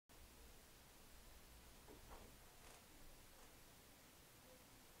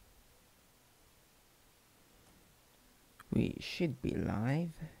We should be live.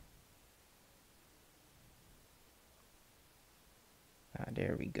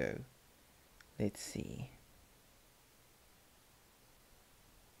 There we go. Let's see.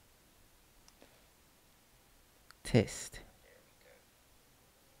 Test.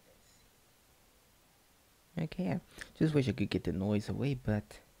 Okay, yeah. Just wish I could get the noise away,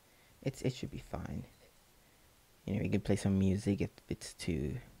 but it should be fine. You know, we can play some music if it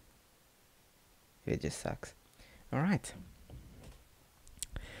just sucks. Alright.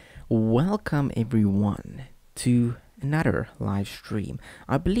 Welcome everyone to another live stream.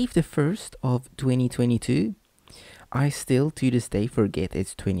 I believe the first of 2022. I still to this day forget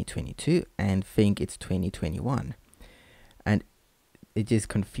it's 2022 and think it's 2021. And it just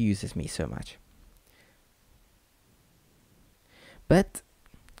confuses me so much. But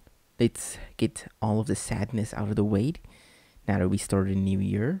let's get all of the sadness out of the way now that we started a new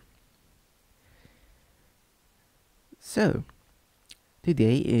year. So,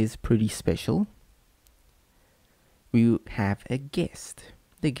 today is pretty special. We have a guest.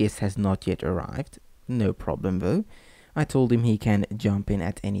 The guest has not yet arrived. No problem though. I told him he can jump in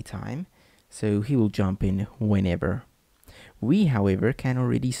at any time, so he will jump in whenever. We, however, can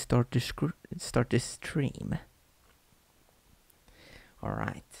already start the stream.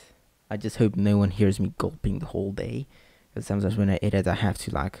 Alright. I just hope no one hears me gulping the whole day. Because sometimes when I edit, I have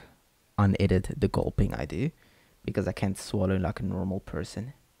to like unedit the gulping I do. Because I can't swallow like a normal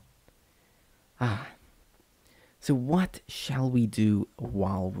person. So what shall we do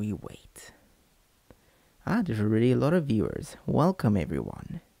while we wait? There's already a lot of viewers. Welcome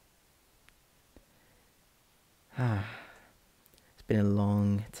everyone. It's been a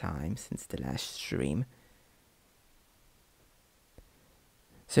long time since the last stream.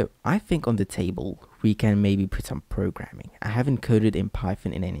 So I think on the table we can maybe put some programming. I haven't coded in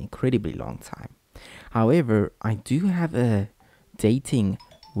Python in an incredibly long time. However, I do have a dating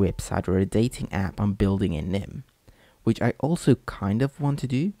website or a dating app I'm building in Nim, which I also kind of want to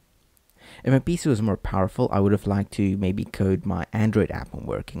do. If my PC was more powerful, I would have liked to maybe code my Android app I'm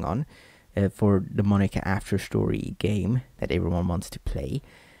working on for the Monica After Story game that everyone wants to play.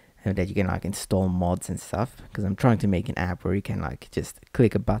 That you can like install mods and stuff, because I'm trying to make an app where you can like just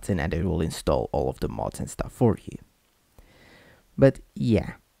click a button and it will install all of the mods and stuff for you. But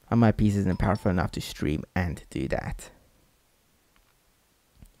yeah, my PC isn't powerful enough to stream and do that.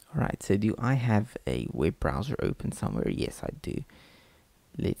 Alright, so do I have a web browser open somewhere? Yes, I do.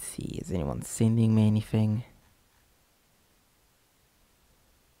 Let's see, is anyone sending me anything?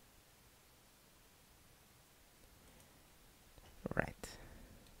 Right.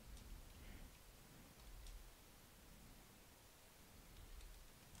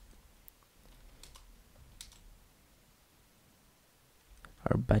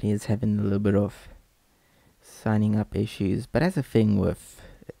 Our buddy is having a little bit of signing up issues, but that's a thing with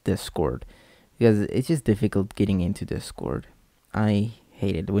Discord, because it's just difficult getting into Discord. I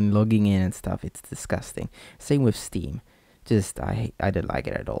hate it when logging in and stuff. It's disgusting. Same with Steam. Just I don't like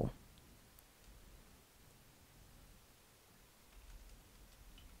it at all.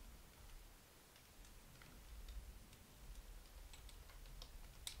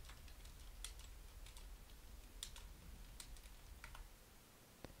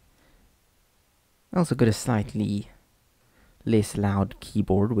 I also got a slightly less loud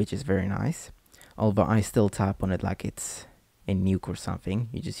keyboard, which is very nice. Although I still type on it like it's a nuke or something.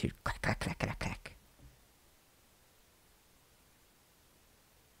 You just hear clack, clack, clack, clack, clack.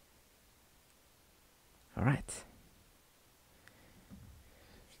 Alright.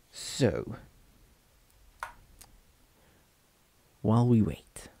 So, while we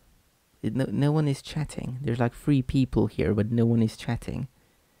wait, no one is chatting. There's like 3 people here, but no one is chatting.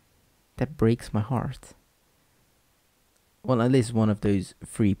 That breaks my heart. Well, at least one of those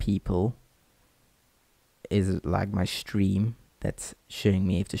 3 people is like my stream that's showing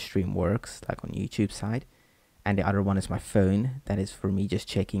me if the stream works, like on YouTube side. And the other one is my phone. That is for me just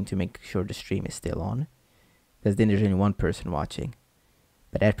checking to make sure the stream is still on. Because then there's only one person watching.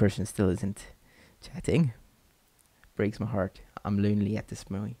 But that person still isn't chatting. Breaks my heart. I'm lonely at this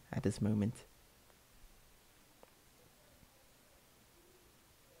moment.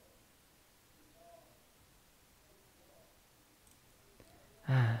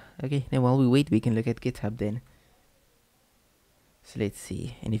 Okay, now while we wait, we can look at GitHub then. So let's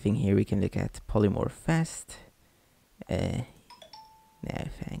see, anything here we can look at? Polymorph fast. No,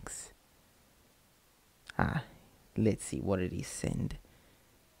 thanks. Let's see, what did he send?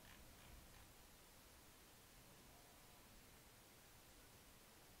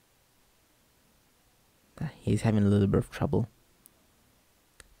 He's having a little bit of trouble.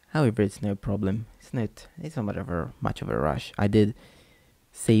 However, it's no problem. It's not much of a rush. I did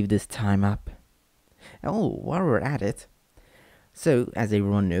save this time up. Oh, while we're at it, so as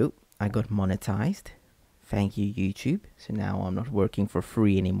everyone know, I got monetized. Thank you, YouTube. So now I'm not working for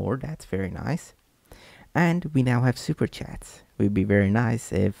free anymore. That's very nice. And we now have super chats. It would be very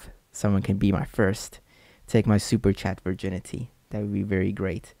nice if someone can be my first. Take my super chat virginity. That would be very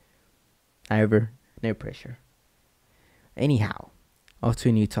great. However, no pressure. Anyhow, off to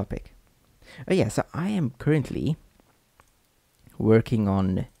a new topic. Oh yeah, so I am currently working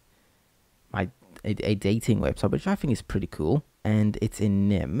on a dating website, which I think is pretty cool, and it's in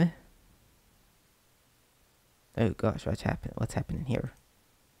Nim. Oh gosh, what's happening here?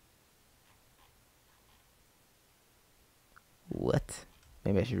 What?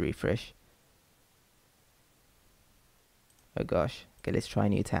 Maybe I should refresh. Oh gosh. Okay, let's try a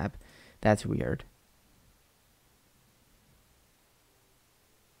new tab. That's weird.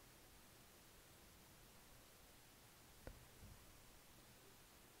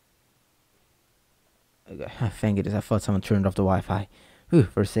 Okay, thank goodness, I thought someone turned off the Wi-Fi. Whew,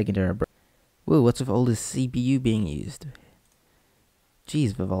 for a second there. Whoa, what's with all this CPU being used?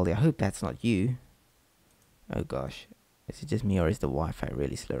 Jeez, Vivaldi, I hope that's not you. Oh gosh. Is it just me or is the Wi-Fi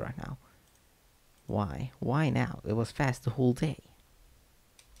really slow right now? Why? Why now? It was fast the whole day.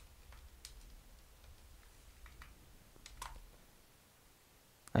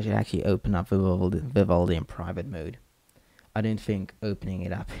 I should actually open up Vivaldi in private mode. I don't think opening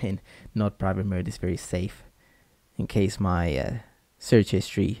it up in not private mode is very safe. In case my search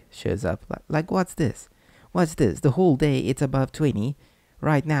history shows up. Like what's this? What's this? The whole day it's above 20.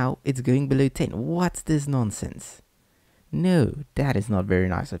 Right now it's going below 10. What's this nonsense? No, that is not very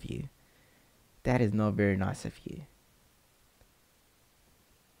nice of you. That is not very nice of you.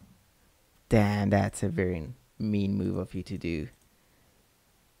 Damn, that's a very mean move of you to do.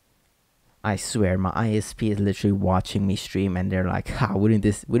 I swear, my ISP is literally watching me stream, and they're like, "Ha! Wouldn't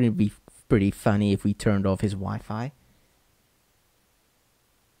it be pretty funny if we turned off his Wi-Fi?"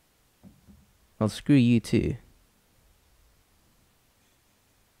 Well, screw you too.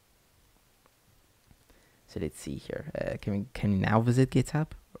 So let's see here. Can we now visit GitHub,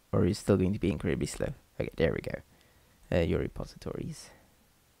 or is it still going to be incredibly slow? Okay, there we go. Your repositories.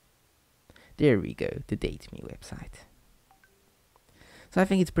 There we go. The Date Me website. So I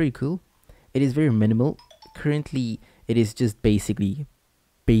think it's pretty cool. It is very minimal. Currently, it is just basically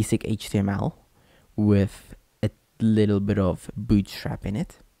basic HTML with a little bit of Bootstrap in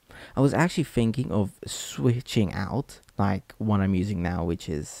it. I was actually thinking of switching out, like what I'm using now, which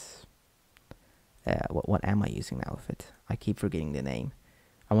is what am I using now with it? I keep forgetting the name.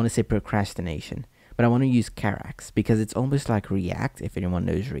 I want to say Procrastination, but I want to use Carax because it's almost like React, if anyone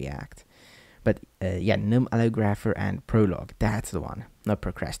knows React. But yeah, Num Allographer and Prolog, that's the one. Not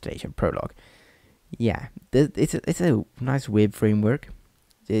Procrastination, Prolog. Yeah, it's a nice web framework.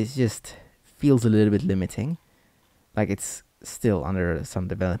 It just feels a little bit limiting. Like it's still under some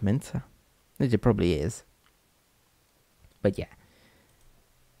development, which it probably is. But yeah.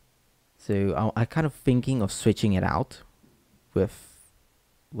 So I kind of thinking of switching it out with,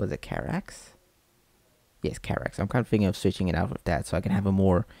 was it Carax? Yes, Carax. I'm kind of thinking of switching it out with that so I can have a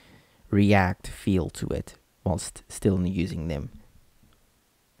more React feel to it whilst still using them.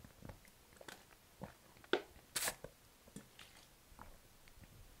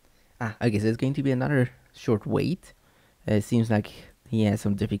 Okay, so it's going to be another short wait. It seems like he has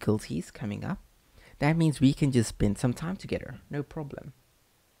some difficulties coming up. That means we can just spend some time together. No problem.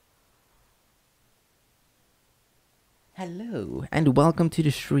 Hello, and welcome to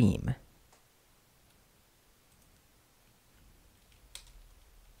the stream.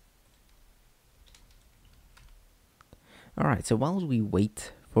 Alright, so while we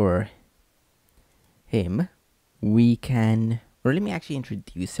wait for him, we can, or let me actually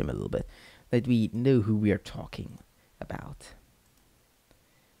introduce him a little bit, that we know who we are talking about.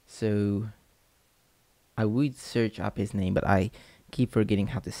 So, I would search up his name, but I keep forgetting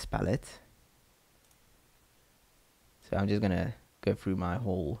how to spell it. So I'm just gonna go through my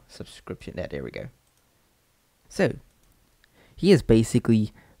whole subscription. There we go. So, he is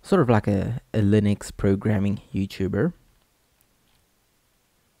basically sort of like a Linux programming YouTuber.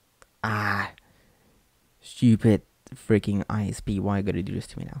 Stupid freaking ISP, why you gotta do this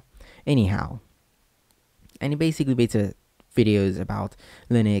to me now? Anyhow, and he basically makes videos about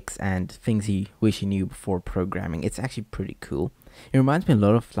Linux and things he wish he knew before programming. It's actually pretty cool. It reminds me a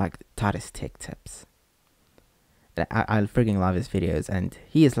lot of like Titus Tech Tips. I freaking love his videos, and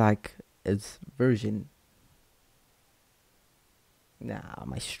he is like his version. Nah,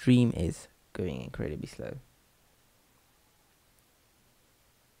 my stream is going incredibly slow.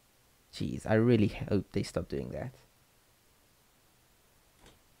 Jeez, I really hope they stop doing that.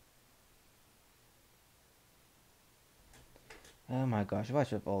 Oh my gosh,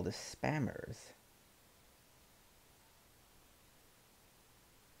 watch out all the spammers.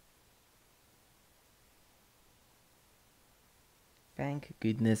 Thank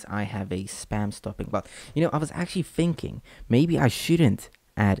goodness I have a spam stopping bot. You know, I was actually thinking maybe I shouldn't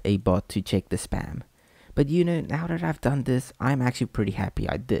add a bot to check the spam. But you know, now that I've done this, I'm actually pretty happy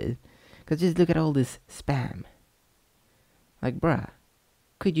I did. Because just look at all this spam. Like, bruh,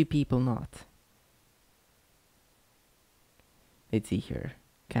 could you people not? Let's see here.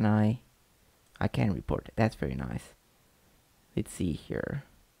 Can I can report it. That's very nice. Let's see here.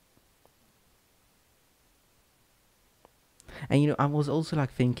 And you know, I was also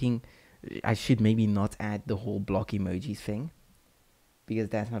like thinking I should maybe not add the whole block emojis thing, because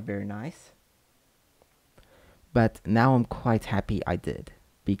that's not very nice. But now I'm quite happy I did,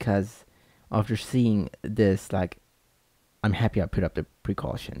 because after seeing this, like, I'm happy I put up the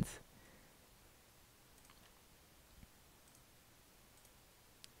precautions.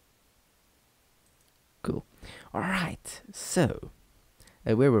 Cool. Alright, so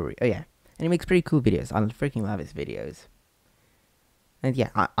where were we? Oh yeah, and he makes pretty cool videos. I freaking love his videos. And yeah,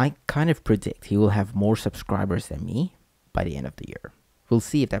 I kind of predict he will have more subscribers than me by the end of the year. We'll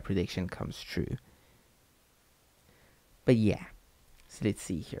see if that prediction comes true. But yeah, so let's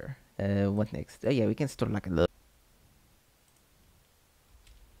see here. What next? Oh yeah, we can start like a little.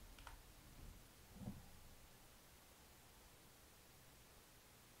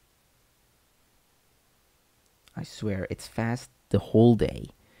 I swear, it's fast the whole day.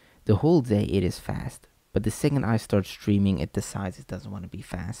 The whole day it is fast. But the second I start streaming, it decides it doesn't want to be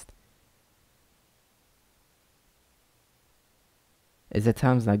fast. It's at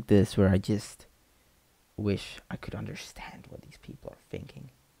times like this where I just wish I could understand what these people are thinking.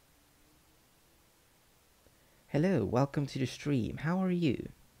 Hello, welcome to the stream. How are you?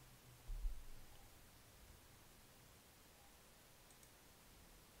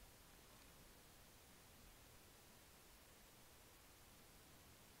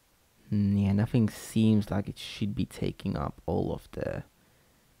 Yeah, nothing seems like it should be taking up all of the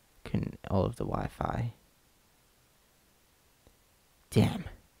Wi-Fi. Damn.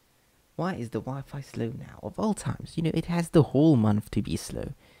 Why is the Wi-Fi slow now? Of all times, you know, it has the whole month to be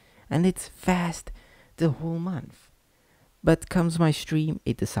slow, and it's fast the whole month. But comes my stream,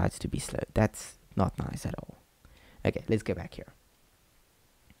 it decides to be slow. That's not nice at all. Okay, let's go back here.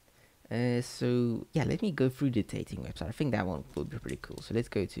 So yeah, let me go through the dating website. I think that one will be pretty cool. So let's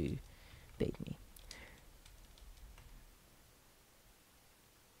go to Date Me.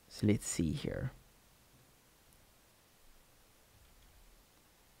 So let's see here.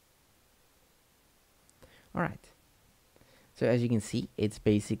 All right. So as you can see, it's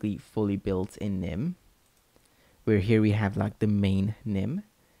basically fully built in Nim. Where here we have like the main Nim.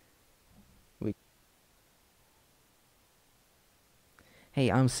 Hey,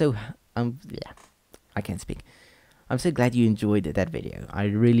 yeah, I can't speak. I'm so glad you enjoyed that video. I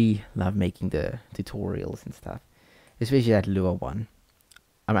really love making the tutorials and stuff, especially that Lua one.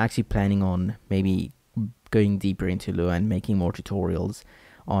 I'm actually planning on maybe going deeper into Lua and making more tutorials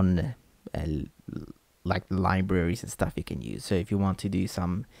on like libraries and stuff you can use. So if you want to do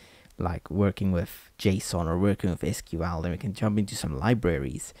some like working with JSON or working with SQL, then we can jump into some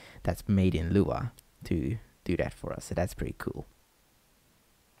libraries that's made in Lua to do that for us. So that's pretty cool.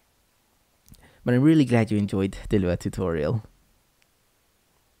 But I'm really glad you enjoyed the Lua tutorial.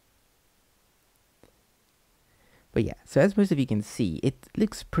 But yeah, so as most of you can see, it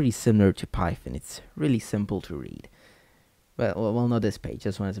looks pretty similar to Python. It's really simple to read. Well, not this page.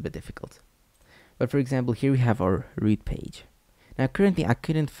 This one is a bit difficult. But for example, here we have our root page. Now currently I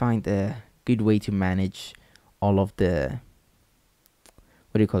couldn't find a good way to manage all of the,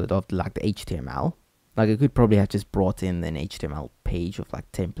 what do you call it, of like the HTML. Like I could probably have just brought in an HTML page of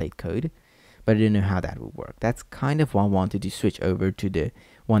like template code, but I didn't know how that would work. That's kind of why I wanted to switch over to the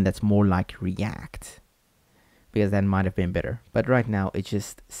one that's more like React, because that might have been better. But right now it's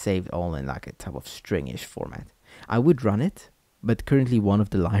just saved all in like a type of stringish format. I would run it, but currently one of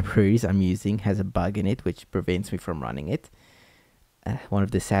the libraries I'm using has a bug in it which prevents me from running it. One of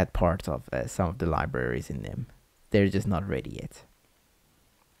the sad parts of some of the libraries in them, they're just not ready yet.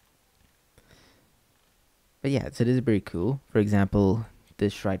 But yeah, so this is very cool. For example,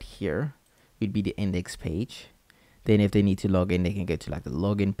 this right here would be the index page. Then if they need to log in, they can go to like the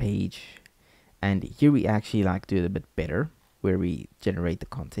login page. And here we actually like do it a bit better, where we generate the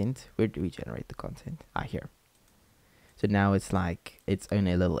content. Where do we generate the content? Here. So now it's like it's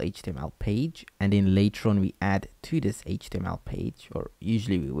only a little HTML page, and then later on we add to this HTML page, or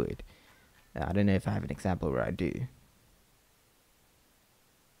usually we would. I don't know if I have an example where I do.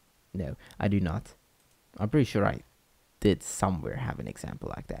 No, I do not. I'm pretty sure I did somewhere have an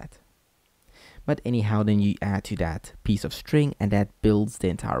example like that. But anyhow, then you add to that piece of string and that builds the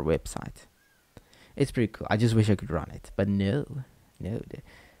entire website. It's pretty cool. I just wish I could run it, but no,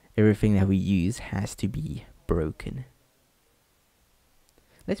 everything that we use has to be broken.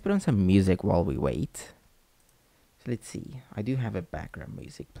 Let's put on some music while we wait. So let's see. I do have a background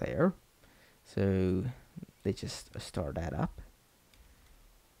music player, so let's just start that up.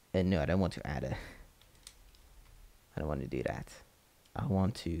 And no, I don't want to add a. I don't want to do that. I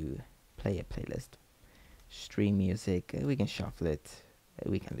want to play a playlist. Stream music. We can shuffle it.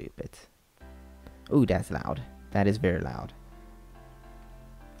 We can loop it. Oh, that's loud. That is very loud.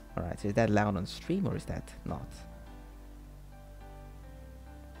 Alright, so is that loud on stream or is that not?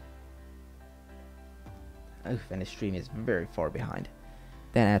 Oh, and the stream is very far behind.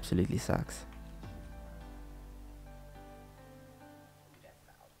 That absolutely sucks. That's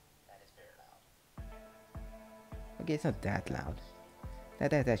loud. That is very loud. Okay, it's not that loud.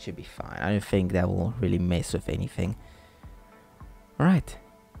 That should be fine. I don't think that will really mess with anything. Alright.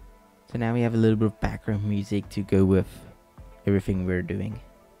 So now we have a little bit of background music to go with everything we're doing.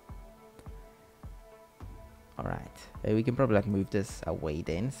 Alright. We can probably like move this away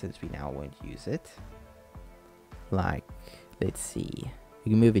then, since we now won't use it. Like, let's see.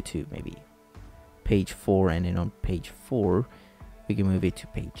 We can move it to maybe page 4, and then on page 4 we can move it to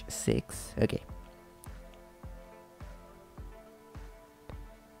page 6. Okay.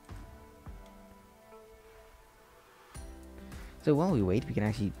 So while we wait, we can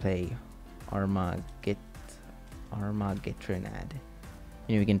actually play Armageddon ad.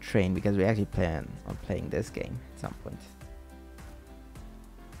 You know, we can train because we actually plan on playing this game at some point.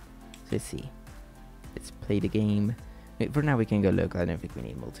 So let's see. Let's play the game. Wait, for now we can go local. I don't think we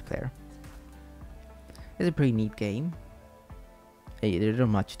need multiplayer. It's a pretty neat game. Hey, there's not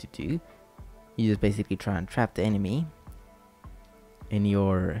much to do. You just basically try and trap the enemy in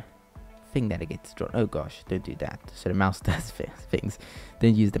your thing that it gets drawn. Oh gosh, don't do that. So the mouse does things.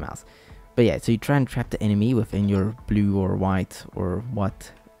 Don't use the mouse. But yeah, so you try and trap the enemy within your blue or white or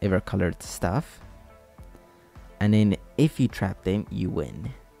whatever colored stuff. And then if you trap them, you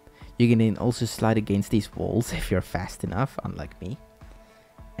win. You can then also slide against these walls if you're fast enough, unlike me.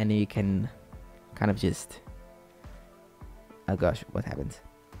 And then you can kind of just... Oh gosh, what happens?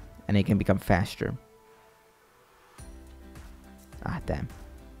 And it can become faster. Ah, damn.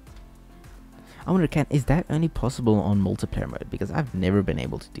 I wonder, is that only possible on multiplayer mode? Because I've never been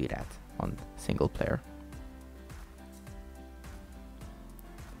able to do that on single player.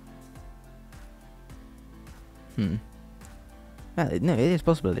 Well, no, it is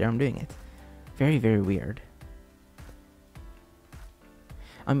possible there. I'm doing it. Very, very weird.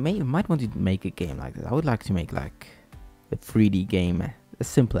 I might want to make a game like this. I would like to make like a 3D game as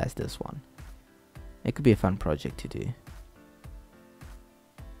simple as this one. It could be a fun project to do.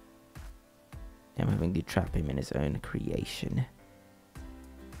 I'm having to trap him in his own creation.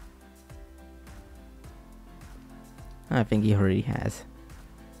 I think he already has.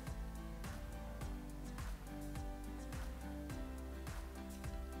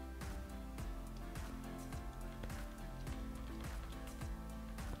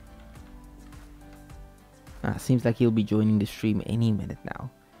 Seems like he'll be joining the stream any minute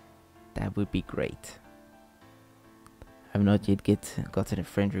now. That would be great. I have not yet gotten a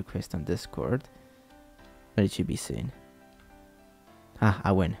friend request on Discord, but it should be soon. Ah,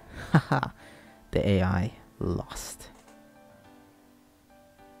 I win. Haha. The AI lost.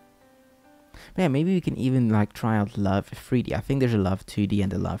 But yeah, maybe we can even like try out Love 3D. I think there's a Love 2D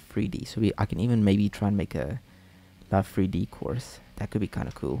and a Love 3D. So I can even maybe try and make a Love 3D course. That could be kind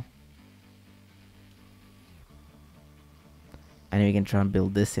of cool. And we can try and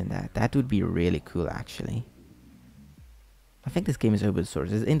build this in that. That would be really cool actually. I think this game is open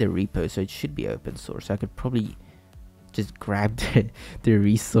source. It's in the repo, so it should be open source. So I could probably just grab the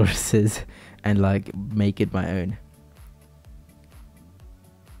resources and like make it my own.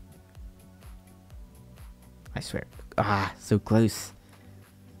 I swear. Ah, so close.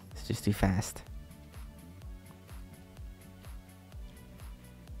 It's just too fast.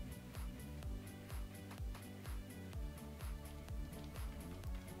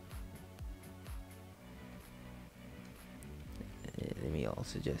 Let me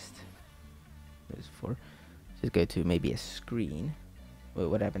also just go to maybe a screen. Wait,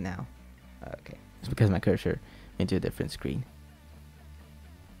 what happened now? Okay, it's because my cursor went to a different screen.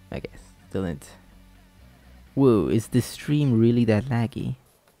 I guess still isn't. Whoa, is this stream really that laggy?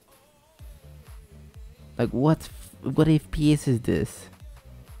 Like what FPS is this?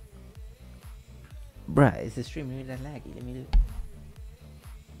 Bruh, is the stream really that laggy? Let me do.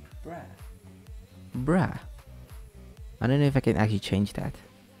 Bruh. I don't know if I can actually change that.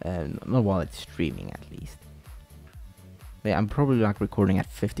 Not while it's streaming, at least. But yeah, I'm probably like recording at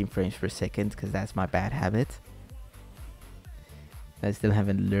 15 frames per second because that's my bad habit. I still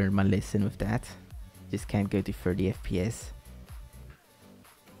haven't learned my lesson with that. Just can't go to 30 FPS.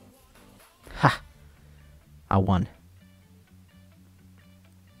 Ha! I won.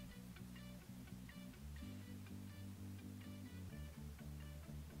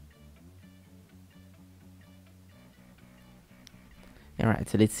 Alright,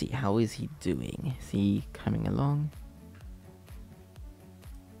 so let's see. How is he doing? Is he coming along?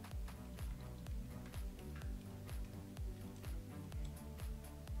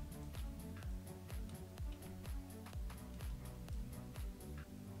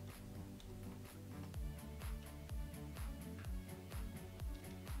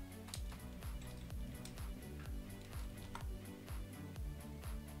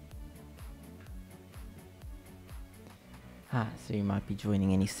 So he might be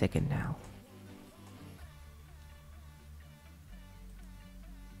joining any second now.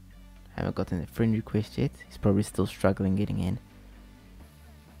 Haven't gotten a friend request yet. He's probably still struggling getting in.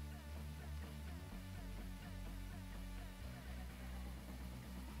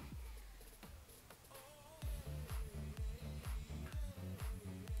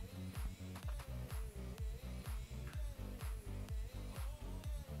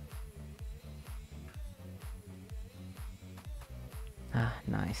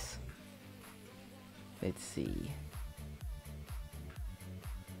 Nice. Let's see.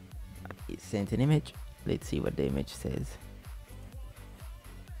 It sent an image. Let's see what the image says.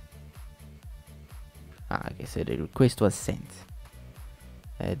 Okay, so the request was sent.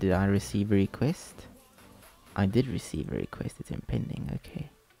 Did I receive a request? I did receive a request. It's impending. Okay.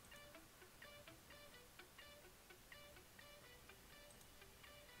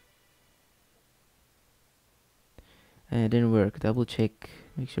 It didn't work. Double check.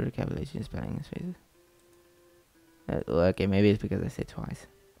 Make sure the calculation is spelling and spaces. Okay, maybe it's because I said twice.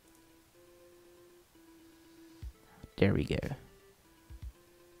 There we go.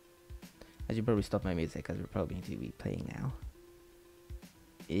 I should probably stop my music because we're probably going to be playing now.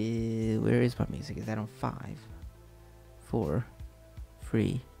 Where is my music? Is that on 5? 4?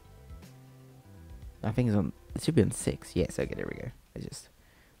 3? I think it's on. It should be on 6. Yes, okay, there we go. I just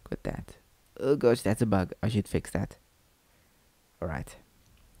got that. Oh gosh, that's a bug. I should fix that. Alright.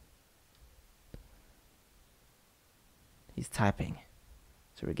 He's typing.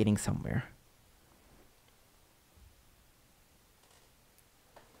 So we're getting somewhere.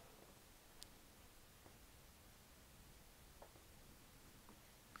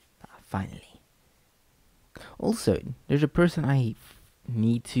 Finally. Also, there's a person I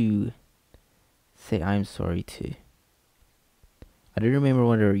need to say I'm sorry to. I don't remember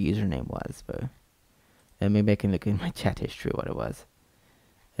what her username was, but maybe I can look in my chat history what it was.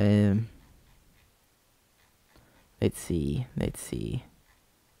 Let's see.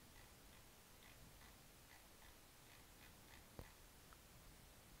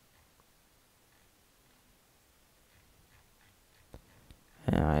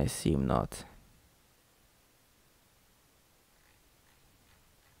 I assume not.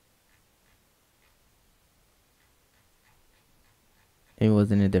 It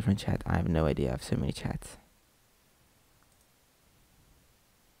was in a different chat. I have no idea. I have so many chats.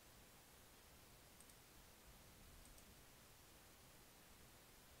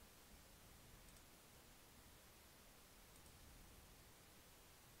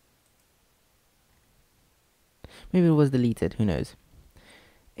 Maybe it was deleted. Who knows?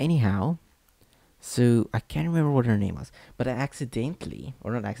 Anyhow, so I can't remember what her name was, but I accidentally,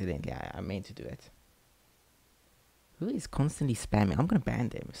 or not accidentally, I meant to do it. Who is constantly spamming? I'm gonna ban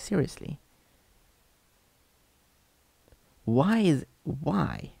them. Seriously. Why?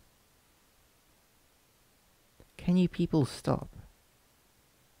 Can you people stop?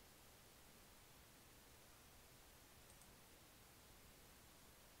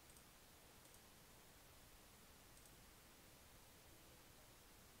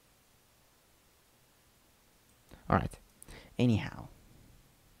 Alright. Anyhow.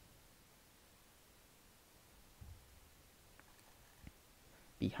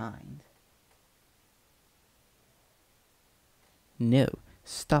 Behind. No.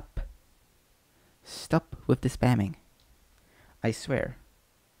 Stop. Stop with the spamming. I swear.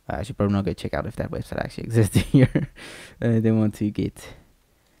 I should probably not go check out if that website actually exists here. They want to get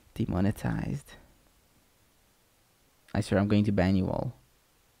demonetized. I swear I'm going to ban you all.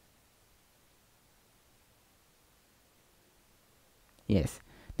 Yes.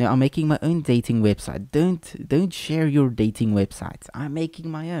 No, I'm making my own dating website. Don't share your dating websites. I'm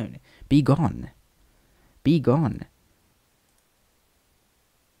making my own. Be gone. Be gone.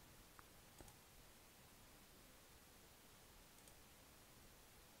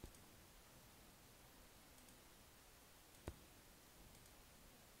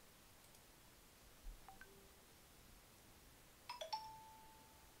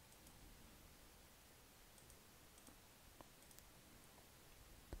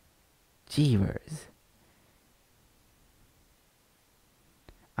 Jeevers.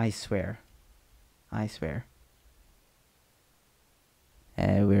 I swear. I swear.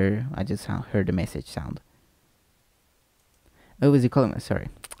 I just heard the message sound. Oh, was he calling me? Sorry.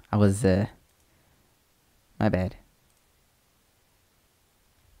 I was, my bad.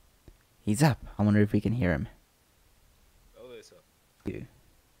 He's up. I wonder if we can hear him. Oh, it's up. You.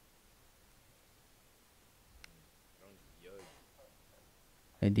 I don't hear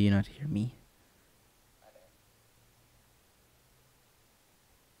you. Do you not hear me?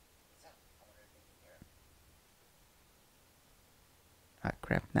 Ah,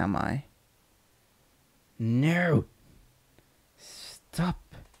 crap. Now my... No! Stop!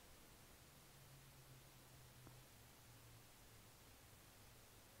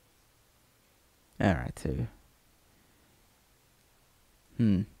 Alright, so...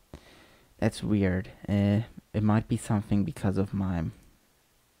 That's weird. It might be something because of my...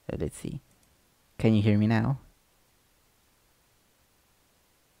 let's see. Can you hear me now?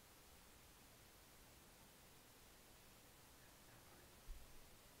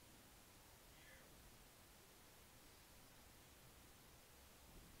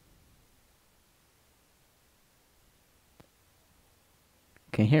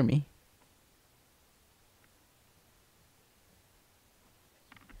 Can you hear me?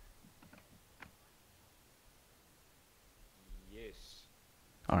 Yes.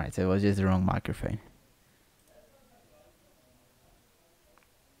 Alright, so it was just the wrong microphone.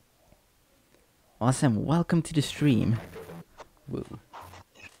 Awesome, welcome to the stream. Whoa.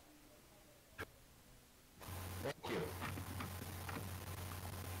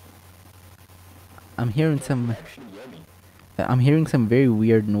 I'm hearing some very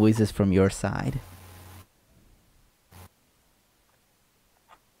weird noises from your side.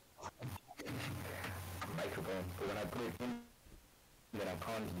 Microphone, but when I put it in, then I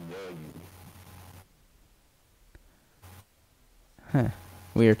can't hear you. Huh.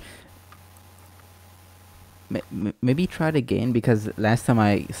 Weird. Maybe try it again, because last time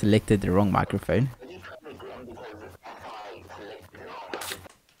I selected the wrong microphone.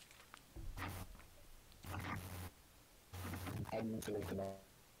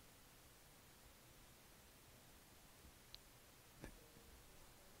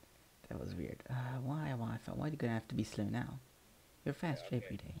 That was weird. Why Wi-Fi? Why are you gonna have to be slow now? You're fast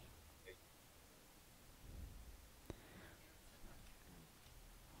every day.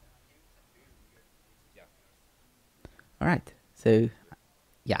 Yeah. Alright, so...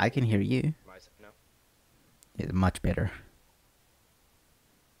 Yeah, I can hear you. Myself now. It's much better.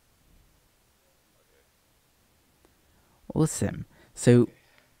 Awesome. So,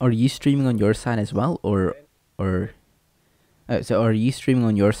 are you streaming on your side as well, or... so are you streaming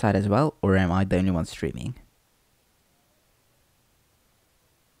on your side as well, or am I the only one streaming?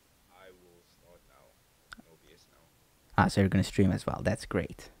 I will start now. OBS now. Ah, so you're gonna stream as well. That's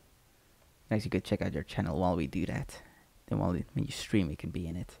great. Guys, you could check out your channel while we do that. Then when you stream, we can be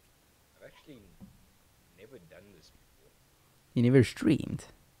in it. I've actually never done this before. You never streamed?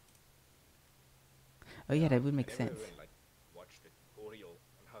 Oh yeah, that would make I sense. never even, like, watched a tutorial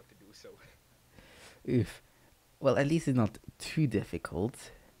on how to do so. Oof. Well, at least it's not too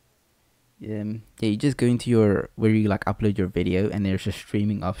difficult. Yeah, you just go into where you like upload your video, and there's a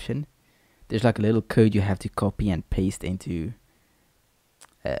streaming option. There's like a little code you have to copy and paste into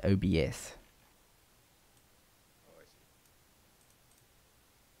OBS. Oh, I see.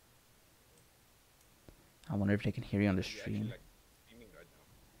 I wonder if they can hear you on the Are you actually, stream. like, streaming right now?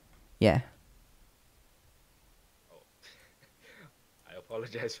 Yeah. Oh. I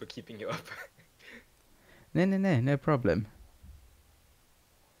apologize for keeping you up. No problem.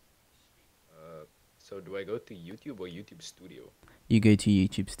 So do I go to YouTube or YouTube Studio? You go to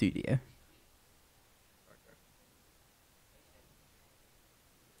YouTube Studio. Okay.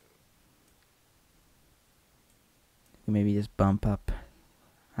 You maybe just bump up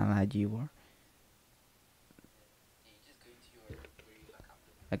how loud you are.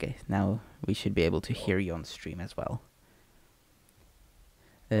 Okay, now we should be able to hear you on stream as well.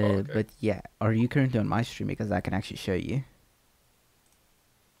 Okay. But yeah, are you currently on my stream, because I can actually show you?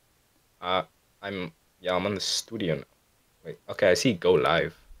 I'm on the studio now. Wait, okay, I see go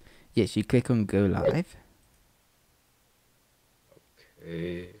live. Yes, you click on go Right. live.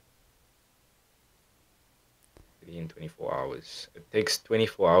 Okay. Ready in 24 hours. It takes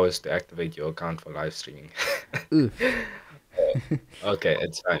 24 hours to activate your account for live streaming. Oof. Okay,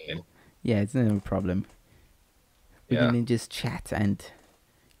 it's fine then. Yeah, it's no problem. We can Yeah. then just chat and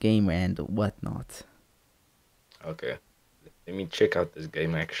game and whatnot. Okay. Let me check out this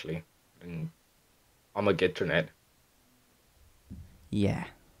game actually. And Armageddon. Yeah.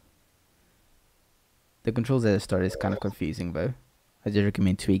 The controls at the start is kind of confusing though. I just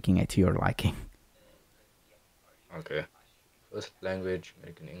recommend tweaking it to your liking. Okay. First language,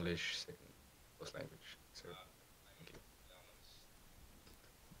 American English. Second, first language. So, thank you.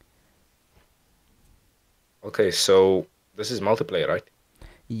 Okay, so this is multiplayer, right?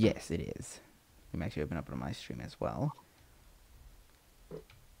 Yes, it is. Let me actually open up on my stream as well.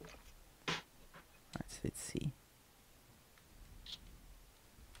 Right, so let's see.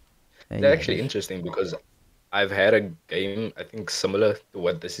 It's Yeah, actually interesting because I've had a game, I think similar to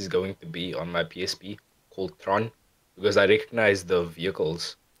what this is going to be on my PSP called Tron, because I recognize the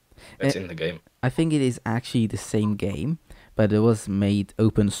vehicles uh, that's in the game. I think it is actually the same game, but it was made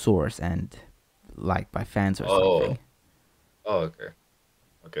open source and like by fans or Oh, something. oh, okay.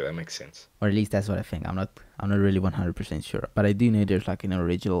 Okay, that makes sense. Or at least that's what I think. I'm not really 100% sure, but I do know there's like an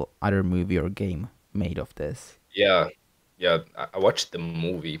original other movie or game made of this. Yeah, yeah. I watched the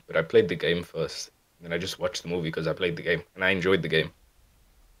movie, but I played the game first. And I just watched the movie because I played the game and I enjoyed the game.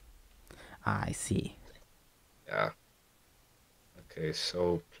 I see. Yeah. Okay,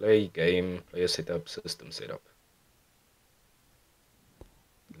 so play game, player setup, system setup.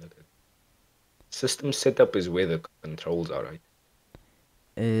 Look at system setup is where the controls are, right?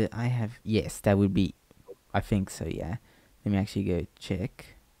 I have, yes, that would be, I think so, yeah. Let me actually go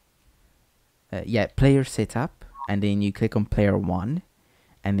check. Yeah, player setup, and then you click on player one,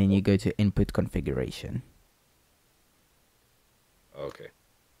 and then you go to input configuration. Okay.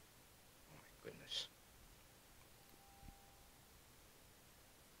 Oh my goodness.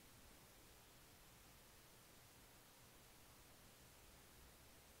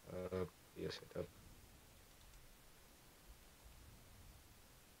 Player setup.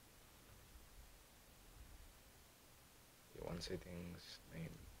 One settings,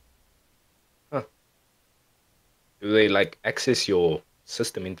 name. Huh. Do they like access your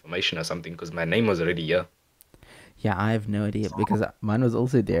system information or something? Because my name was already here. Yeah, I have no idea because mine was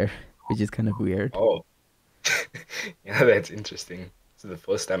also there, which is kind of weird. Oh, yeah, that's interesting. This is the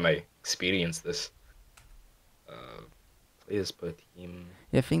first time I experienced this. Uh, Players per team.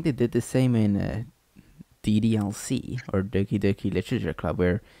 Yeah, I think they did the same in DDLC or Doki Doki Literature Club,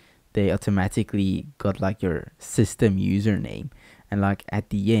 where they automatically got like your system username, and like at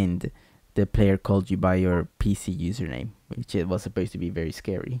the end, the player called you by your PC username, which it was supposed to be very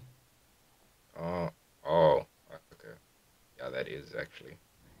scary. Oh, oh, okay. Yeah, that is actually.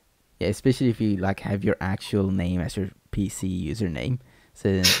 Yeah, especially if you like have your actual name as your PC username.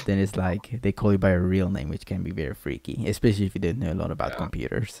 So then it's like they call you by a real name, which can be very freaky, especially if you don't know a lot about Yeah,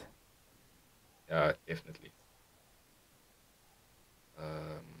 computers. yeah, definitely.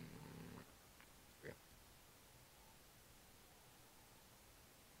 Okay.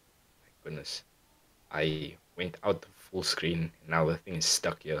 My goodness. I went out of full screen and now the thing is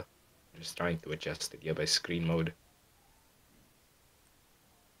stuck here. I'm just trying to adjust it here by screen mode.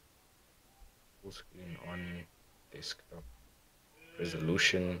 Full screen on desktop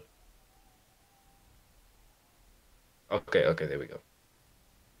resolution. Okay, okay, there we go.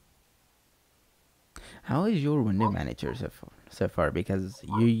 How is your window manager so far? Because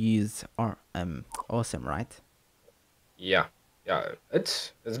you use awesome, right? Yeah, yeah,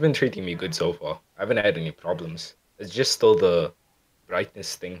 it's been treating me good so far. I haven't had any problems. It's just still the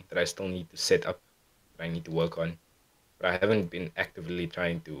brightness thing that I still need to set up, that I need to work on. But I haven't been actively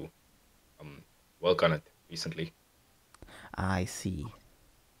trying to um work on it recently. I see.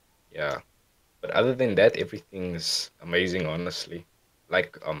 Yeah. But other than that, everything's amazing, honestly.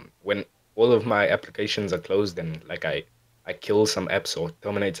 Like when all of my applications are closed and like I kill some apps or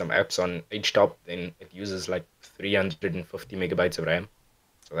terminate some apps on HTOP, then it uses like 350 megabytes of RAM.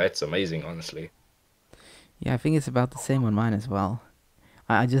 So that's amazing, honestly. Yeah, I think it's about the same on mine as well.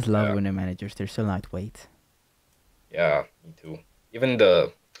 I just love Yeah, window managers. They're so lightweight. yeah, me too. Even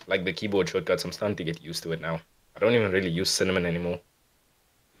the like the keyboard shortcuts, I'm starting to get used to it now. I don't even really use Cinnamon anymore.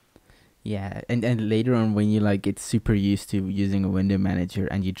 Yeah, and later on when you like get super used to using a window manager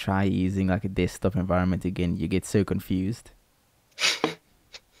and you try using like a desktop environment again, you get so confused.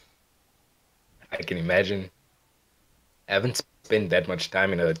 I can imagine. I haven't spent that much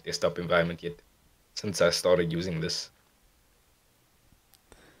time in a desktop environment yet since I started using this.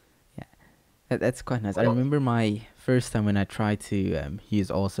 That's quite nice. I Oh, remember my first time when I tried to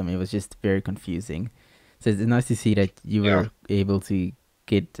use Awesome. It was just very confusing. So it's nice to see that you yeah, were able to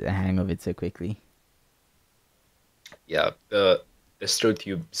get a hang of it so quickly. yeah. The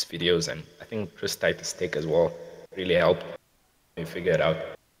StroTube's videos and I think Chris Titus Tech as well really helped me figure it out.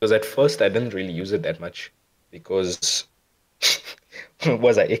 Because at first I didn't really use it that much because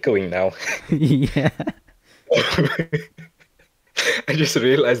was I echoing now? Yeah. I just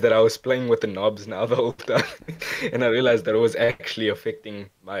realized that I was playing with the knobs now the whole time, and I realized that it was actually affecting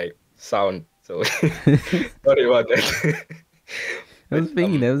my sound. So sorry about that. I But was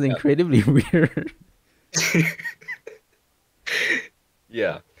thinking that was yeah, incredibly weird.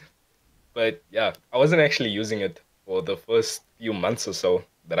 yeah. But yeah, I wasn't actually using it for the first few months or so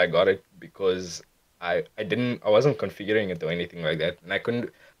that I got it because I wasn't configuring it or anything like that, and I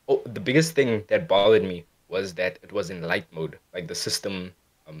couldn't. Oh, the biggest thing that bothered me was that it was in light mode, like the system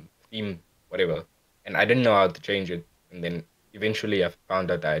theme, whatever, and I didn't know how to change it. And then eventually I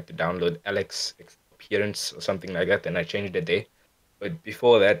found out I had to download Alex Appearance or something like that, and I changed it there. But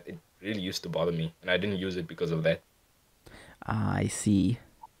before that, it really used to bother me, and I didn't use it because of that. I see.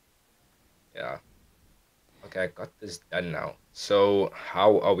 Yeah. Okay, I got this done now. So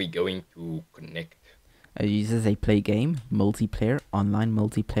how are we going to connect? It uses a play game, multiplayer, online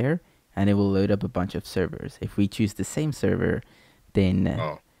multiplayer, and it will load up a bunch of servers. If we choose the same server, then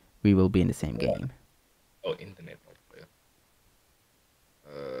Oh, we will be in the same yeah. game. Oh, internet multiplayer.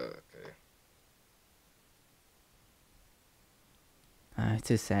 Okay. It's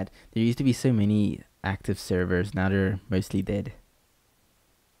just sad. There used to be so many active servers. Now they're mostly dead.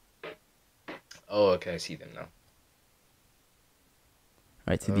 Oh, okay, I see them now.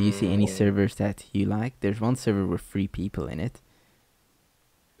 Right, so do you see any Oh, servers that you like? There's one server with 3 people in it,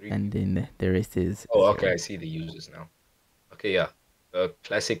 three and people. then the rest is Oh, okay, zero. I see the users now. Okay, yeah.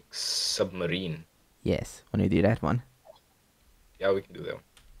 Classic submarine. Yes, want to do that one? Yeah, we can do that one.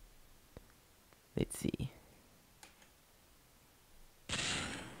 Let's see.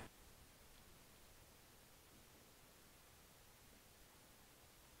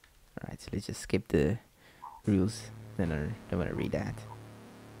 Alright, so let's just skip the rules. Then I don't want to read that.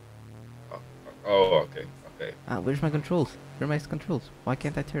 Oh, oh, okay, okay. Where's my controls? Where are my controls? Why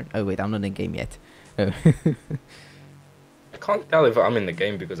can't I turn? Oh wait, I'm not in game yet. Oh. I can't tell if I'm in the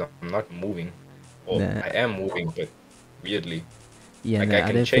game because I'm not moving. Or Nah, I am moving, but weirdly. yeah, Like no, I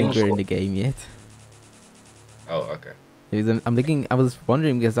I can don't think change. we're in the game yet. Oh, okay. Because I'm looking. I was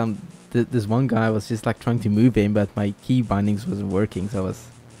wondering because this one guy was just like trying to move in, but my key bindings wasn't working, so I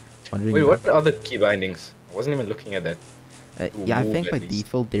was wondering Wait, about. what are the key bindings? I wasn't even looking at that. To Yeah, I move think by at least.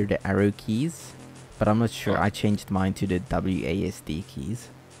 default they're the arrow keys, but I'm not sure. Oh, I changed mine to the WASD keys.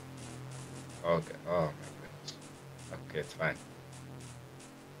 okay. Oh my goodness. Okay, it's fine.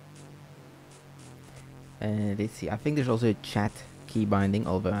 Let's see. I think there's also a chat key binding,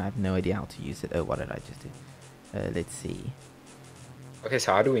 although I have no idea how to use it. Oh, what did I just do? Let's see. Okay,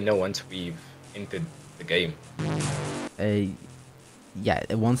 so how do we know once we've entered the game? Uh, yeah.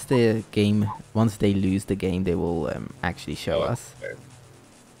 Once they lose the game, they will actually show Oh, us. okay.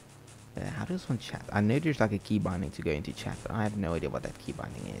 How does one chat? I know there's like a key binding to go into chat, but I have no idea what that key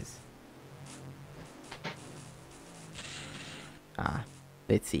binding is. Ah,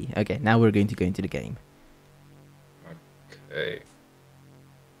 let's see. Okay, now we're going to go into the game. Okay.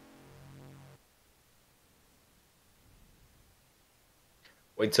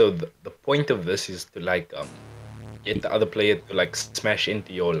 Wait, so the point of this is to like get Y- the other player to like smash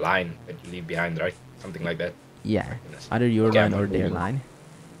into your line that you leave behind, right? Something like that. Yeah, My goodness. either your Okay, I'm line not or their moving. line,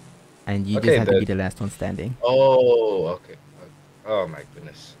 and you just Okay, have to be the the last one standing. oh, okay. Oh my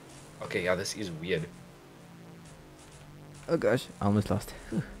goodness. Okay, yeah, this is weird. Oh gosh, I almost lost.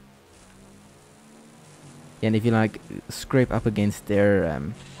 Yeah, and if you like scrape up against their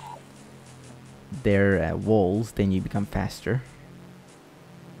walls, then you become faster.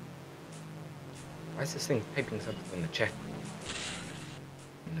 Why is this thing typing something in the chat?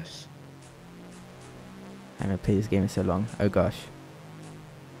 Goodness. I haven't played this game in so long. Oh gosh.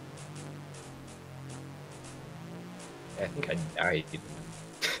 I think I died.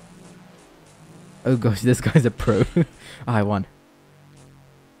 Oh gosh, this guy's a pro. I won.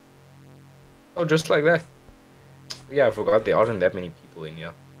 Oh, just like that. Yeah, I forgot there aren't that many people in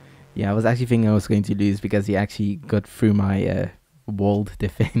here. Yeah, I was actually thinking I was going to lose because he actually got through my walled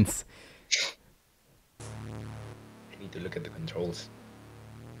defense. I need to look at the controls.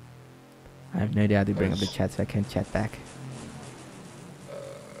 I have no idea how to bring up the Because, chat, so I can't chat back.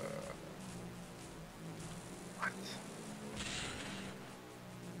 uh, what?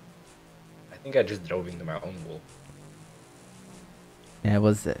 I think I just drove into my own wall. Yeah, it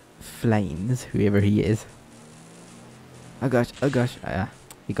was Flames, whoever he is. Oh gosh, oh gosh.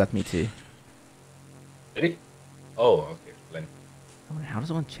 He got me too. Did he? Oh, okay. Len. I wonder, how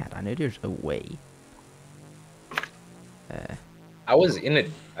does one chat? I know there's a way. I was in it.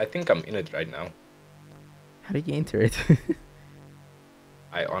 I think I'm in it right now. How did you enter it?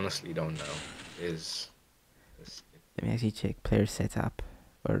 I honestly don't know. Is this? Let me actually check player setup.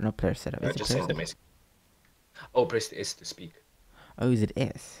 Or not player setup. Is it Just player send the setup? message. Oh, press the S to speak. Oh, is it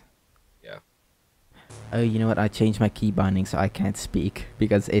S? Yeah. Oh, you know what? I changed my key binding so I can't speak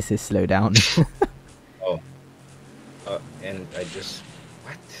because S is slow down. Oh. And I just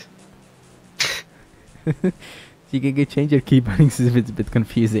what? You can go change your key bindings if it's a bit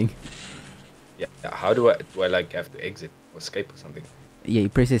confusing. Yeah. How do I like have to exit or escape or something? Yeah, you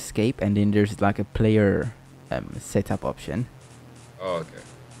press escape and then there's like a player setup option. Oh, okay.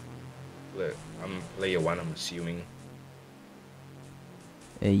 Look, I'm player one. I'm assuming.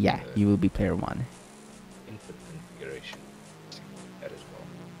 Yeah, you will be player 1. Input configuration. Let's see that as well.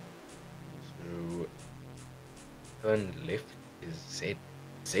 So turn left is Z.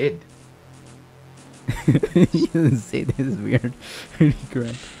 Z. You say this is weird. Really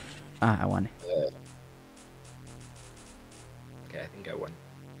correct. I won. Okay, I think I won.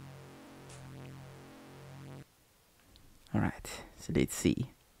 Alright, so let's see.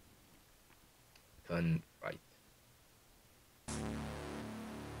 Turn right.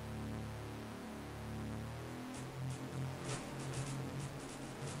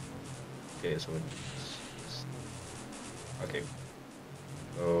 Okay, so it's okay.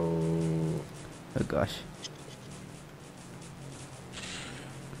 Oh, Oh gosh.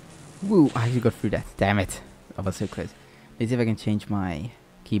 Woo, I actually got through that. Damn it. I was so close. Let's see if I can change my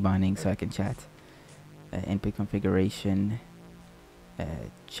key binding so I can chat. Input configuration.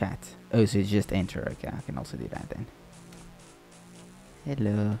 Chat. Oh, so it's just enter. Okay, I can also do that then.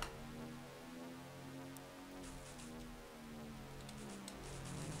 Hello.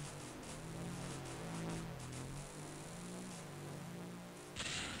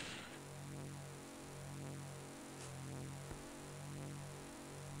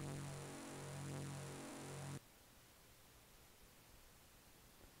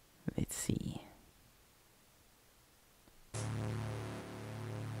 Let's see.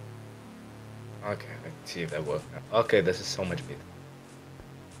 okay. Let's see if that works. Okay, this is so much better.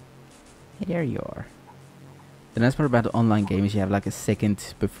 Hey, there you are. The nice part about the online game is you have like a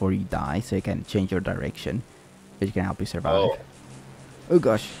second before you die, so you can change your direction, which can help you survive. Oh, Oh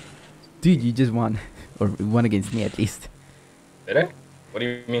gosh. Dude, you just won. Or won against me at least. did I? What do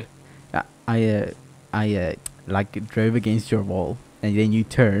you mean? I like drove against your wall and then you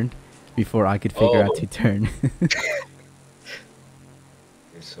turned before I could figure out Oh, to turn. okay,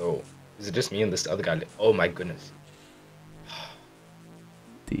 so is it just me and this other guy? Oh my goodness,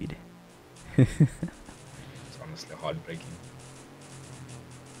 Dude. it's honestly heartbreaking.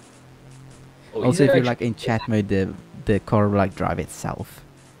 Oh, Also, he's if you're actually. like in chat mode, the car will like drive itself.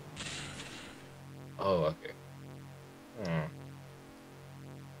 Oh, okay. Hmm.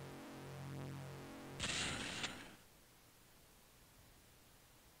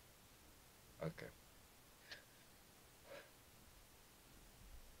 Okay.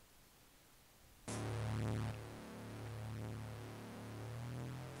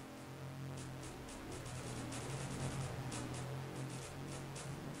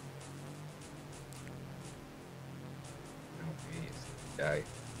 No, please die.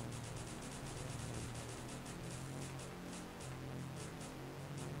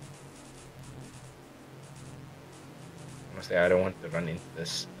 Honestly, I don't want to run into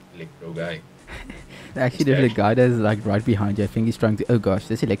this electro guy. Actually, there's a guy that's like right behind you. I think he's trying to. Oh gosh,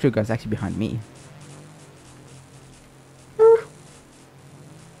 this electro guy's actually behind me. Oh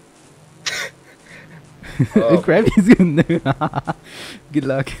Oh, crap, he's gonna. Good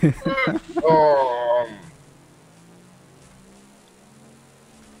luck. oh.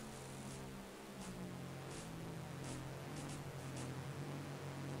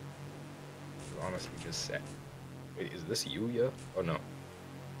 Honestly, just sad. Wait, is this you, yeah? Oh no.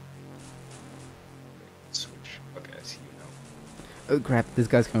 Switch. Okay, I see you now. Oh crap, this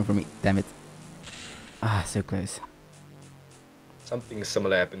guy's coming for me. Damn it. Ah, so close. Something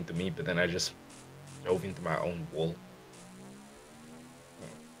similar happened to me, but then I just dove into my own wall.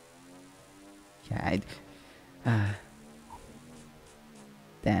 Yeah,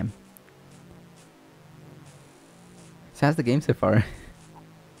 damn. So how's the game so far?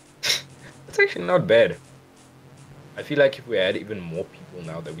 It's actually not bad. I feel like if we had even more people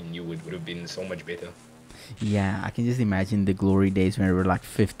now that we knew, it would have been so much better. Yeah, I can just imagine the glory days when there were like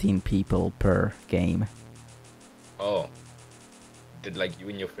 15 people per game. Oh, Did like you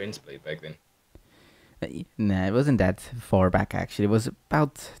and your friends play back then? Nah, it wasn't that far back actually. It was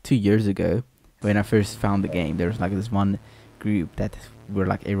about 2 years ago when I first found the game. There was like this one group that were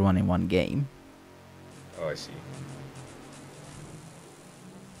like everyone in one game. Oh, I see.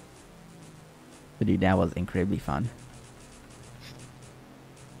 But dude, that was incredibly fun.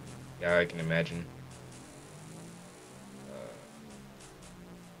 Yeah, I can imagine. Uh,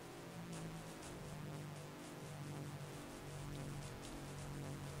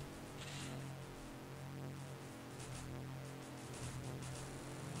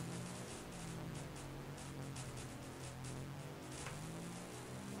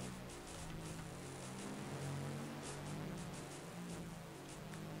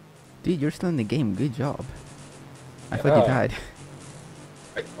 Dude, you're still in the game. Good job. I thought you yeah. died.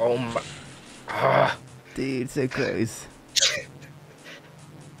 Oh my. Ah, Dude, so close.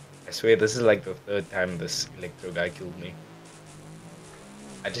 I swear this is like the third time this electro guy killed me.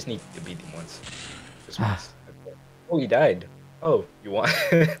 I just need to beat him once. Just Ah, once. Oh, he died. Oh, you won.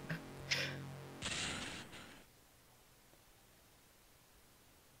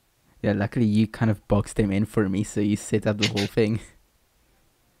 yeah, luckily you kind of boxed him in for me, so you set up the whole thing.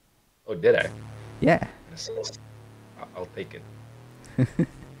 Oh, did I? Yeah. I'll take it.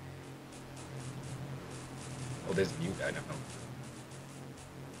 Oh, there's a new guy now.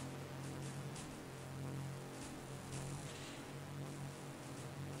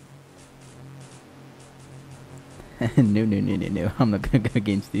 No, no, no, no, no. I'm not gonna go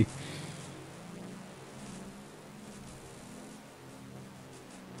against you.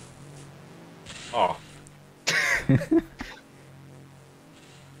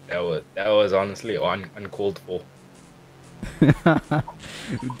 Oh, that was honestly uncalled for.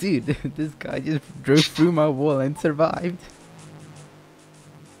 Dude, this guy just drove through my wall and survived.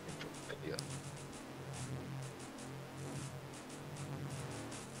 Yeah.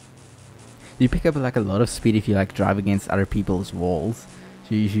 You pick up like a lot of speed if you like drive against other people's walls.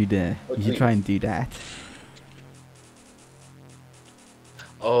 So Oh, you should try and do that.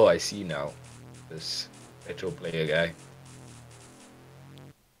 oh, I see now. This retro player guy.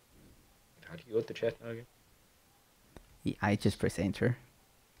 How do you go to chat now again? Yeah, I just press enter.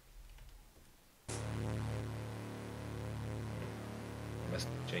 I must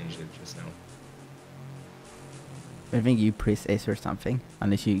have changed it just now. I think you press S or something,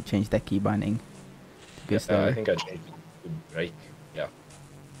 unless you change that key binding to go Yeah, slower. I think I changed it to break. Yeah.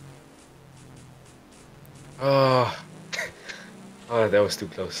 Oh, oh, that was too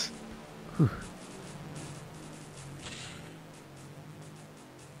close. Whew.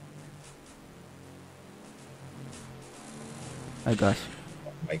 Oh gosh,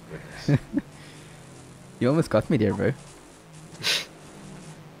 Oh, my goodness. you almost got me there, bro.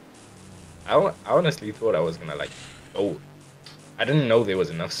 I honestly thought I was gonna like, oh, I didn't know there was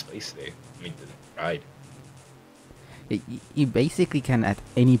enough space there for me to ride. You basically can at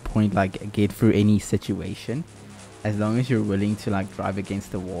any point like get through any situation, as long as you're willing to like drive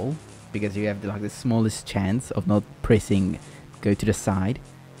against the wall, because you have like the smallest chance of not pressing go to the side,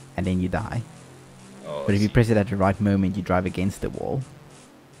 and then you die. Oh, But I if you see. press it at the right moment, you drive against the wall.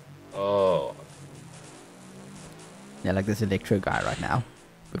 Oh, Yeah, like this electro guy right now,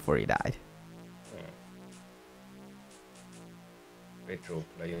 before he died. retro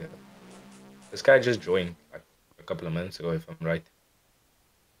player. This guy just joined like a couple of minutes ago, if I'm right.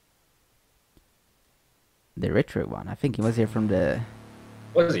 The retro one. I think he was here from the.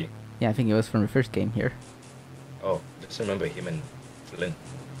 Was he? Yeah, I think he was from the first game here. Oh, just remember him and Flynn.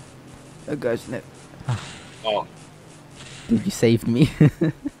 Oh gosh, no. Oh, Dude, you saved me.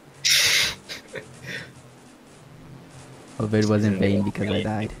 Although it was in vain because I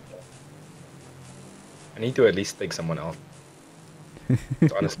died. I need to at least take someone out.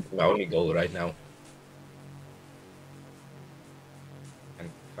 It's honestly my only goal right now. And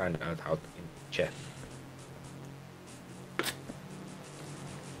find out how to chat.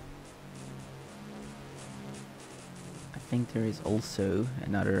 I think there is also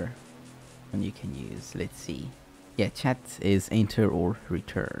another one you can use. Let's see. Yeah, chat is enter or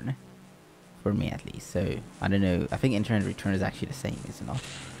return. For me at least. So, I don't know. I think enter and return is actually the same, is it not?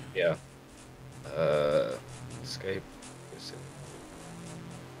 Yeah. Escape.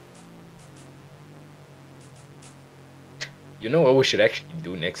 You know what we should actually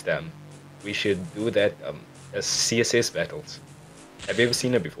do next time? We should do that as CSS battles. Have you ever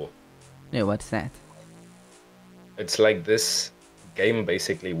seen it before? No, what's that? It's like this game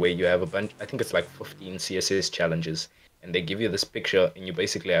basically where you have a bunch, I think it's like 15 CSS challenges, and they give you this picture and you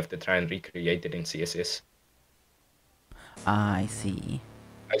basically have to try and recreate it in CSS. Ah, I see.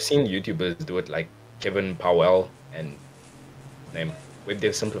 I've seen YouTubers do it like Kevin Powell and name? Web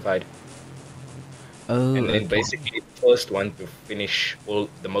Dev Simplified. Oh, And then okay. basically the first one to finish all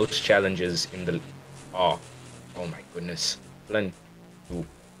the most challenges in the oh oh my goodness. Flynn. Ooh.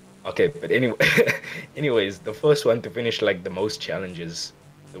 Okay, but anyway anyways, the first one to finish like the most challenges,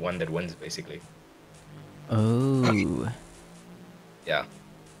 the one that wins basically. Oh. Yeah.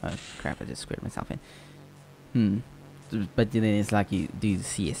 Oh crap! I just squared myself in. Hmm. But then it's like you do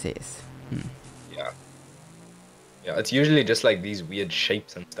CSS. Hmm. Yeah. Yeah, it's usually just like these weird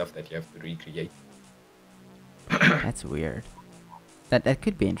shapes and stuff that you have to recreate. That's weird. That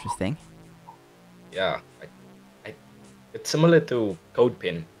could be interesting. Yeah. It's similar to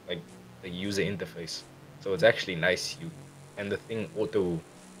CodePen, like the user interface. So it's actually nice. And the thing auto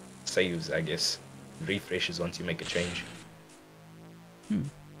saves, I guess, refreshes once you make a change. Hmm.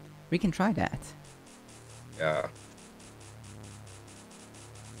 We can try that. Yeah.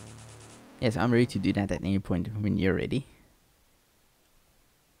 Yes, I'm ready to do that at any point when you're ready.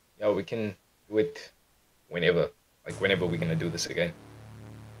 Yeah, we can do it whenever. Like whenever we're gonna do this again.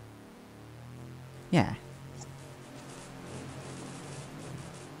 Yeah.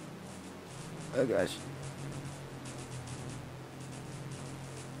 Oh gosh.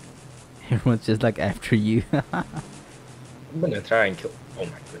 Everyone's just like after you. I'm gonna try and kill. Oh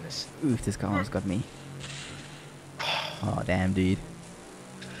my goodness. Oof, this guy almost got me. Oh damn, dude.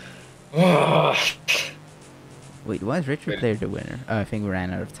 Wait, why is Retro Player the winner? Oh, I think we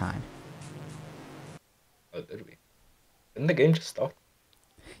ran out of time. Oh, did we? Didn't the game just start?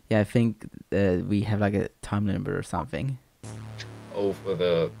 Yeah, I think we have like a time limit or something. Oh, for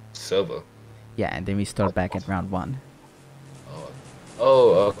the server. Yeah, and then we start back at round 1. Oh,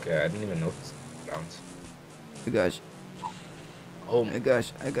 oh, okay. I didn't even notice the rounds. Oh gosh. Oh Oh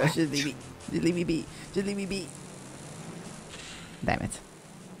gosh. Oh gosh. Just leave me. Just leave me be. Just leave me be. Damn it.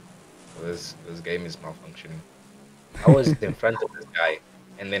 this game is malfunctioning. I was in front of this guy,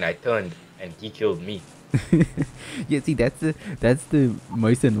 and then I turned, and he killed me. Yeah, see, that's the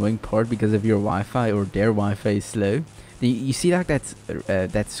most annoying part because of your Wi-Fi or their Wi-Fi is slow. You see like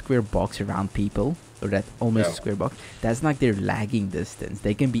that square box around people, or that almost Yeah. square box. That's like their lagging distance.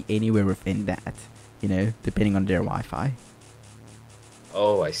 They can be anywhere within that, you know, depending on their Wi-Fi.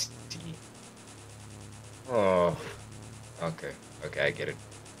 Oh, I see. Oh, okay, okay, I get it.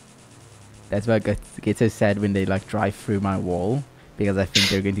 That's why I get so sad when they like drive through my wall because I think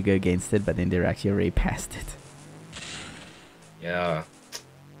they're going to go against it, but then they're actually already past it. Yeah.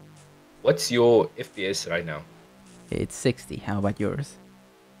 What's your FPS right now? It's 60. How about yours?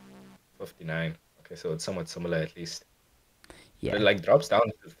 59. Okay, so it's somewhat similar at least. But Yeah. it like drops down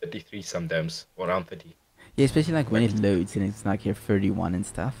to 33 sometimes, or around 30. Yeah, especially like when Like, it loads and it's like here 31 and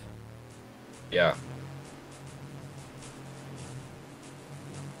stuff. yeah.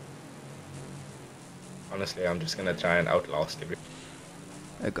 Honestly, I'm just gonna try and outlast every.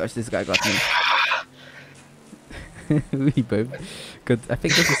 Oh gosh, this guy got me. We both got. I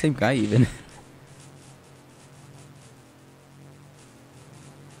think that's the same guy even.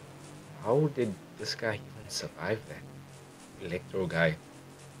 How did this guy even survive that? Electro guy.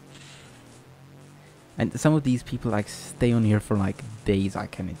 And some of these people like stay on here for like days. I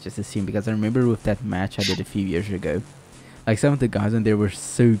can just assume because I remember with that match I did a few years ago. Like some of the guys on there were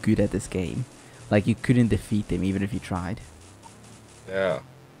so good at this game. Like you couldn't defeat them even if you tried. Yeah.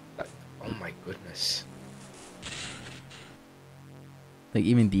 Like, oh my goodness. Like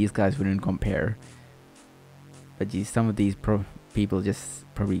even these guys wouldn't compare. But geez, some of these people just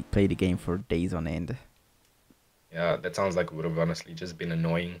probably play the game for days on end. Yeah, that sounds like it would have honestly just been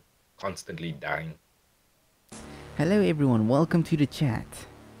annoying, constantly dying. Hello everyone, welcome to the chat.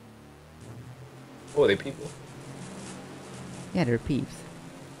 Oh, they're people. Yeah, they're peeps.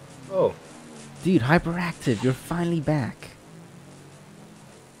 Oh, Dude, Hyperactive, you're finally back.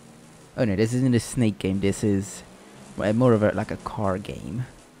 Oh no, this isn't a snake game, this is more of like a car game.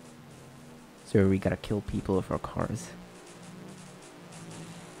 So we gotta kill people with our cars.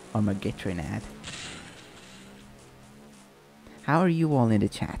 Armageddon ad. How are you all in the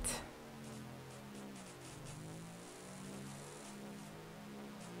chat?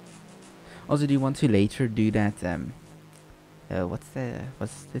 Also, do you want to later do that? What's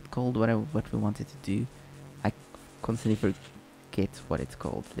it called? What we wanted to do? I constantly forget what it's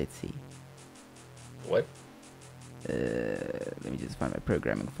called. Let's see. what? Let me just find my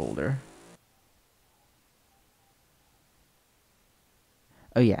programming folder.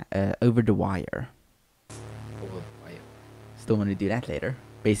 Oh yeah, over the wire. Oh, I, Still want to do that later.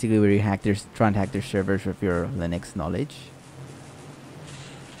 Basically, where you try and hack their servers with your Linux knowledge.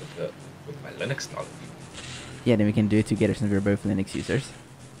 with my Linux knowledge. Yeah, then we can do it together since we're both Linux users.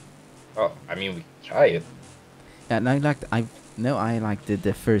 Oh, I mean, we can try it. Yeah, like No, I like did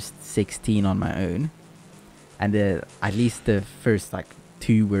the first 16 on my own, and at least the first like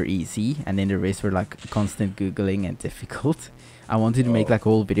two were easy, and then the rest were like constant googling and difficult. I wanted to make Oh, like a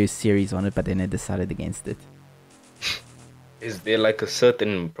whole video series on it, but then I decided against it. is there like a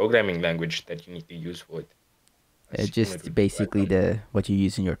certain programming language that you need to use for it? I assume it Just would be basically Python. the what you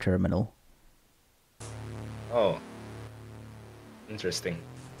use in your terminal. Oh, interesting.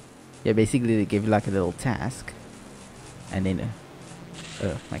 Yeah, basically they give you like a little task, and then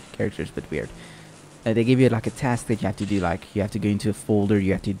my character's a bit weird. They give you like a task that you have to do, like you have to go into a folder,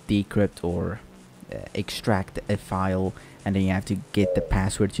 you have to decrypt or extract a file, and then you have to get the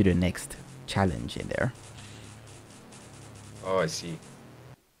password to the next challenge in there. Oh, I see.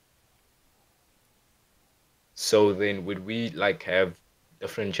 So then would we like have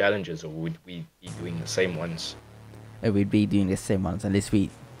different challenges or would we be doing the same ones? We'd be doing the same ones unless we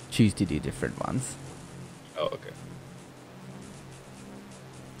choose to do different ones. Oh, okay.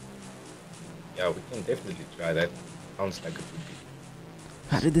 Yeah, we can definitely try that. Sounds like it would be.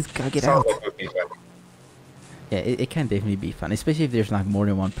 How did this guy get Sounds out? like it would be fun. Yeah, it can definitely be fun, especially if there's like more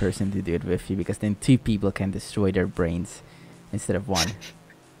than one person to do it with you, because then two people can destroy their brains instead of one.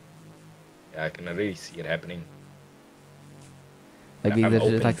 Yeah, I can already see it happening. Like Yeah, I'm there's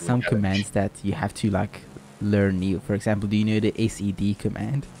open like to a some challenge. commands that you have to like learn new. For example, do you know the SED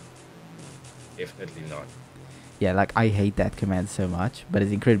command? Definitely not. Yeah, like I hate that command so much, but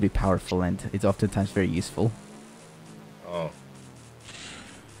it's incredibly powerful and it's oftentimes very useful. Oh,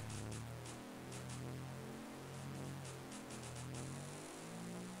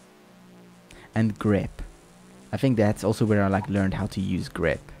 And grep. I think that's also where I like learned how to use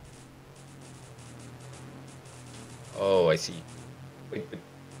grep. oh, I see. Wait, but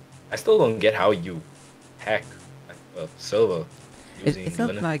I still don't get how you hack a server using It's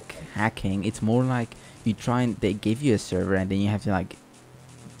not Linux. like hacking. It's more like you try and they give you a server and then you have to like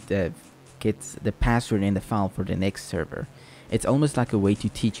get the password in the file for the next server. It's almost like a way to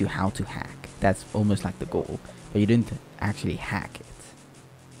teach you how to hack. That's almost like the goal, but you didn't actually hack it.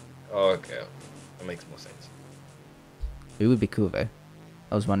 Oh, okay. That makes more sense. It would be cool though.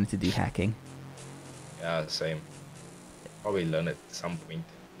 I was wanting to do hacking. Yeah, same. Probably learn it at some point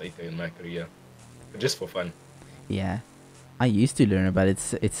later in my career, but just for fun. Yeah, I used to learn it, but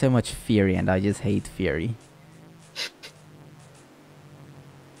it's so much theory, and I just hate theory.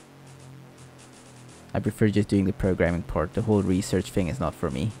 I prefer just doing the programming part. The whole research thing is not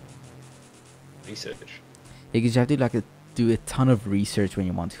for me. Research. Because you have to like do a ton of research when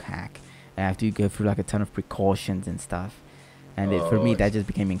you want to hack. I have to go through like a ton of precautions and stuff. And for Oh, me, I that see. just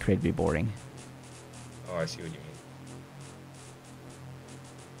became incredibly boring. Oh, I see what you mean.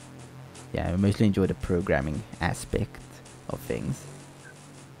 Yeah, I mostly enjoy the programming aspect of things.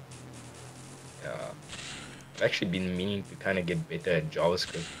 Yeah. I've actually been meaning to kind of get better at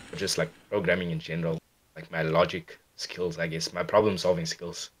JavaScript, or just like programming in general, like my logic skills, I guess, my problem solving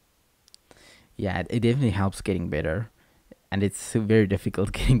skills. Yeah, it definitely helps getting better. And it's very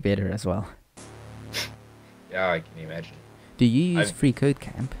difficult getting better as well. Yeah, I can imagine. Do you use I've Free Code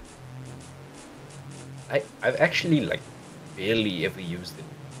Camp? I've actually like barely ever used it,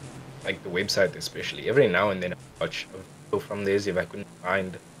 like the website especially. Every now and then I watch a video from this if I couldn't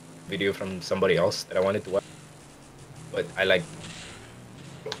find a video from somebody else that I wanted to watch. But I like,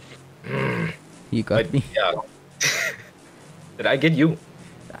 You but got me. yeah, did I get you?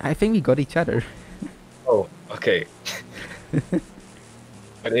 I think we got each other. Oh, okay.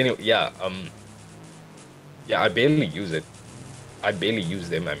 But anyway, yeah, yeah, I barely use it. I barely use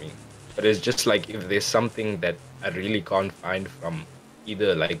them, I mean. But it's just like if there's something that I really can't find from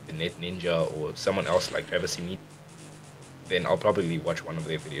either like the Net Ninja or someone else like Travis Meet, then I'll probably watch one of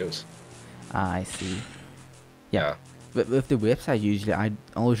their videos. Ah, I see. Yeah. Yeah. But with the website, usually I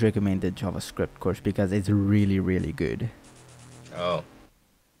always recommend the JavaScript course because it's really, really good. Oh,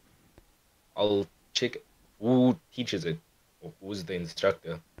 I'll check who teaches it or who's the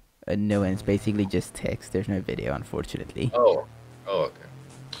instructor. No, and it's basically just text. There's no video, unfortunately. Oh, oh, okay.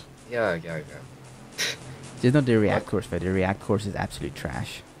 Yeah, yeah, yeah. Just not the Not, React course, but the React course is absolute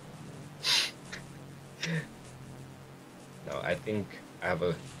trash. no, I think I have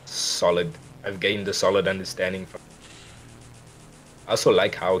a solid, I've gained a solid understanding from. I also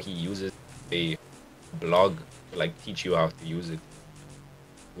like how he uses a blog to like teach you how to use it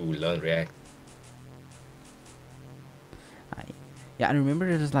to learn React. I, yeah, I remember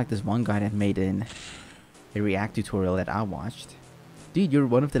there was like this one guy that made a React tutorial that I watched. Dude, you're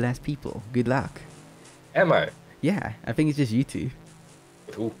one of the last people. Good luck. Am I? Yeah, I think it's just you two.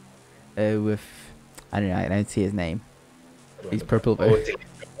 With who? With, I don't know, I don't see his name. I don't He's know. purple Oh, though.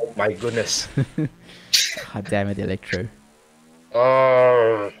 oh my goodness. God damn it, Electro.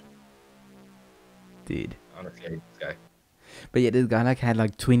 Oh, dude. honestly, I hate this guy. But yeah, this guy like had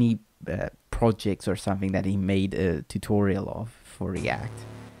like 20 projects or something that he made a tutorial of for React,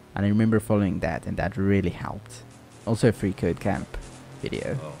 and I remember following that, and that really helped. Also, a free code camp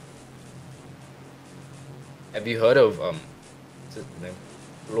video. Oh, have you heard of what's his name?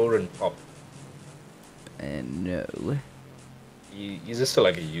 Lauren Pop. No. He's just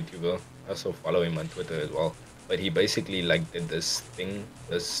like a YouTuber. I also follow him on Twitter as well. But he basically like did this thing,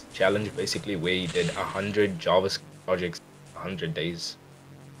 this challenge basically where he did 100 JavaScript projects, 100 days.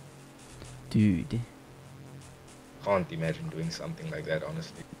 Dude. Can't imagine doing something like that,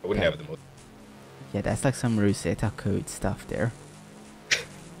 honestly. I wouldn't That, have the most. yeah, that's like some Rosetta code stuff there.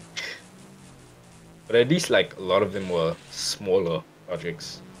 But at least like a lot of them were smaller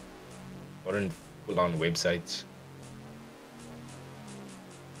projects, weren't full-on websites.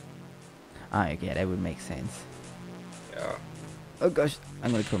 Ah, yeah, that would make sense. Yeah. Oh gosh,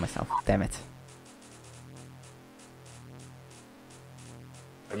 I'm gonna kill myself. Damn it.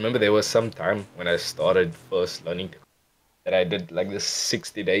 I remember there was some time when I started first learning to that I did like this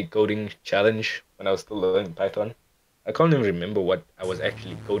 60-day coding challenge when I was still learning Python. I can't even remember what I was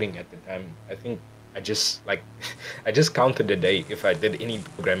actually coding at the time. I think I just like I just counted the day if I did any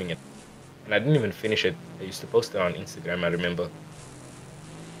programming, and I didn't even finish it. I used to post it on Instagram, I remember.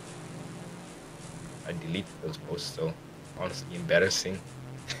 I deleted those posts, so honestly embarrassing.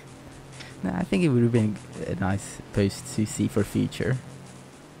 Nah, I think it would have been a nice post to see for future.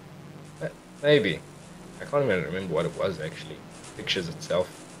 Maybe. I can't even remember what it was actually. Pictures itself.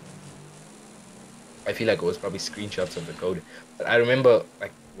 I feel like it was probably screenshots of the code. But I remember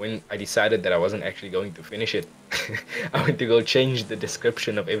like when I decided that I wasn't actually going to finish it, I went to go change the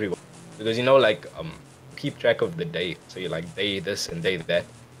description of everyone. Because you know like keep track of the day. So you're like day this and day that.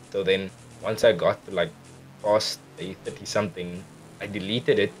 So then once I got to like past day 30 something, I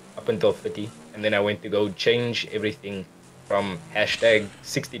deleted it up until 30, and then I went to go change everything from hashtag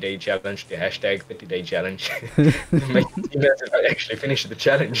 60-day challenge to hashtag 30-day challenge to make it seem as if I actually finished the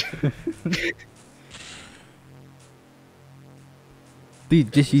challenge.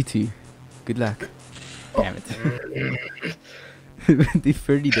 Dude, just you two. Good luck. Damn it. The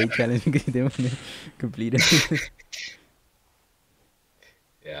 30-day challenge because you don't want to complete it.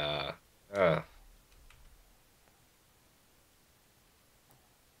 Yeah.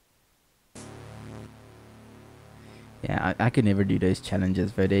 Yeah, I could never do those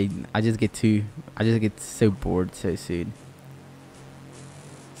challenges, but I just get so bored so soon.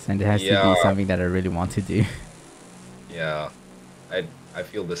 So it has to Yeah. be something that I really want to do. Yeah. I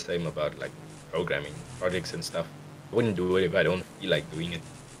feel the same about like programming projects and stuff. I wouldn't do it if I don't feel like doing it.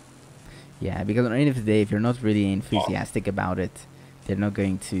 Yeah, because at the end of the day, if you're not really enthusiastic about it, it's not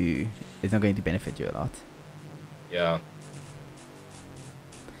going to benefit you a lot. Yeah.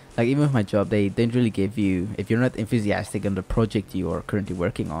 Like even with my job, they don't really give you, if you're not enthusiastic on the project you are currently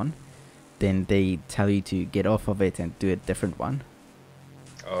working on, then they tell you to get off of it and do a different one.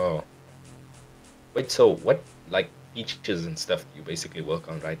 Oh. Wait, so what like features and stuff do you basically work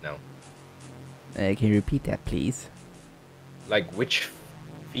on right now? Can you repeat that, please? Like which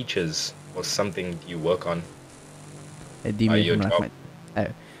features or something do you work on? Do you mean Your from like job?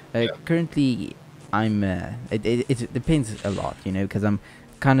 my? Yeah. Currently, I'm. It depends a lot, because I'm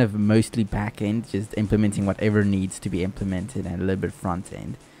kind of mostly back end, just implementing whatever needs to be implemented, and a little bit front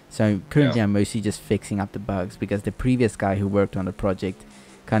end. So currently, Yeah. I'm mostly just fixing up the bugs because the previous guy who worked on the project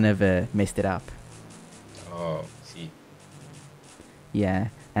kind of messed it up. Oh, see. Yeah,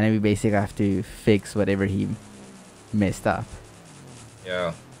 and then we basically have to fix whatever he messed up.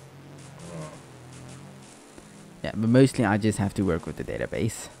 Yeah. Oh, Yeah, but mostly I just have to work with the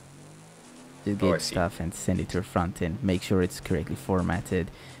database. Just I get see. stuff and send it to a front end, make sure it's correctly formatted,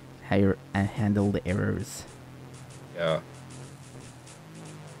 and handle the errors. Yeah.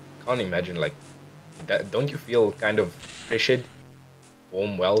 Can't imagine like that. Don't you feel kind of pressured,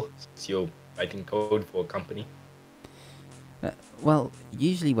 perform well since you're writing code for a company? Well,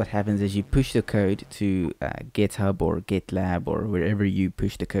 usually what happens is you push the code to GitHub or GitLab or wherever you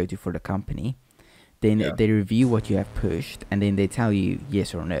push the code to for the company. Then Yeah. they review what you have pushed, and then they tell you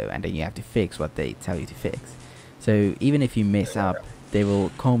yes or no, and then you have to fix what they tell you to fix. So even if you mess up, they will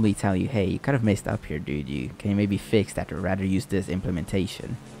calmly tell you, hey, you kind of messed up here, dude. Can you maybe fix that or rather use this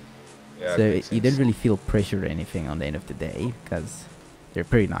implementation? Yeah. So It makes you don't sense. really feel pressure or anything on the end of the day because they're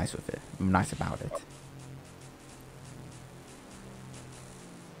pretty nice with it, nice about it.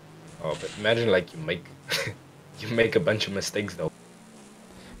 Oh, but imagine like you make you make a bunch of mistakes though.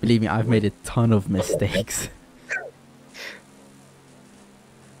 Believe me, I've made a ton of mistakes.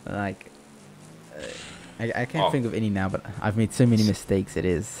 Like, I can't Oh, think of any now, but I've made so many mistakes. It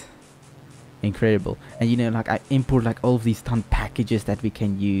is incredible. And you know, like I import like all of these ton packages that we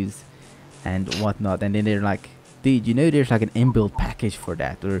can use and whatnot, and then they're like, dude, you know, there's like an inbuilt package for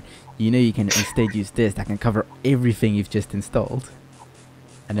that, or you know, you can instead use this that can cover everything you've just installed.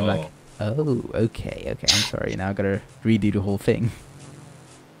 And I'm like, oh, oh, okay, okay, I'm sorry. Now I gotta redo the whole thing.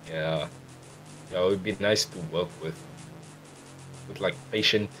 yeah. Yeah, it would be nice to work with like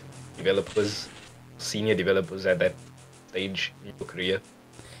patient developers, senior developers at that stage in your career.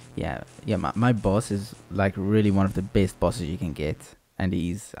 Yeah, yeah. My boss is like really one of the best bosses you can get, and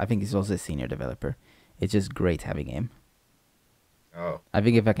I think he's also a senior developer. It's just great having him. Oh, I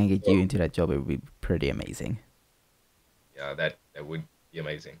think if I can get you well, into that job, it would be pretty amazing. yeah, that would be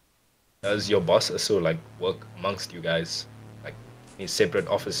amazing. Does your boss also like work amongst you guys, like in a separate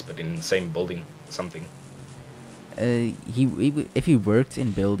office but in the same building or something? If he works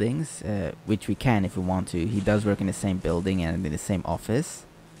in buildings, which we can if we want to, he does work in the same building and in the same office.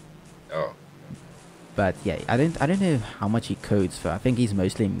 Oh, But yeah, I don't know how much he codes for. I think he's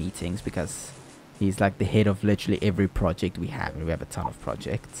mostly in meetings because he's like the head of literally every project we have, and we have a ton of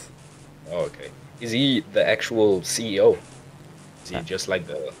projects. oh, okay. Is he the actual CEO? Is he Uh, just like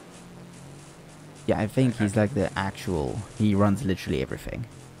the? yeah, I think he's like the actual. He runs literally everything.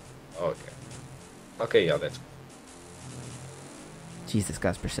 Oh, okay. Okay, yeah, that's Jesus, this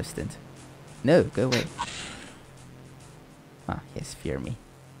guy's persistent. No, go away. Ah, yes, fear me.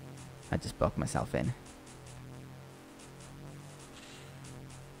 I just blocked myself in.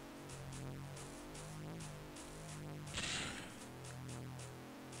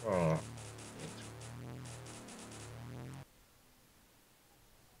 oh,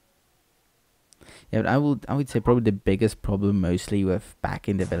 Yeah, but I would say probably the biggest problem mostly with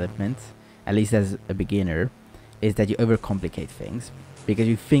backend development, at least as a beginner, is that you overcomplicate things because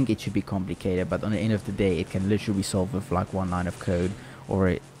you think it should be complicated, but on the end of the day, it can literally be solved with like one line of code, or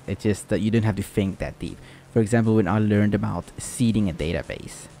it just that you don't have to think that deep. For example, when I learned about seeding a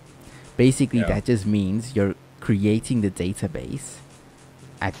database, basically yeah. that just means you're creating the database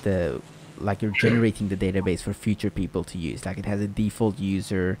at the like you're generating the database for future people to use, like it has a default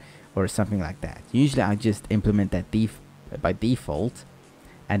user or something like that. Usually I just implement that by default,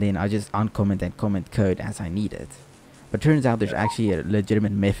 and then I just uncomment and comment code as I need it. But turns out there's Yeah. actually a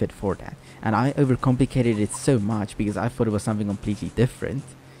legitimate method for that, and I overcomplicated it so much because I thought it was something completely different,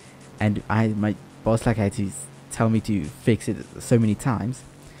 and my boss like had to tell me to fix it so many times.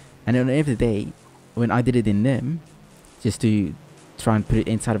 And at the end of the day, when I did it in NIM, just to try and put it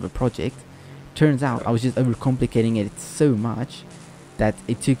inside of a project, turns out Yeah. I was just overcomplicating it so much that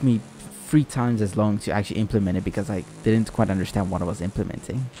it took me 3 times as long to actually implement it because I didn't quite understand what I was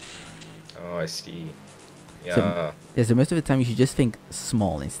implementing. Oh, I see. So, Yeah. yeah, so most of the time you should just think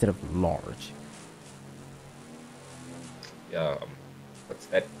small instead of large. Yeah. What's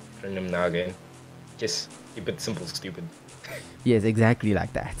that acronym now again? Just keep it simple, stupid. Yes, exactly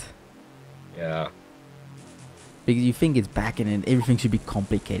like that. Yeah. Because you think it's backend and everything should be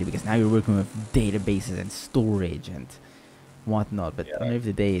complicated because now you're working with databases and storage and whatnot. But at the Yeah. end of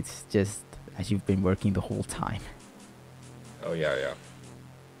the day, it's just as you've been working the whole time. Oh, yeah, yeah.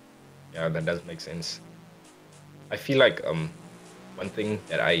 Yeah, that does make sense. I feel like one thing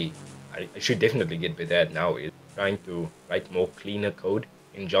that I should definitely get better at now is trying to write more cleaner code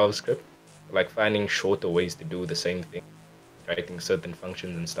in JavaScript, like finding shorter ways to do the same thing, writing certain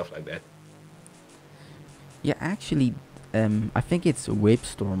functions and stuff like that. Yeah, actually, I think it's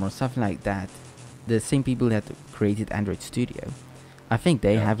WebStorm or something like that. The same people that created Android Studio. I think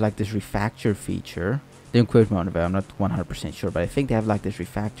they Yeah. have like this refactor feature. Don't quote me on it, but I'm not 100% sure. But I think they have like this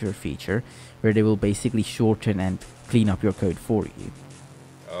refactor feature where they will basically shorten and clean up your code for you.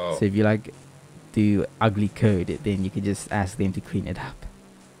 Oh, So if you like do ugly code, then you can just ask them to clean it up.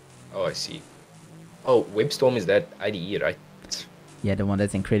 oh, I see. Oh, WebStorm is that IDE, right? Yeah, the one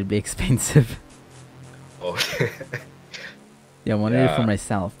that's incredibly expensive. Oh, Yeah, I wanted it for yeah,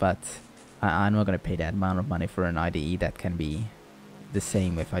 myself, but I'm not gonna pay that amount of money for an IDE that can be the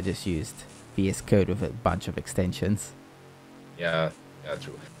same if I just used VS Code with a bunch of extensions. yeah, yeah,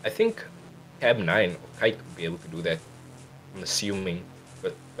 true. I think Tab 9 or Kite would be able to do that, I'm assuming.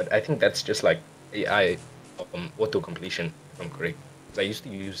 But I think that's just like AI auto completion, if I'm correct. 'Cause I used to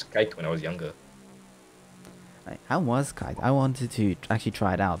use Kite when I was younger. I was Kite. I wanted to actually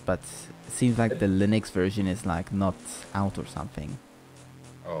try it out, but it seems like But, the Linux version is like not out or something.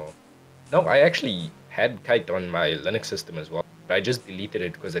 oh, no, I actually had Kite on my Linux system as well. But I just deleted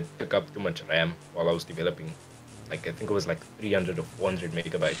it because it took up too much RAM while I was developing. Like I think it was like 300 or 400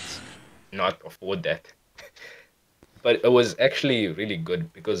 megabytes. Not afford that. But it was actually really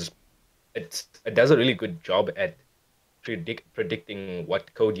good because it does a really good job at predicting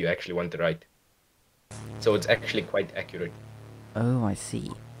what code you actually want to write. So it's actually quite accurate. Oh, I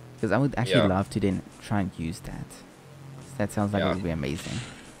see. Because I would actually Yeah, love to then try and use that. That sounds like it yeah. would be amazing.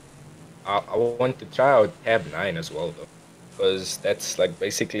 I want to try out tab 9 as well though, because that's like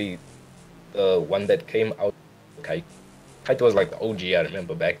basically the one that came out. Kite. Kite was like the OG, I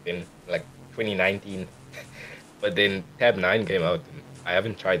remember back then, like 2019. But then tab 9 came out and I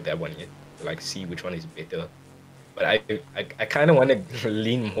haven't tried that one yet to like see which one is better. But I kind of want to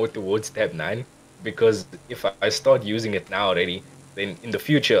lean more towards tab 9 because if I start using it now already, then in the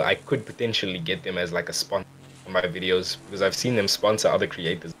future I could potentially get them as like a sponsor on my videos because I've seen them sponsor other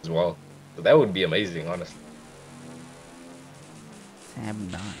creators as well. So that would be amazing, honestly. Tab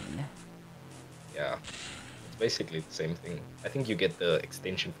 9. Yeah, it's basically the same thing. I think you get the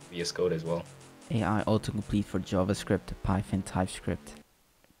extension for VS Code as well. AI autocomplete for JavaScript, Python, TypeScript,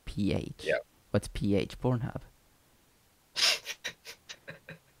 PH. Yeah. What's PH? Pornhub.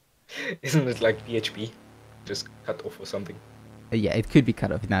 Isn't it like PHP? Just cut off or something. Yeah, it could be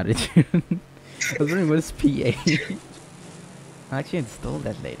cut off now that you... I was wondering what's PH. I'll actually install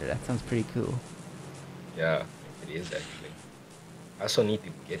that later. That sounds pretty cool. Yeah, it is actually. I also need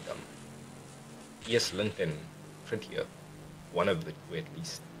to get ESLint and Prettier. One of the two at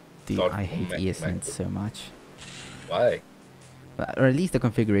least. Dude, Start I hate formatting my ESLint code. so much. Why? Or at least the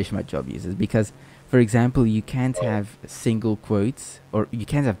configuration my job uses, because for example you can't Oh, have single quotes or you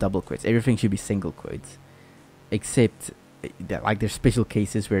can't have double quotes. Everything should be single quotes, except that, like, there's special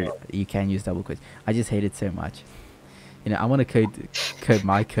cases where oh, you can use double quotes. I just hate it so much. You know, I want to code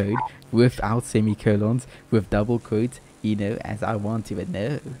my code without semicolons, with double quotes, you know, as I want to. But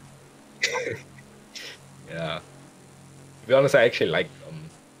no. yeah. To be honest, I actually like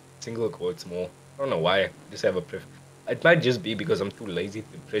single quotes more. I don't know why. I just have a pref. It might just be because I'm too lazy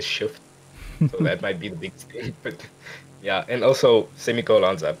to press shift, so that might be the biggest thing. But yeah, and also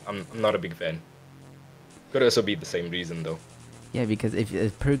semicolons. I'm not a big fan. Could also be the same reason though. Yeah, because if a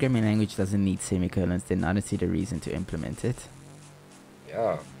programming language doesn't need semicolons, then I don't see the reason to implement it.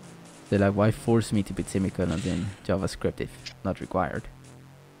 Yeah. So like, why force me to put semicolons in JavaScript if not required?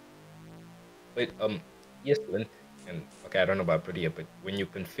 But ESLint and okay, I don't know about Prettier, but when you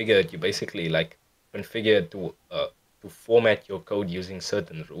configure it, you basically like configure it to format your code using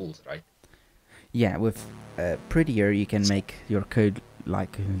certain rules, right? Yeah, with Prettier you can make your code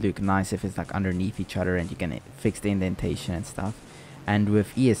like look nice if it's like underneath each other, and you can fix the indentation and stuff. And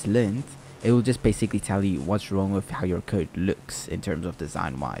with ESLint, it will just basically tell you what's wrong with how your code looks in terms of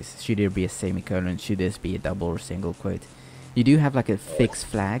design wise. Should there be a semicolon? Should this be a double or single quote? You do have like a Oh, fix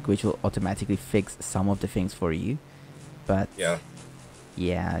flag which will automatically fix some of the things for you, but yeah.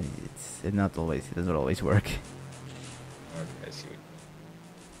 yeah, it doesn't always work. Okay, I see.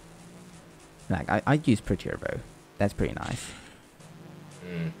 Like I use Prettier though. That's pretty nice.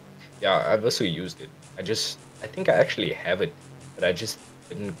 Mm. Yeah, I've also used it. I think I actually have it, but I just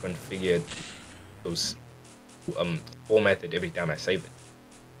didn't configure it those format it every time I save it.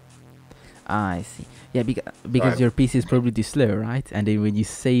 I see. Yeah, So because your PC is probably too slow, right? And then when you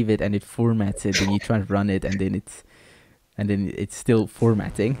save it and it formats it, then you try to run it, and then it's still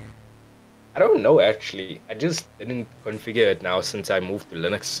formatting. I don't know actually. I just didn't configure it now since I moved to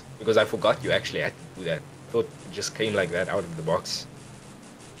Linux because I forgot you actually had to do that. I thought it just came like that out of the box.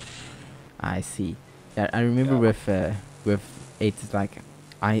 I see. Yeah, I remember Yeah. with it's like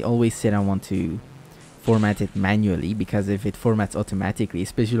I always said I want to format it manually, because if it formats automatically,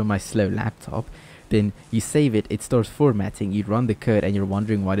 especially on my slow laptop, then you save it, it starts formatting, you run the code, and you're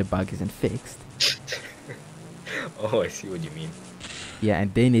wondering why the bug isn't fixed. Oh, I see what you mean. Yeah,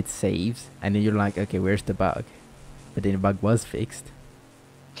 and then it saves, and then you're like, okay, where's the bug? But then the bug was fixed.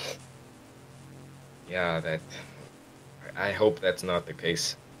 Yeah, that. I hope that's not the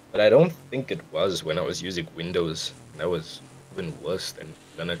case. But I don't think it was when I was using Windows. That was even worse than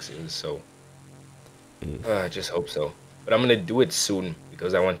Linux is, so I just hope so. But I'm gonna do it soon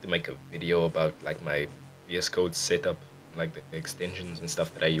because I want to make a video about like my VS Code setup, like the extensions and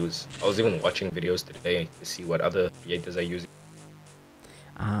stuff that I use. I was even watching videos today to see what other creators are using.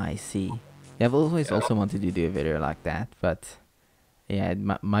 Ah, I see. Yeah, I've always Yeah, also wanted to do a video like that, but yeah,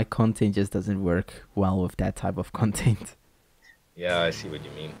 my content just doesn't work well with that type of content. yeah, I see what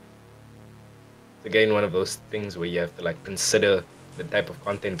you mean. It's again one of those things where you have to like consider the type of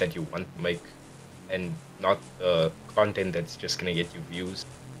content that you want to make and not the content that's just gonna get you views.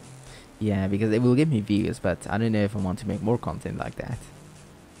 Yeah, because it will give me views, but I don't know if I want to make more content like that.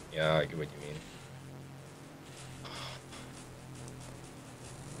 Yeah, I get what you mean.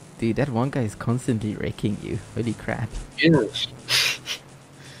 Dude, that one guy is constantly wrecking you. Holy crap. Yes.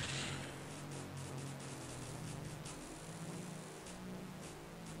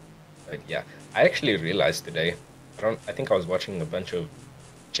 But yeah, I actually realized today, I think I was watching a bunch of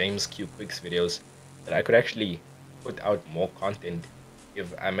James Q Quick's videos that I could actually put out more content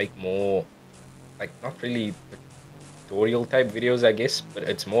if I make more, like, not really tutorial type videos, I guess, but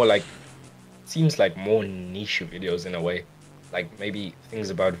it's more like, seems like more niche videos in a way. Like maybe things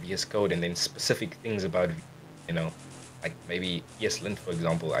about VS Code and then specific things about, you know, like maybe ESLint, for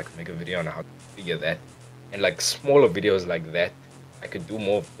example, I could make a video on how to figure that. And like smaller videos like that, I could do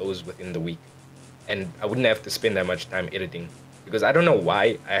more of those within the week. And I wouldn't have to spend that much time editing. Because I don't know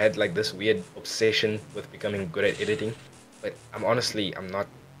why I had like this weird obsession with becoming good at editing, but I'm not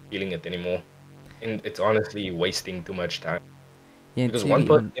feeling it anymore. And it's honestly wasting too much time. Yeah, Because to be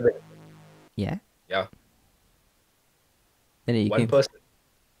on. Yeah. yeah, Then you one can. person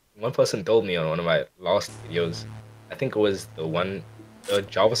one person told me on one of my last videos, I think it was the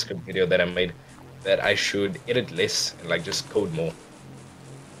JavaScript video that I made, that I should edit less and like just code more.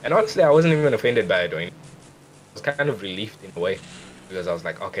 And honestly, I wasn't even offended by it, or anything. I was kind of relieved in a way, because I was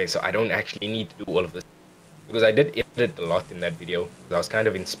like, okay, so I don't actually need to do all of this, because I did edit a lot in that video. I was kind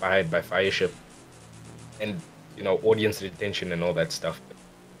of inspired by Fireship and audience retention and all that stuff. But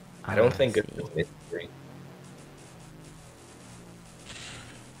I don't I think it's see. necessary.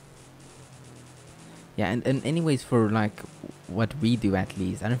 Yeah, and anyways, for like what we do at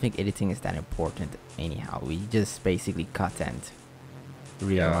least, I don't think editing is that important anyhow. We just basically cut and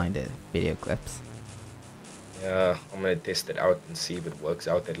Yeah, realign the video clips. yeah, I'm gonna test it out and see if it works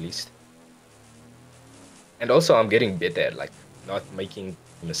out at least. And also, I'm getting better at like not making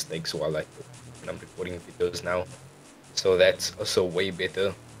mistakes when I'm recording videos now. So that's also way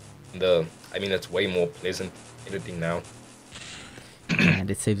better. I mean, it's way more pleasant editing now. Yeah,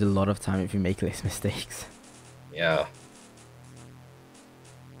 and it saves a lot of time if you make less mistakes. Yeah,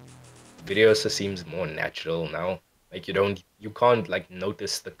 videos just seems more natural now. Like you can't like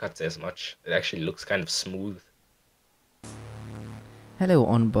notice the cuts as much. It actually looks kind of smooth. Hello,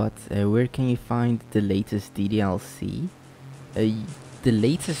 Onbot. Where can you find the latest DDLC? The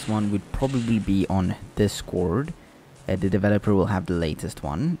latest one would probably be on Discord. The developer will have the latest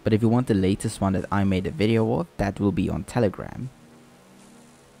one. But if you want the latest one that I made a video of, that will be on Telegram.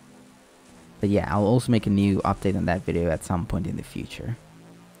 But yeah, I'll also make a new update on that video at some point in the future.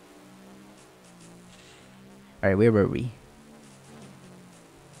 Alright, where were we?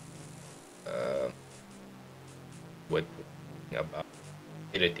 Uh, what about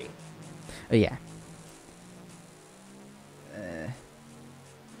editing? Oh yeah.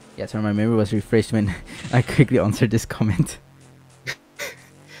 Yeah, so my memory was refreshed when I quickly answered this comment.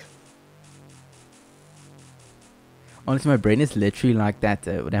 Honestly, my brain is literally like that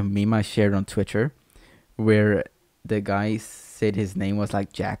that meme I shared on Twitter, where the guy said his name was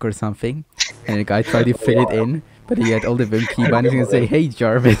like Jack or something, and the guy tried to fit it in, but he had all the Vim key bindings and say, "Hey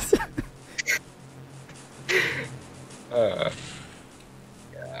Jarvis."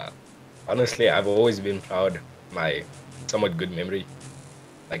 Yeah. Honestly, I've always been proud of my somewhat good memory,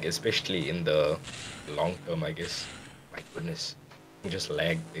 like especially in the long term, I guess. My goodness, I just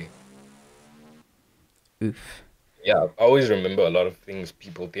lagged there. Oof. Yeah, I always remember a lot of things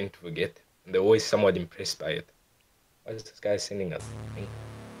people tend to forget, and they're always somewhat impressed by it. Why is this guy sending us a link?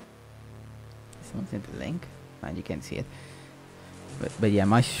 Someone sent the link, and you can't see it. But yeah,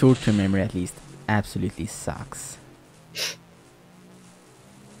 my short-term memory at least absolutely sucks.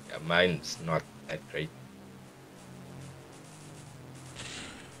 Yeah, mine's not that great.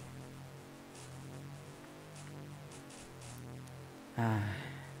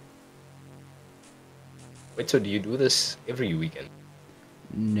 Wait, so do you do this every weekend?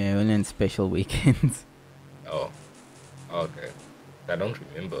 No, and then special weekends. Oh, okay. I don't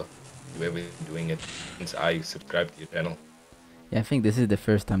remember you ever doing it since I subscribed to your channel. Yeah, I think this is the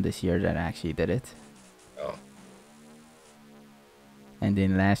first time this year that I actually did it. Oh, And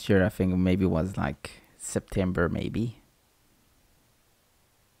then last year I think maybe was like September maybe.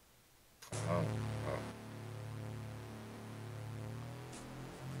 oh, oh.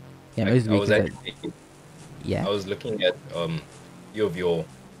 Yeah, most I was weekends actually yeah. I was looking at few of your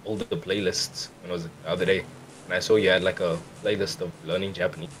older playlists when I was the other day, and I saw you had like a playlist of learning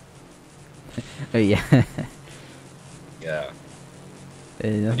Japanese. Oh yeah. Yeah.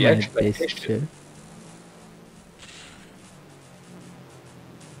 Not Did you my actually like, best finish it? show.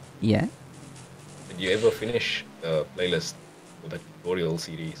 Yeah. Did you ever finish the playlist for the tutorial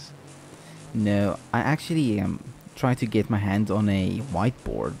series? No, I actually try to get my hands on a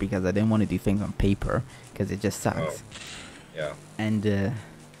whiteboard because I don't want to do things on paper because it just Oh, sucks. yeah. And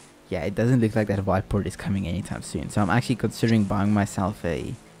yeah, it doesn't look like that whiteboard is coming anytime soon. So I'm actually considering buying myself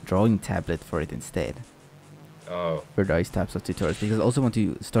a drawing tablet for it instead. Oh, for those types of tutorials, because I also want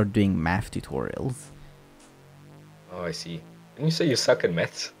to start doing math tutorials. oh, I see. Didn't you say you suck at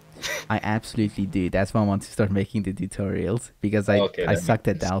maths? I absolutely do. That's why I want to start making the tutorials, because Oh, okay, I that makes sucked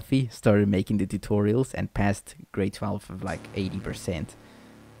at sense. Delphi, started making the tutorials, and passed grade 12 of like 80%.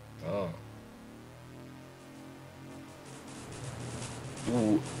 Oh,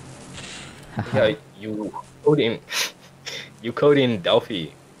 you, Haha. yeah, you code in, you code in Delphi,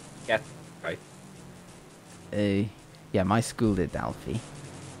 cat, right? uh, yeah, my school did Delphi.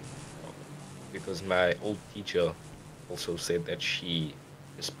 Because my old teacher also said that she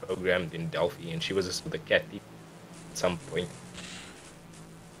is programmed in Delphi and she was also the cat teacher at some point.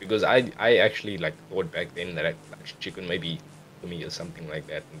 Because I actually like thought back then that like, she could maybe to me or something like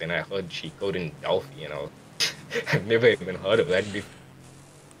that. And then I heard she coded in Delphi and I've never even heard of that before.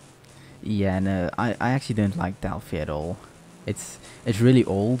 Yeah, no, I actually don't like Delphi at all. It's really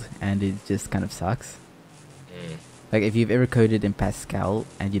old and it just kind of sucks. Mm. Like if you've ever coded in Pascal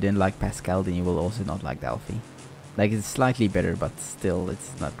and you didn't like Pascal, then you will also not like Delphi. Like it's slightly better, but still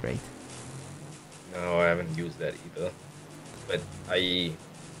it's not great. No, I haven't used that either. But I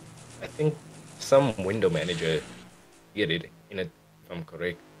think some window manager did it in it, if I'm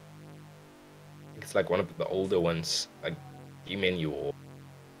correct. I think it's like one of the older ones, like Gmenu or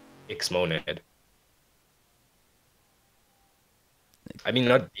Xmonad. I mean,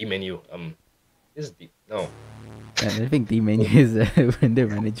 not Dmenu. Is D no? And I think the menu is a window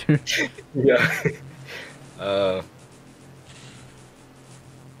manager. Yeah. Uh,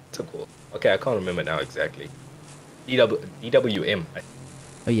 so cool. Okay, I can't remember now exactly. DWM.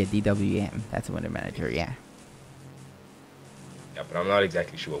 Oh yeah, DWM. That's a window manager. Yeah. Yeah, but I'm not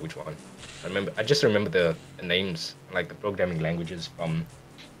exactly sure which one. I just remember the names, like the programming languages from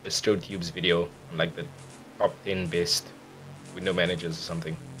the StroTube's video, on like the top 10 best window managers or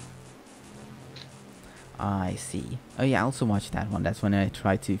something. I see. Oh yeah, I also watched that one. That's when I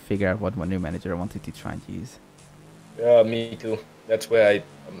tried to figure out what window manager I wanted to try and use. Yeah, me too. That's where I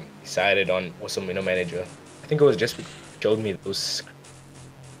decided on Awesome Window Manager. I think it was just because it showed me those,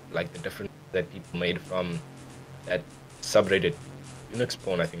 like the different that people made from that subreddit, Unix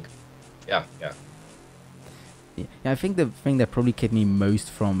porn, I think. Yeah, yeah. Yeah, I think the thing that probably kept me most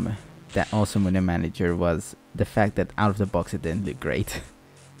from that awesome window manager was the fact that out of the box it didn't look great.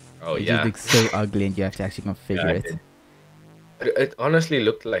 Oh, It just yeah. looks so ugly and you have to actually Yeah, configure I it. did. It honestly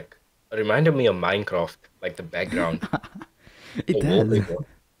looked like, it reminded me of Minecraft, like the background, It the does. wallpaper.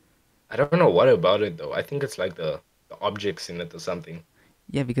 I don't know what about it though. I think it's like the objects in it or something.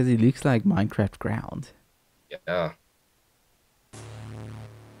 Yeah, because it looks like Minecraft ground. Yeah.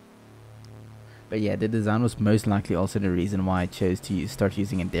 But yeah, the design was most likely also the reason why I chose to start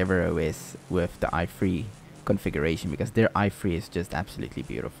using Endeavour OS with the i3 configuration, because their i3 is just absolutely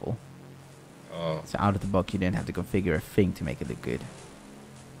beautiful. Oh, So out of the box you don't have to configure a thing to make it look good.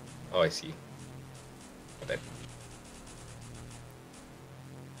 oh, I see. That.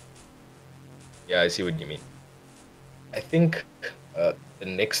 Yeah, I see what you mean. I think the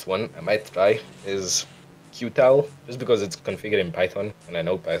next one I might try is Qtile, just because it's configured in Python and I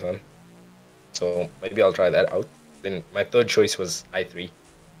know Python. So maybe I'll try that out. Then my third choice was i3,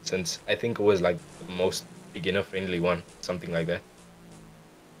 since I think it was like the most beginner-friendly one, something like that.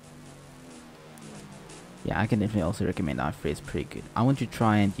 Yeah, I can definitely also recommend i3. It's pretty good. I want to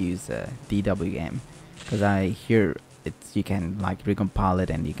try and use DWM, because I hear it's you can like recompile it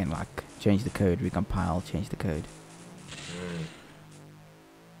and you can like change the code, recompile, change the code. Mm.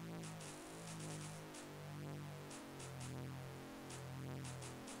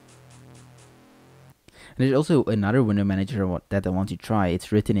 And there's also another window manager that I want to try.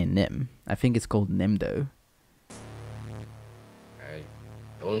 It's written in Nim. I think it's called Nim though. I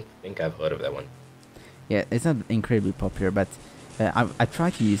don't think I've heard of that one. Yeah, it's not incredibly popular, but I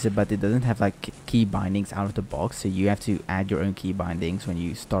tried to use it, but it doesn't have like key bindings out of the box, so you have to add your own key bindings when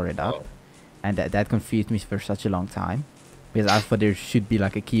you start it up, Oh, and that confused me for such a long time, because I thought there should be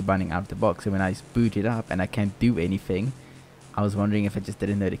like a key binding out of the box, and when I boot it up and I can't do anything, I was wondering if I just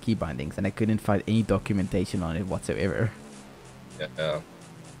didn't know the key bindings, and I couldn't find any documentation on it whatsoever. yeah.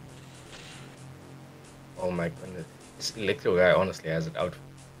 Oh my goodness. This Electro guy honestly has it out.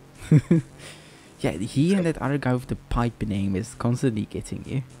 Yeah, he and that other guy with the pipe name is constantly getting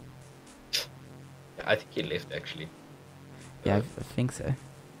you. I think he left actually. Yeah, The I think so.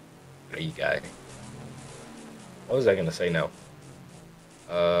 gray guy. What was I gonna say now?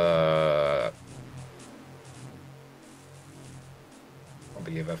 I can't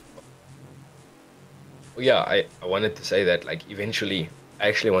believe I've. Oh yeah, I wanted to say that like eventually I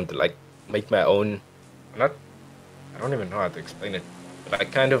actually want to like make my own. I don't even know how to explain it, but I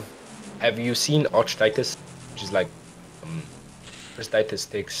kind of. Have you seen Archtitus? which is like um first Titus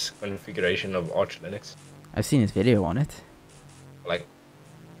takes configuration of Arch Linux, I've seen his video on it. like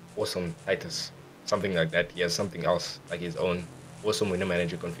awesome Titus, something like that. He has something else, like his own awesome window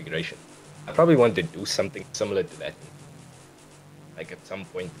manager configuration. I probably want to do something similar to that, like at some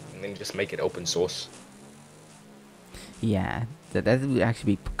point, and then just make it open source. Yeah, that would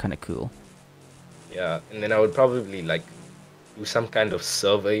actually be kind of cool. Yeah, and then I would probably like do some kind of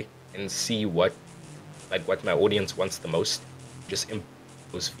survey and see what my audience wants the most. Just implement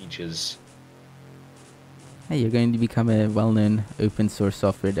those features. Hey, you're going to become a well-known open source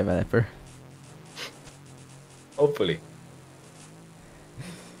software developer. Hopefully.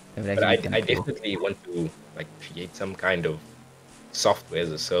 That would But actually be kind I of cool. definitely want to like create some kind of software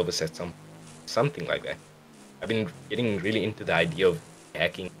as a service at something like that. I've been getting really into the idea of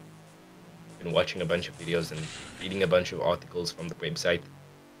hacking. Been watching a bunch of videos and reading a bunch of articles from the website.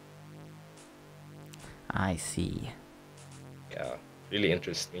 I see. Yeah, really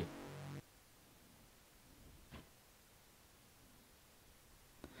interests me.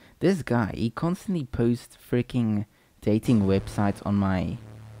 This guy, he constantly posts freaking dating websites in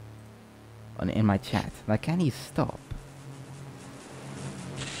my chat. Like, can he stop?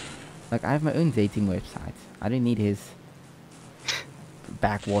 Like, I have my own dating website. I don't need his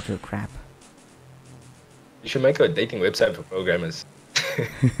backwater crap. You should make a dating website for programmers.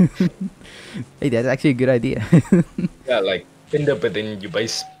 Hey, that's actually a good idea. Yeah, like Tinder, but then you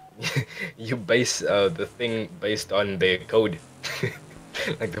base the thing based on their code,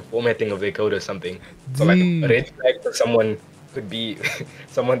 like the formatting of their code or something. So like a Dude, red flag for someone could be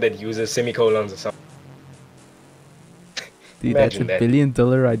someone that uses semicolons or something. dude, that's a Imagine that. $1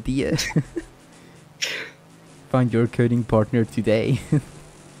 billion idea. Find your coding partner today.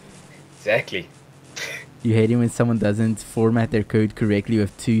 Exactly. You hate it when someone doesn't format their code correctly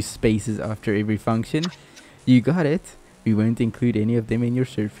with 2 spaces after every function? You got it. We won't include any of them in your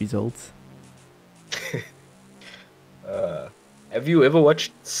search results. Have you ever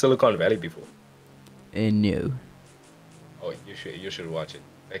watched Silicon Valley before? No. Oh, you should watch it.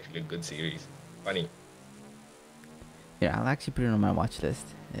 Actually, a good series. Funny. Yeah, I'll actually put it on my watch list.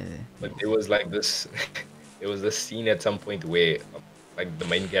 But there was like this, there was this scene at some point where, like the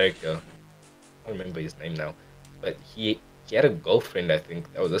main character, I don't remember his name now, but he had a girlfriend, I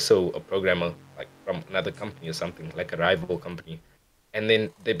think, that was also a programmer, like from another company or something, like a rival company, and then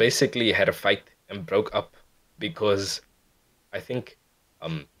they basically had a fight and broke up because I think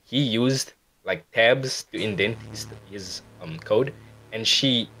he used like tabs to indent his code, and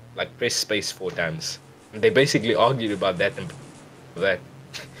she like pressed space 4 times, and they basically argued about that and that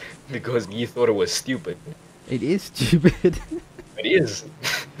because he thought it was stupid. It is stupid. It is.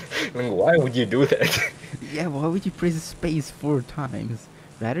 Like, why would you do that? Yeah, why would you press space 4 times?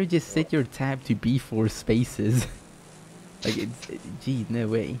 Rather just set your tab to be 4 spaces. Like, gee, no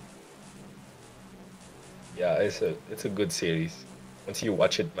way. Yeah, it's a good series. Once you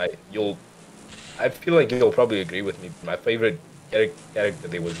watch it, I feel like you'll probably agree with me. My favorite character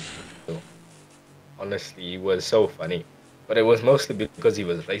there was Will. Honestly, he was so funny, but it was mostly because he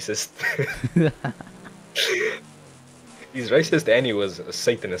was racist. He's racist and he was a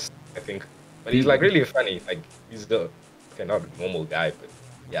Satanist, I think. But he's like Dude. really funny. Like he's the okay, not a normal guy, but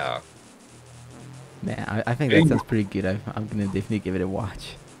yeah, Man, I think that really, sounds pretty good. I'm gonna definitely give it a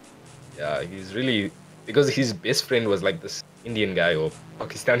watch. yeah, he's really because his best friend was like this Indian guy or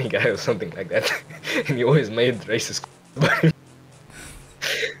Pakistani guy or something like that, and he always made racist about him,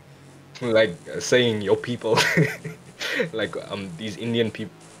 like saying your people, like these Indian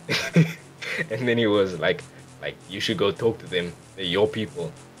people, and then he was like you should go talk to them, they're your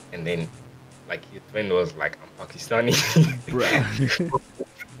people, and then like his friend was like I'm Pakistani. Bruh.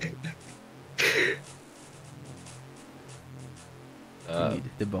 Dude,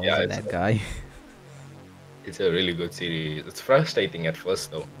 the balls Yeah, of that guy. it's a really good series. It's frustrating at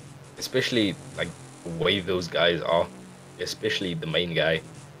first though, especially like the way those guys are, especially the main guy.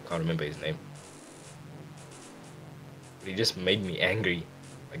 Can't remember his name. But he just made me angry,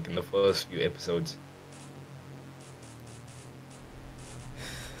 like in the first few episodes.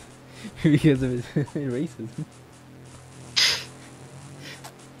 Because of his racism.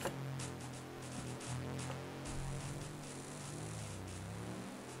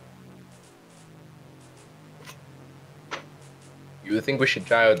 You think we should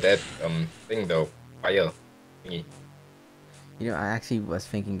try out that thing though, fire thingy? You know, I actually was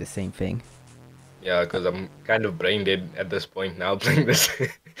thinking the same thing. Yeah, because I'm kind of brain dead at this point now playing this.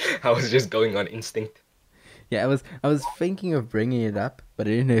 I was just going on instinct. Yeah, I was thinking of bringing it up, but I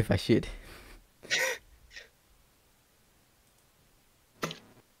didn't know if I should.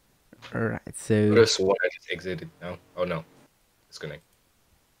 All right. Could So have sworn I just exited now. Oh no, disconnect.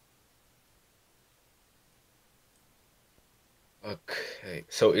 Okay,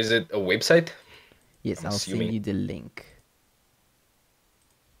 so is it a website? yes, I'm I'll send assuming. you the link.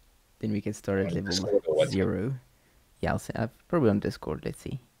 Then we can start On at level Discord or WhatsApp. 0. Yeah, I've probably on Discord. Let's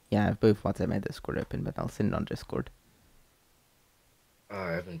see. Yeah, I have both WhatsApp and Discord open, but I'll send it on Discord.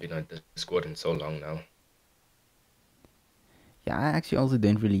 I haven't been on Discord in so long now. Yeah, I actually also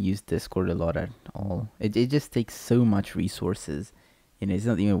don't really use Discord a lot at all. It just takes so much resources. It's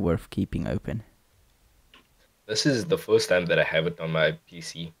not even worth keeping open. This is the first time that I have it on my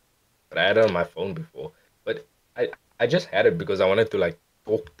PC, but I had it on my phone before. But I just had it because I wanted to like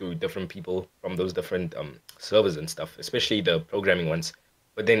talk to different people from those different servers and stuff, especially the programming ones.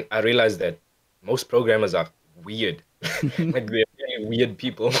 But then I realized that most programmers are weird. Like they're really weird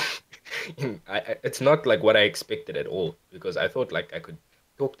people. It's not like what I expected at all because I thought like I could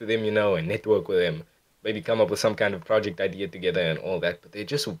talk to them, and network with them, maybe come up with some kind of project idea together and all that. But they're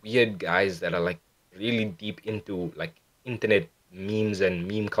just weird guys that are like really deep into like internet memes and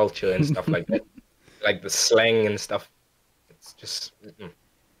meme culture and stuff like that, like the slang and stuff. It's just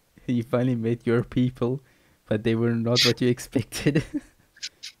You finally met your people, but they were not what you expected.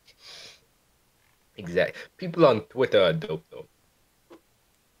 exact. People on Twitter are dope though.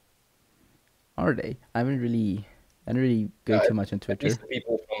 Are they? I don't really go Yeah, too much on at least Twitter. the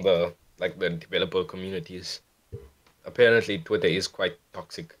people from the developer communities. Apparently, Twitter is quite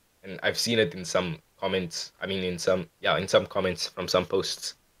toxic, and I've seen it in some comments. I mean, in some comments from some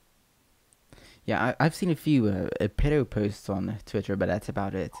posts. Yeah, I've seen a few pedo posts on Twitter, but that's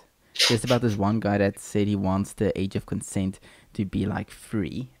about it. There's about this one guy that said he wants the age of consent to be like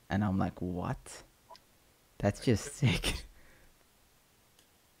free, and I'm like, what? That's just sick.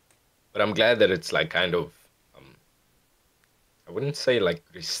 But I'm glad that it's like kind of I wouldn't say like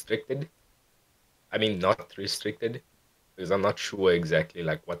restricted. I mean, not restricted because I'm not sure exactly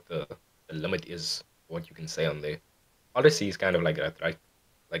like what the limit is, what you can say on there. Odyssey is kind of like that, right?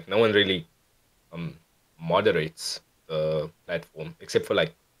 Like no one really um moderates the platform except for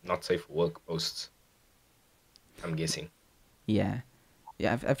like not safe for work posts, I'm guessing. Yeah,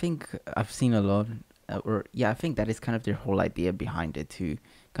 yeah. I think I've seen a lot, or yeah, I think that is kind of their whole idea behind it to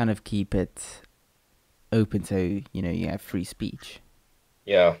kind of keep it open, so you have free speech.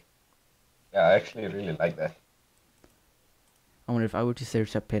 Yeah, yeah, I actually really like that. I wonder if I were to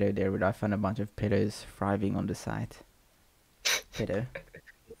search up pedo there, would I find a bunch of pedos thriving on the site? Pedo.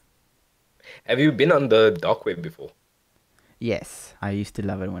 Have you been on the dark web before? Yes, I used to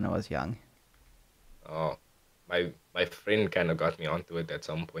love it when I was young. Oh, my friend kind of got me onto it at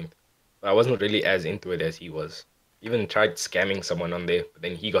some point, but I wasn't really as into it as he was. Even tried scamming someone on there, but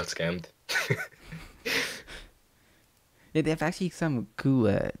then he got scammed. Yeah, they have actually some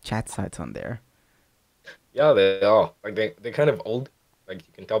cool chat sites on there. Yeah, they are. Like they're kind of old. Like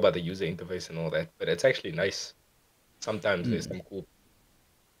you can tell by the user interface and all that, but it's actually nice. Sometimes there's Mm. some cool.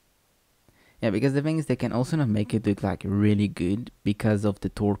 Yeah, because the thing is, they can also not make it look like really good because of the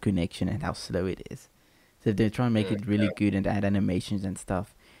Tor connection and how slow it is. So if they try and make it really Yeah, good and add animations and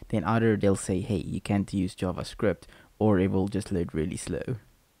stuff, then either they'll say, "Hey, you can't use JavaScript," or it will just load really slow.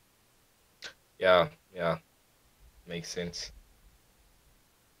 yeah, yeah. Makes sense.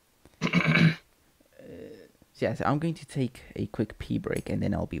 So yeah, so I'm going to take a quick pee break and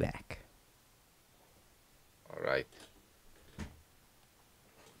then I'll be back. All right.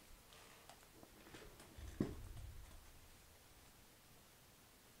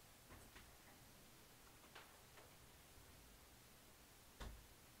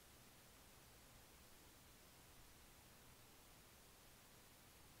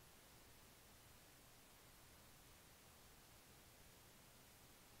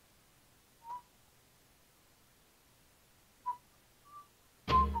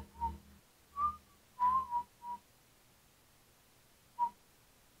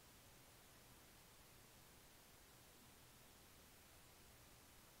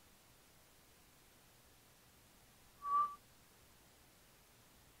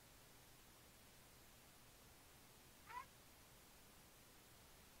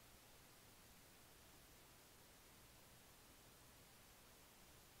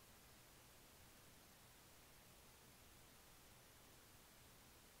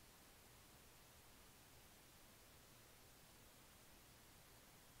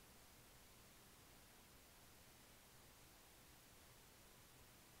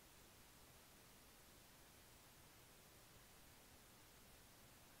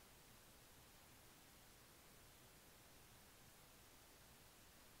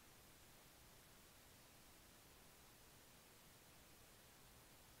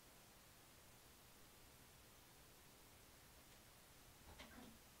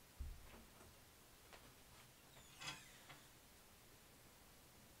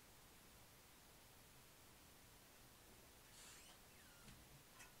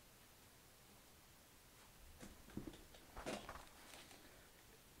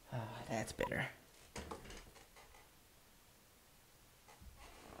 that's better.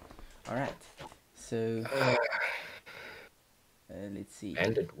 All right. So let's see here.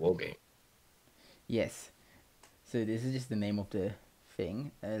 Bandit war game. Yes. So this is just the name of the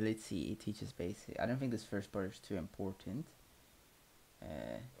thing. Let's see. It teaches basic. I don't think this first part is too important.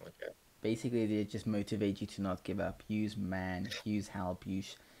 Okay. Basically, they just motivate you to not give up. Use man. Use help.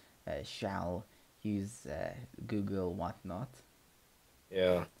 Use shall. Use Google. Whatnot.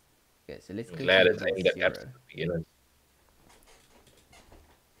 Yeah. Okay. So let's I'm go to glad it's level aimed at 0. absolute beginners.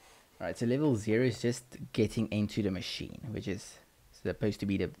 Alright, so level 0 is just getting into the machine, which is supposed to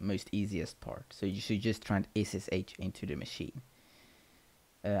be the most easiest part. So you should just try and SSH into the machine.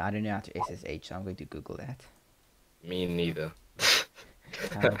 I don't know how to SSH, so I'm going to Google that. Me neither.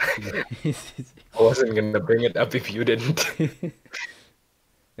 How to SSH. I wasn't gonna bring it up if you didn't.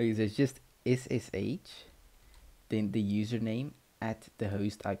 Okay, so it's just SSH, then the username at the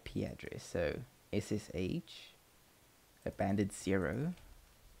host IP address. So SSH, a bandit 0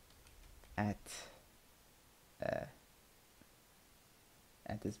 at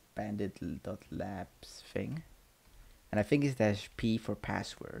this bandit.labs thing, and I think it's -p for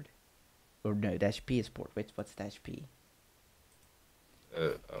password, or no, -p is port. Wait, what's -p?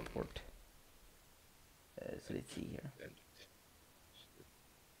 Port. So let's see here.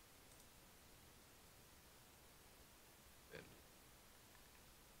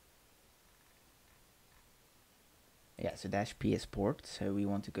 Yeah, so -p is port. So we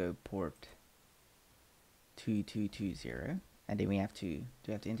want to go port 2220, and then we have to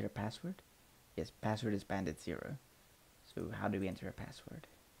enter a password. Yes, password is bandit 0. So how do we enter a password?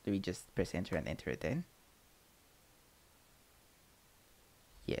 Do we just press enter and enter it then?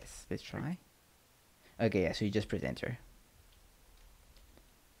 Yes, let's try. Okay, yeah, so you just press enter.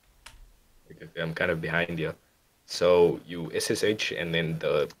 Okay, I'm kind of behind you. So you SSH and then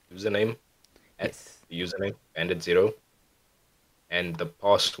the username at Yes. the username bandit 0 and the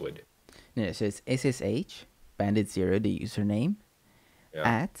password. No, so it's SSH bandit 0, the username,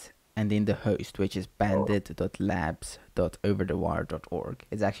 Yeah. at, and then the host, which is bandit.labs.overthewire.org.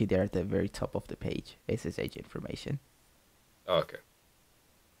 It's actually there at the very top of the page, SSH information. Oh, okay.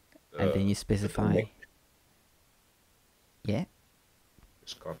 And then you specify. Yeah.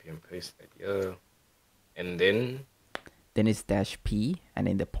 Just copy and paste that here. And then it's -p and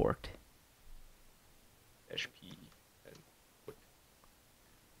then the port. -p and put.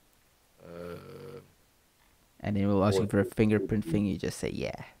 And then we'll ask you for a fingerprint thing. You just say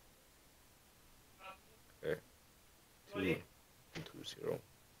yeah. Okay. 220.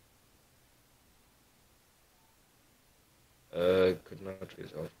 Could not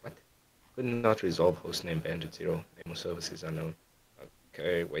resolve. What? Could not resolve hostname bandit 0. Name of service is unknown.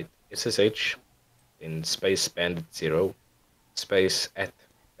 Okay, wait. SSH in space bandit 0 space at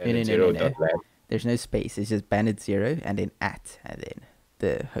bandit 0 dot lab. There's no space. It's just bandit 0 and then at and then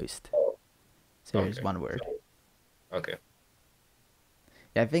the host. So Okay. there's one word. Okay.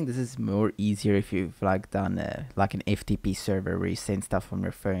 Yeah, I think this is more easier if you've like done like an FTP server where you send stuff from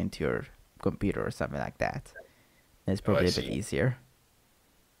your phone to your computer or something like that. It's probably a bit see. easier.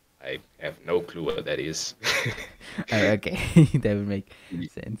 I have no clue what that is. Oh, okay. That would make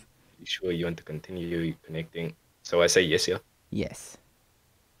sense. You sure you want to continue connecting? So I say yes, yeah? Yes.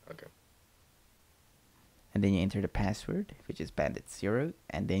 Okay. And then you enter the password, which is bandit 0,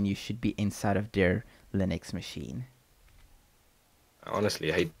 and then you should be inside of their Linux machine. I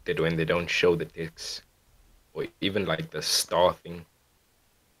honestly hate it when they don't show the text or even like the star thing.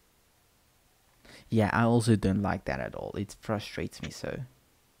 Yeah, I also don't like that at all. It frustrates me so.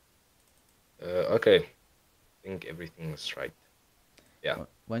 Okay. I think everything's right. Yeah.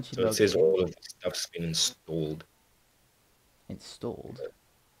 Once you So it says all of the stuff's been installed. Installed?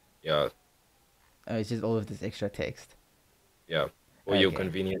 Yeah. Oh, it's just all of this extra text. Yeah. For your Okay.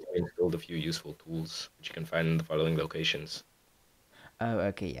 convenience, I installed a few useful tools, which you can find in the following locations. Oh,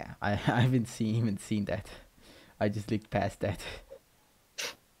 okay, yeah. I haven't even seen that. I just looked past that.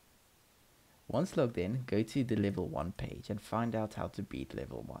 Once logged in, go to the level 1 page and find out how to beat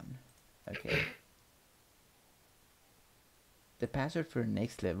level 1. Okay. The password for the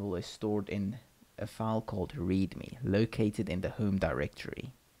next level is stored in a file called readme, located in the home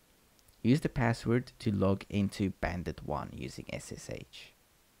directory. Use the password to log into Bandit 1 using SSH.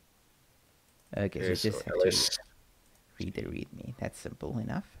 Okay, so you just have to read the readme. That's simple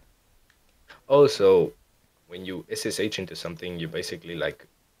enough. Also, when you SSH into something, you basically like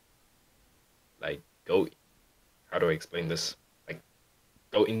go, how do I explain this? Like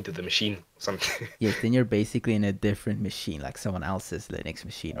go into the machine or something. Yes, then you're basically in a different machine, like someone else's Linux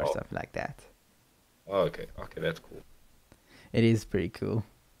machine or something like that. Oh, okay, that's cool. It is pretty cool.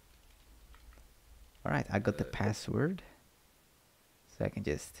 All right, I got the password, so I can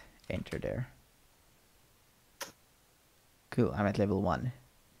just enter there. Cool, I'm at level 1.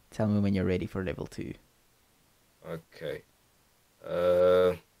 Tell me when you're ready for level 2. Okay.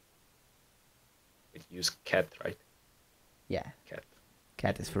 It use cat, right? Yeah, Cat.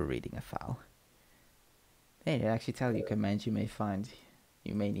 cat is for reading a file. Hey, it actually tells you commands you may find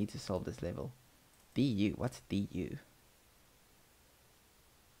you may need to solve this level. DU, what's DU?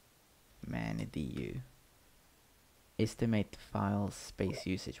 Man, DU. Estimate file space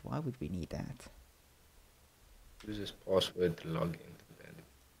usage. Why would we need that? Uses password to log into the bandit.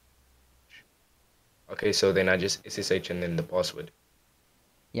 Okay, so then I just SSH and then the password.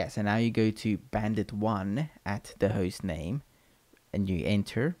 Yeah, so now you go to bandit1 at the host name and you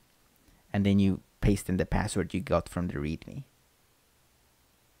enter and then you paste in the password you got from the readme.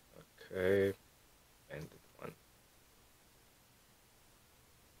 Okay, bandit one.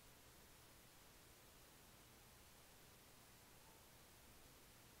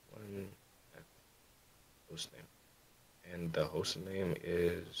 One at host name. And the host name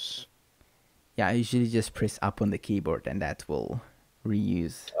is... Yeah, I usually just press up on the keyboard and that will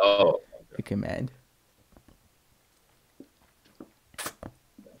reuse Oh, the command.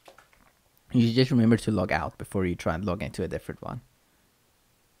 You should just remember to log out before you try and log into a different one.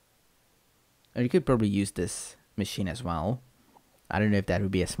 Or you could probably use this machine as well. I don't know if that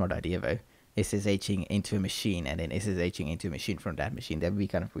would be a smart idea though. SSHing into a machine and then SSHing into a machine from that machine. That would be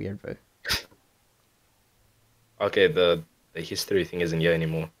kind of weird though. okay, the history thing isn't here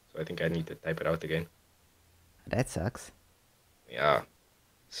anymore. So I think I need to type it out again. That sucks. Yeah.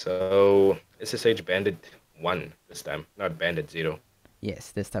 So SSH bandit 1 this time, not bandit 0.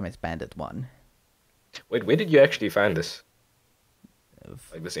 Yes, this time it's bandit 1. Wait, where did you actually find this?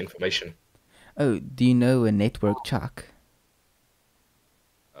 Like this information? Oh, do you know a network Chuck?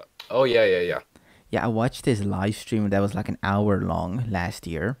 Oh, yeah. Yeah, I watched this live stream that was like an hour long last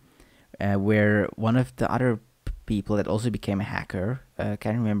year, where one of the other people that also became a hacker,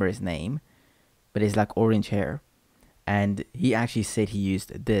 can't remember his name, but he's like orange hair, and he actually said he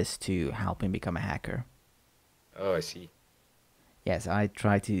used this to help him become a hacker. Oh, I see. Yes, I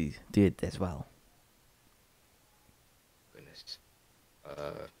try to do it as well. Goodness.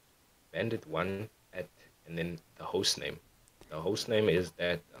 Bandit 1 at, and then the host name. The host name is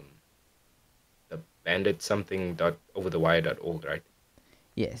that the bandit something dot overthewire.org, right?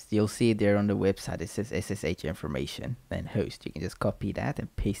 Yes, you'll see it there on the website. It says SSH information, then host. You can just copy that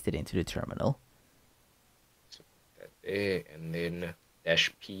and paste it into the terminal. So that there, and then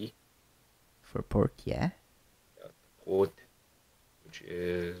 -p For port, yeah. port, which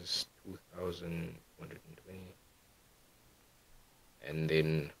is 2120. And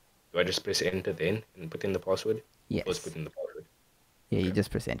then, do I just press enter then and put in the password? Yes. First put in the password. Yeah, Okay. you just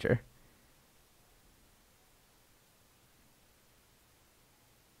press enter.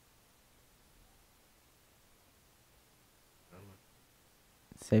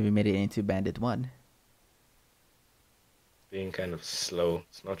 So we made it into bandit 1. Being kind of slow.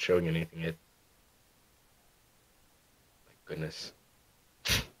 It's not showing anything yet. My goodness.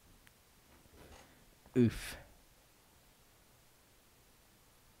 Oof.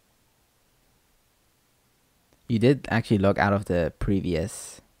 You did actually log out of the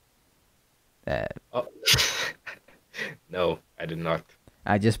previous. Oh. No, I did not.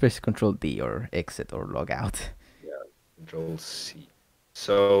 I just press Control D or exit or log out. Yeah, Control C.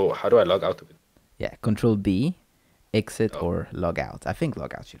 So how do I log out of it? Yeah, Control D, exit Oh. or log out. I think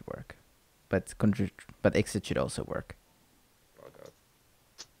log out should work, but exit should also work. Log out.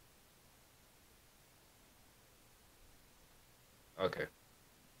 Okay.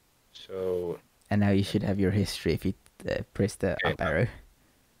 So. And now you should have your history if you press the Okay, up arrow.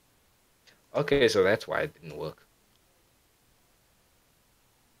 Okay, so that's why it didn't work.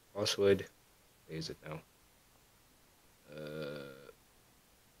 Password. Where is it now? Yeah.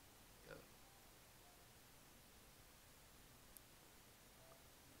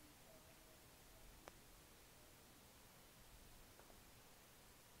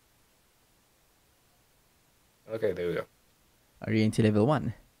 Okay, there we go. Are you into level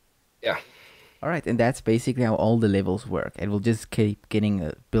 1? Yeah. Alright, and that's basically how all the levels work. It will just keep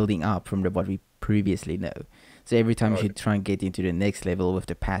getting building up from what we previously know. So every time you try and get into the next level with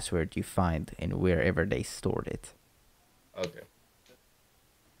the password you find in wherever they stored it. Okay.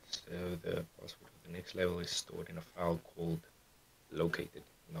 So the password for the next level is stored in a file called located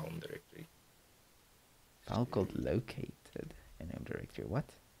in the home directory. File called located in home directory. What?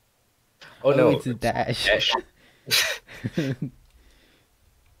 Oh no, it's a dash. dash.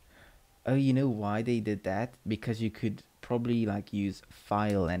 Oh, you know why they did that? Because you could probably like use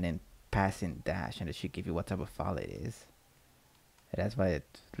file and then pass in dash, and it should give you what type of file it is. And that's why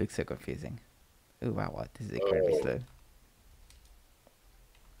it looks so confusing. Oh wow, what? This is incredibly Oh, slow.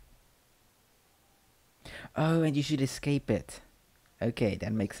 Oh, and you should escape it. Okay,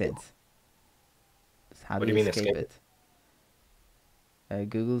 that makes sense. So how what do do you you mean escape escape? it?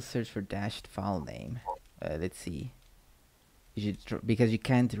 Google search for dashed file name. Let's see. You should because you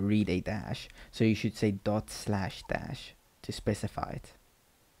can't read a dash, so you should say dot slash dash to specify it.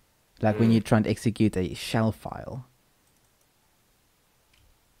 Like when Hmm. you're trying to execute a shell file.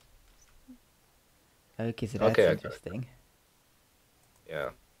 Okay, so that's Okay, I got it. interesting.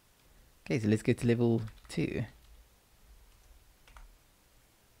 Yeah. Okay, so let's go to level 2.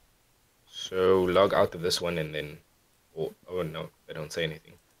 So log out of this one and then, oh no, they don't say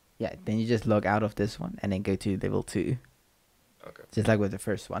anything. Yeah, then you just log out of this one and then go to level 2. Okay, Just like with the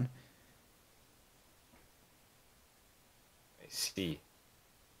first one. I see.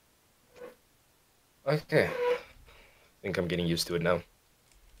 Okay, I think I'm getting used to it now.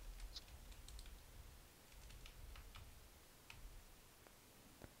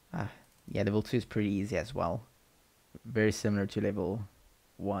 Ah, yeah, level 2 is pretty easy as well. Very similar to level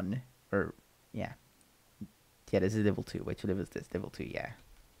 1. Or, yeah. Yeah, this is level 2. Which level is this? Level 2, yeah.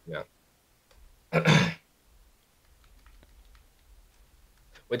 Yeah.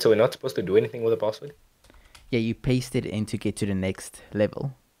 Wait, so we're not supposed to do anything with the password? Yeah, you paste it in to get to the next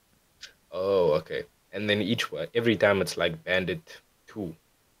level. Oh, okay. And then every time it's like bandit 2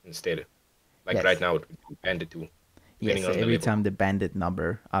 instead. Like right Yes. now it would be bandit 2, Yes, depending so on the every level. time the bandit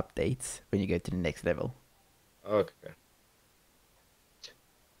number updates when you go to the next level. Okay.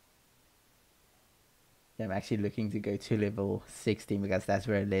 Yeah, I'm actually looking to go to level 16 because that's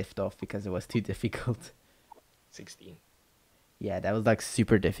where I left off because it was too difficult. 16. Yeah, that was like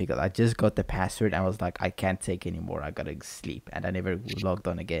super difficult. I just got the password and I was like, I can't take anymore. I gotta sleep. And I never logged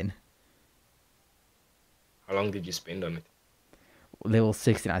on again. How long did you spend on it? Level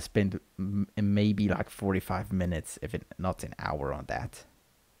 16, I spent maybe like 45 minutes, if it, not an hour on that.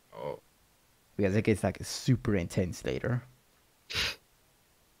 Oh, Because it gets like super intense later.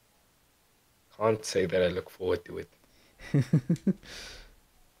 can't say that I look forward to it.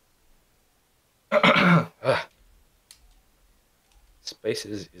 Ah,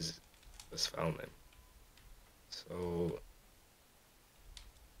 Spaces is this file name. So,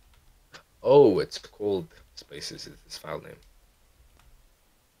 oh, it's called Spaces is this file name.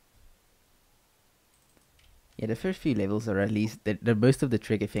 Yeah, the first few levels are at least, the most of the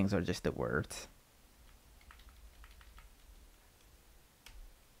tricky things are just the words.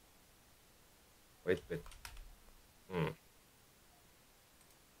 Wait, but hmm.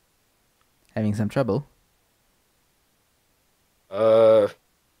 Having some trouble? Uh,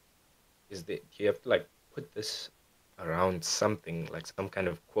 you have to like put this around something like some kind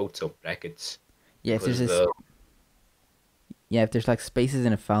of quotes or brackets Yeah, if there's because this, the yeah, if there's like spaces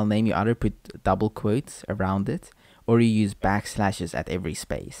in a file name, you either put double quotes around it or you use backslashes at every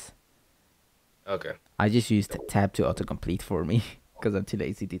space. okay, I just used tab to autocomplete for me because I'm too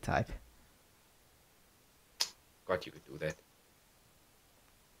lazy to type. God, you could do that.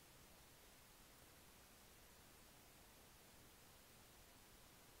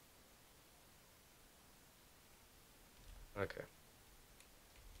 Okay.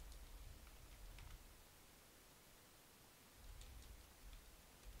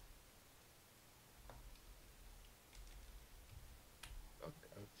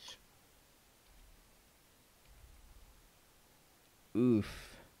 Okay.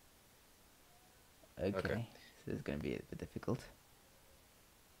 Oof. Okay. Okay, so this is gonna be a bit difficult.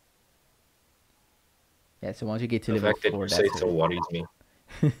 Yeah, so once you get to The level fact that 4, you say that's it so where. worries me.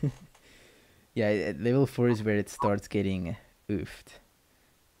 Yeah, level 4 is where it starts getting oofed.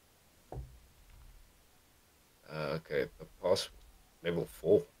 Okay, the pass level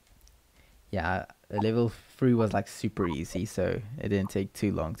 4. Yeah, level 3 was like super easy, so it didn't take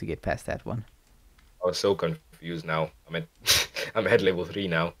too long to get past that one. I was so confused now. I'm at level 3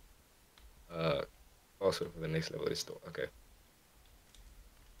 now. Password for the next level is store. Okay.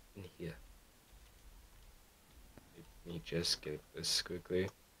 In here. Let me just get this quickly.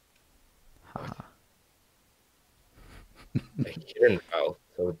 What? Ha. A hidden file.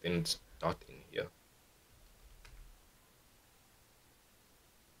 So then it's not in here.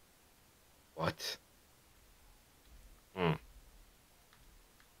 What? Hmm.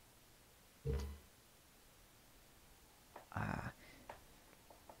 Ah,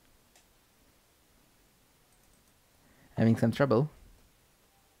 having some trouble.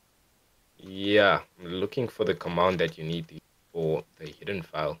 Yeah, I'm looking for the command that you need for the hidden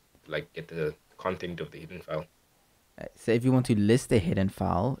file. Like get the content of the hidden file. So if you want to list a hidden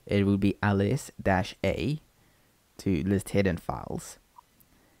file, it will be ls-a to list hidden files.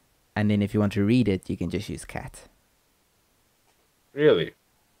 And then if you want to read it, you can just use cat. Really?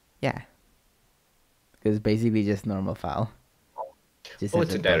 Yeah, because it's basically just normal file. Just Oh, as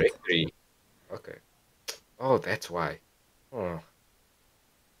it's a a dot. directory. Okay. Oh, that's why. Oh,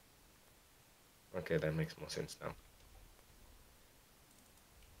 okay, that makes more sense now.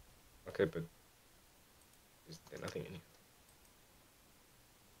 Okay, but is there nothing in here?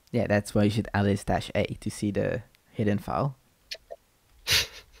 Yeah, that's why you should ls-a to see the hidden file.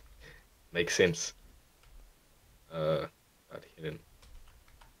 Makes sense. Not hidden.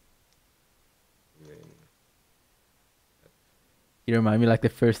 Then, You remind me like the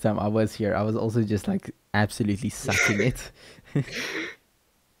first time I was here, I was also just like absolutely sucking it.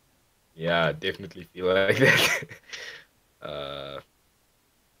 yeah, I definitely feel like that. uh,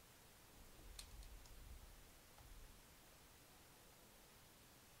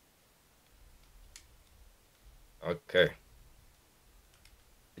 okay.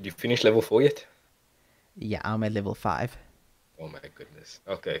 Did you finish level 4 yet? Yeah, I'm at level 5. Oh my goodness.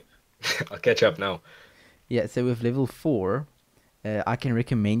 Okay. I'll catch up now. Yeah, so with level 4, I can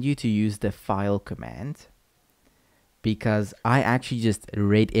recommend you to use the file command, because I actually just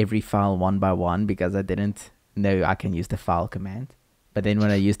read every file one by one because I didn't know I can use the file command. But then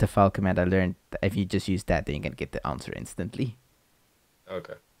when I used the file command, I learned that if you just use that, then you can get the answer instantly.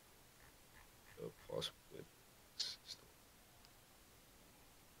 Okay. So password.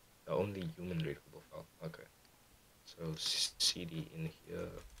 The only human readable file. Okay. So cd in here,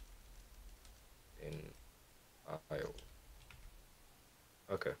 then file.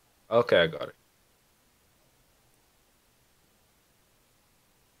 Okay. Okay, I got it.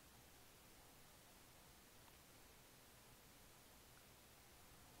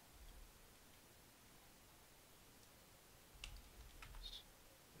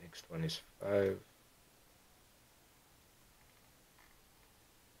 Next one is 5.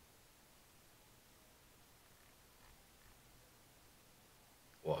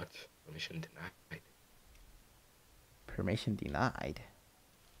 What? Permission denied. Permission denied.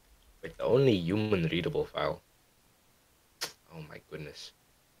 Wait, the only human readable file. Oh my goodness.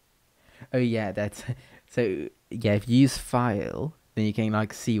 Oh yeah, that's so. Yeah, if you use file, then you can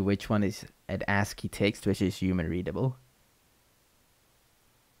like see which one is an ASCII text, which is human readable.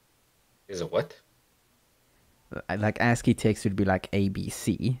 Is it what? Like ASCII text would be like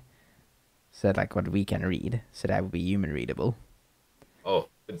ABC, so like what we can read. So that would be human readable. Oh,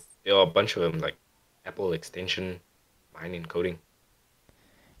 but there are a bunch of them like Apple extension, mine encoding.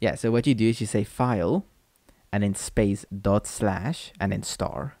 Yeah. So what you do is you say file, and then space dot slash and then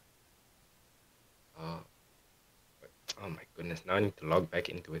star. Oh, oh my goodness. Now I need to log back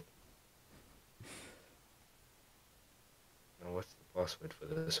into it. Now what's the password for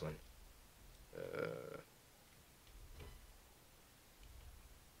this one? Uh,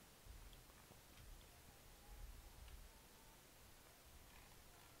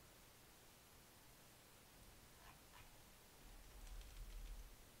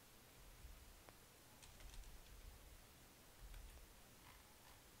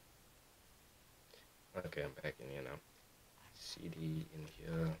 okay, I'm back in here now. CD in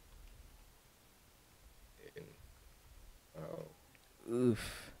here. In, oh,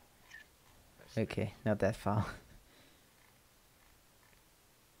 Oof. that's Okay, not that file.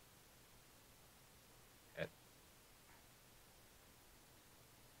 that.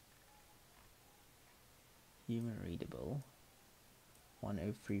 Human readable.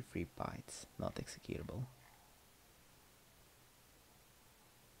 1033 bytes, not executable.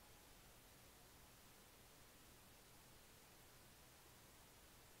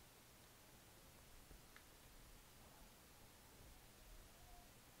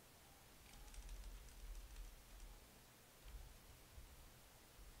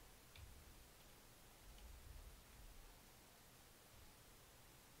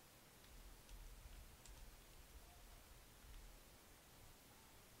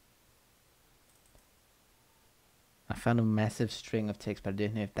 I found a massive string of text, but I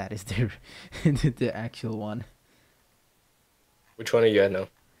don't know if that is the actual one. Which one are you at now?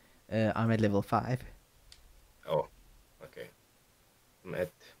 I'm at level 5. Oh, okay. I'm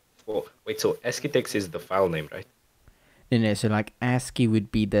at 4. Wait, so ASCII text is the file name, right? No, so like ASCII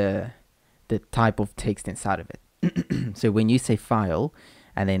would be the type of text inside of it. So when you say file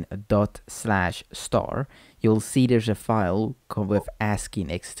and then a dot slash star, you'll see there's a file with ASCII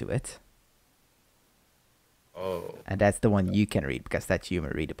next to it. Oh, And that's the one you can read because that's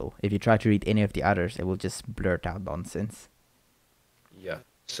human readable. If you try to read any of the others, it will just blurt out nonsense. yeah.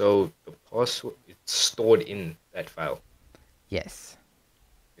 So the password it's stored in that file Yes.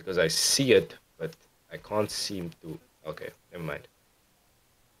 because I see it, but I can't seem to. Okay, never mind.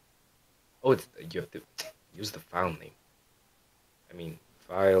 Oh, you have to use the file name. I mean,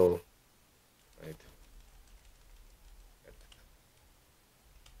 file, right?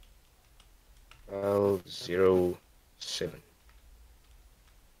 File 07.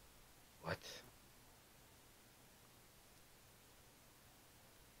 What?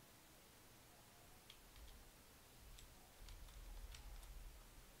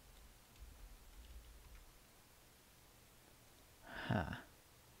 Huh.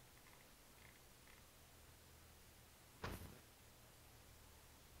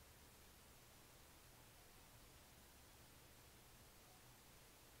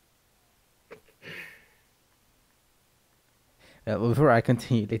 Before I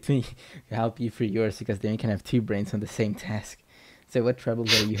continue, let me help you through yours because then you can have two brains on the same task. So, what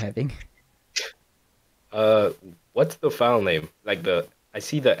troubles are you having? Uh, what's the file name? Like I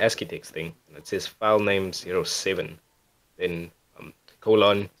see the ASCII text thing, and it says file name 07, then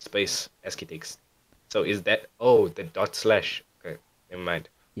colon space ASCII text. So is that, oh, the dot slash. Okay, never mind.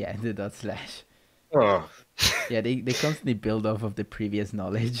 Yeah, the dot slash. Oh, Yeah, they constantly build off of the previous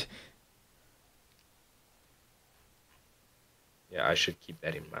knowledge. yeah, I should keep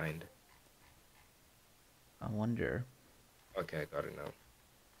that in mind. I wonder. Okay, I got it now.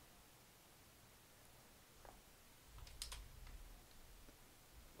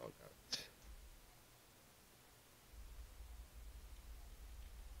 Log out.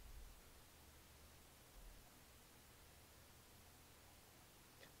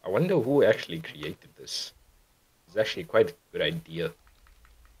 I wonder who actually created this. It's actually quite a good idea.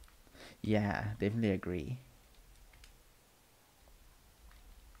 Yeah, definitely agree.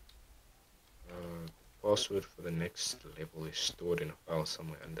 The password for the next level is stored in a file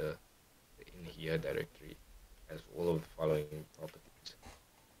somewhere under the in here directory as all of the following properties.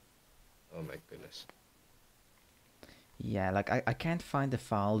 Oh my goodness. Yeah, like I can't find the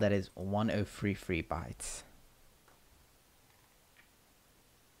file that is 1033 bytes.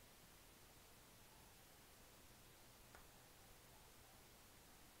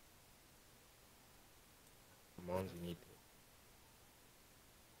 Commands you need to.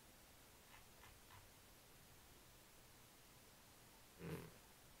 Hmm.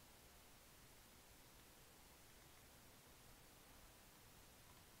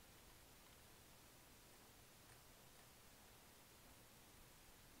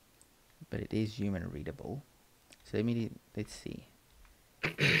 But it is human readable. So let's see.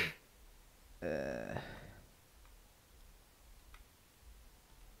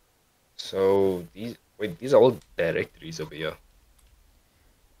 So these are all directories over here.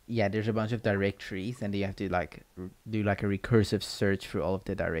 Yeah, there's a bunch of directories, and you have to like do like a recursive search through all of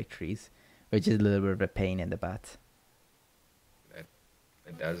the directories, which is a little bit of a pain in the butt. That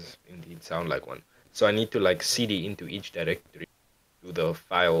that does indeed sound like one. So I need to like cd into each directory, do the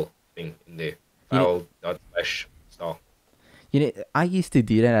file thing in there. You know, File dot slash star. I used to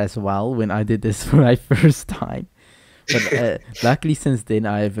do that as well when I did this for my first time. But luckily, since then,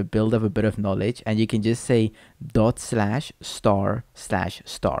 I've built up a bit of knowledge, and you can just say dot slash star slash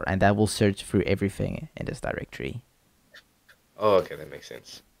star, and that will search through everything in this directory. Oh, okay, that makes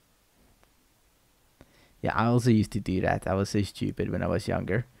sense. Yeah, I also used to do that. I was so stupid when I was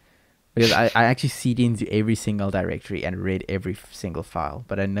younger. Because I actually cd into every single directory and read every single file.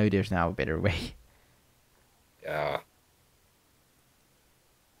 But I know there's now a better way. Yeah.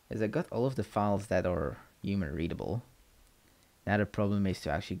 As I got all of the files that are human readable. Now the problem is to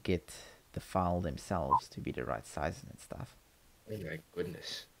actually get the file themselves to be the right size and stuff. Oh my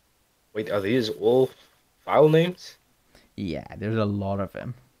goodness. Wait, are these all file names? Yeah, there's a lot of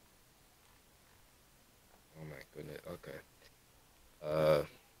them. Oh my goodness. Okay. Uh,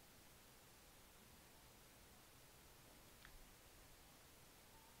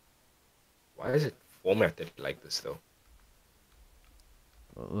 why is it formatted like this though?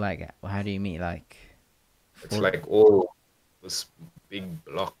 Like, how do you mean? Like, It's for like all this big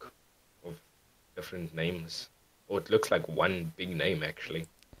block of different names. Oh, it looks like one big name actually.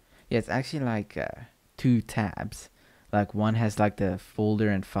 yeah, it's actually like two tabs. Like one has like the folder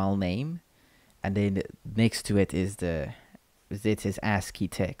and file name, and then next to it is it says ASCII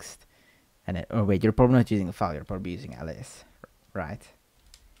text. And then, oh wait, you're probably not using a file. You're probably using ls, right?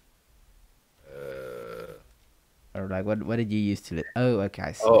 Uh, Or like what did you use to? Oh, okay,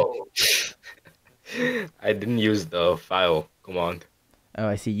 I see. oh, I didn't use the file command. Oh,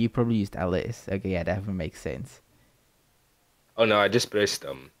 I see. You probably used ls. Okay, yeah, that would make sense. Oh no, I just pressed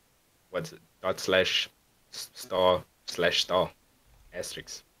what's it? Dot slash star slash star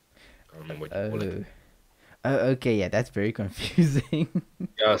asterisk. Can't remember what you call it. Oh, Oh, okay, yeah, that's very confusing.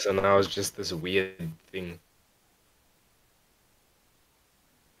 Yeah, so now it's just this weird thing.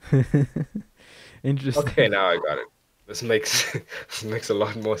 Okay, Interesting. now I got it. This makes this makes a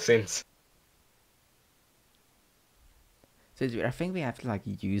lot more sense. So I think we have to like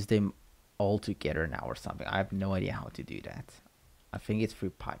use them all together now or something. I have no idea how to do that. I think it's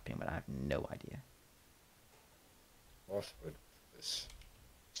through piping, but I have no idea. Password is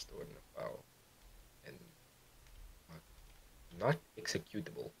stored in a file and not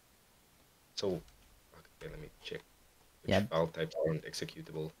executable. So, okay, let me check which Yeah, file types aren't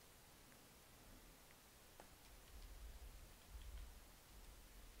executable.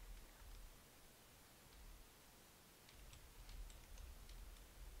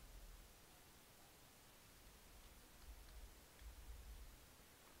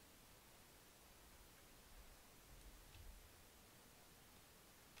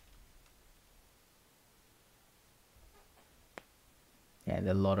 yeah,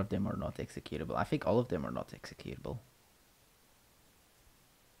 a lot of them are not executable. I think all of them are not executable.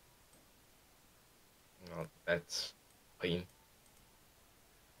 No, that's plain.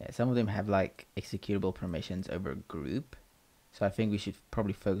 Yeah, some of them have like executable permissions over group. So I think we should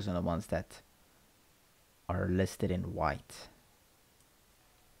probably focus on the ones that are listed in white.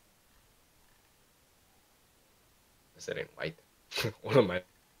 Is that in white? All of mine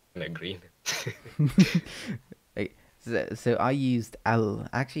are green. Like, so I used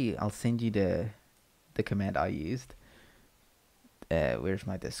I'll send you the command I used. Where's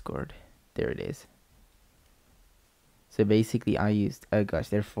my Discord? There it is. So basically I used, oh gosh,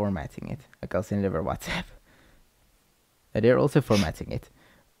 they're formatting it. Like I'll send it over WhatsApp. They're also formatting it.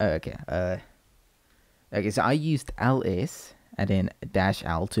 Okay. Okay, so I used ls and then dash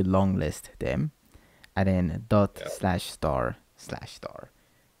l to long list them, and then dot Yeah. slash star slash star.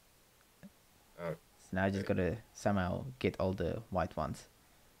 So now I just Okay. gotta somehow get all the white ones.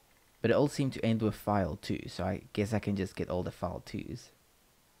 But it all seemed to end with file 2, so I guess I can just get all the file 2s.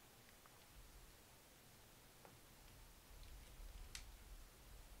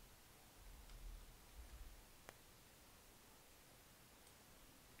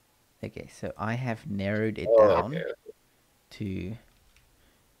 Okay, so I have narrowed it Oh, down okay. to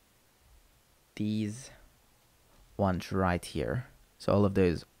these ones right here. So all of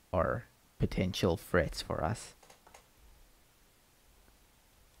those are potential threats for us.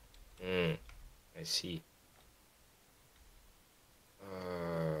 Mm, I see.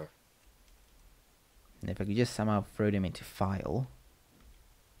 Uh, And if I could just somehow throw them into file,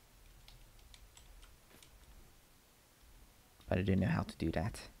 but I don't know how to do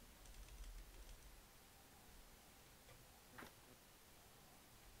that.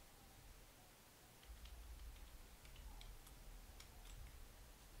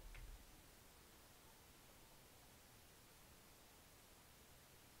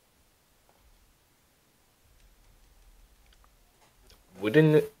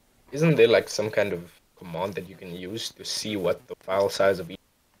 wouldn't isn't there like some kind of command that you can use to see what the file size of each?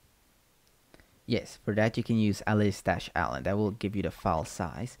 Yes, for that you can use ls-l and that will give you the file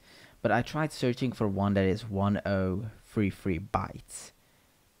size. But I tried searching for one that is 1033 bytes,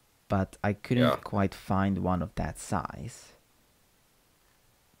 but I Yeah. couldn't quite find one of that size.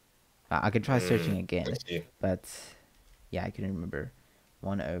 I can try searching I again, see. but yeah, I couldn't remember.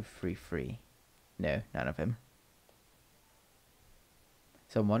 1033. No, none of them.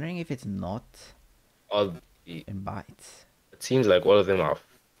 So I'm wondering if it's not All the in bytes. it seems like all of them are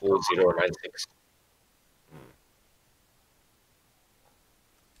 4096.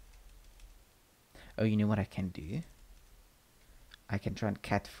 Oh, you know what I can do? I can try and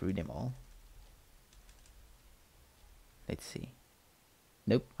cat through them all. Let's see.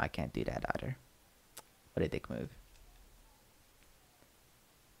 Nope, I can't do that either. What a dick move.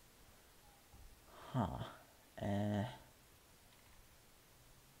 Huh. Uh,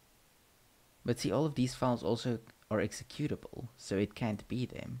 but see, all of these files also are executable, so it can't be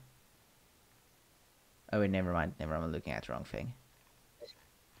them. Oh wait, never mind. Never mind, I'm looking at the wrong thing.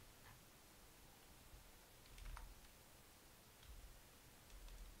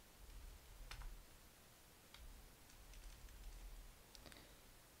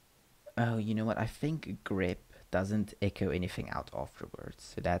 Oh, you know what? I think grep doesn't echo anything out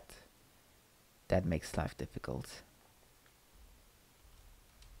afterwards, so that makes life difficult.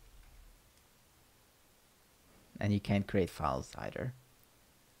 And you can't create files either.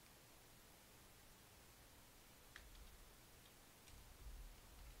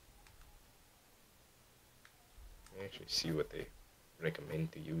 Let me actually see what they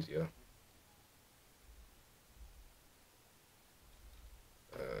recommend to use here.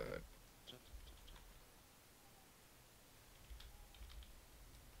 Uh,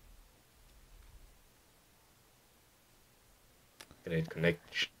 internet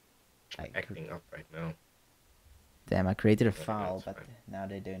connection I cr- acting up right now. Damn, I created a No, no, file, it's but fine. now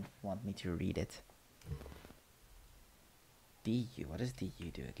they don't want me to read it. DU, what does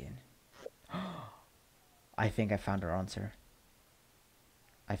DU do again? I think I found our answer.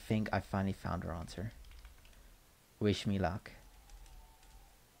 I think I finally found our answer. Wish me luck.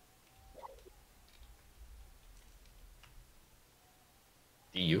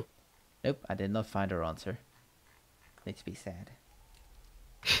 DU. Nope, I did not find our answer. Makes me sad.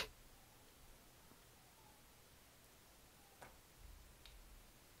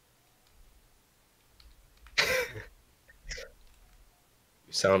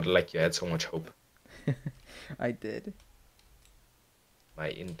 You sounded like you had so much hope. I did. My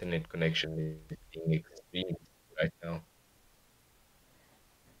internet connection is being extreme right now.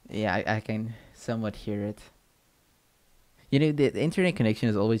 Yeah, I can somewhat hear it. You know, the internet connection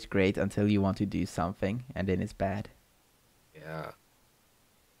is always great until you want to do something, and then it's bad. Yeah.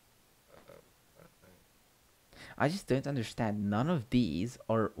 I just don't understand. None of these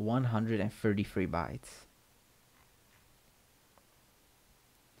are 133 bytes.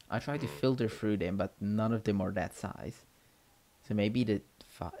 I tried to Hmm. filter through them, but none of them are that size. So maybe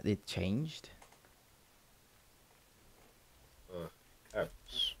it changed.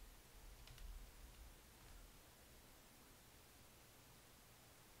 Apps.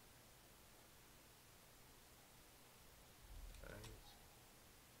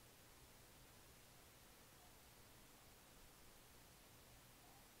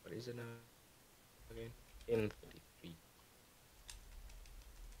 What is it now again? 1033.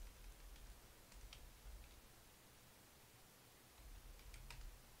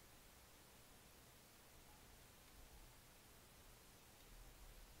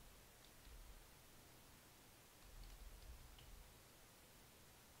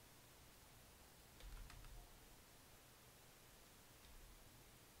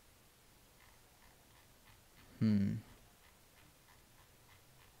 Hmm.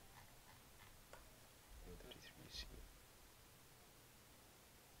 1033C.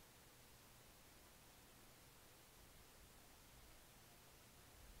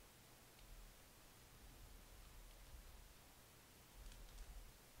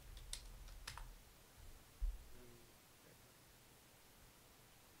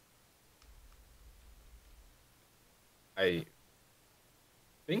 I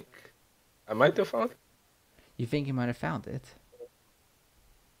think I might have found. You think you might have found it?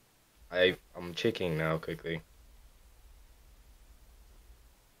 I'm checking now quickly.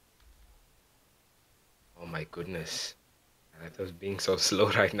 Oh my goodness. That was being so slow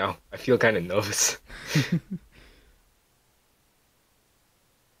right now. I feel kind of nervous.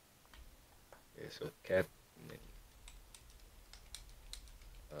 Okay, so cat, and then,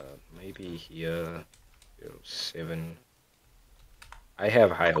 maybe here, 07. I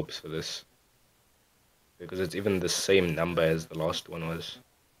have high hopes for this because it's even the same number as the last one was.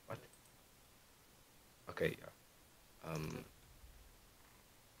 What? Okay, yeah.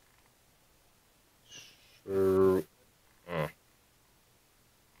 Sure. uh,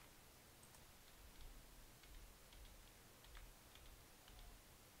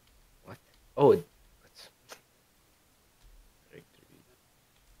 what? Oh, it's directory.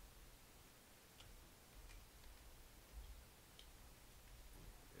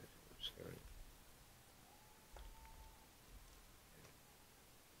 Sorry.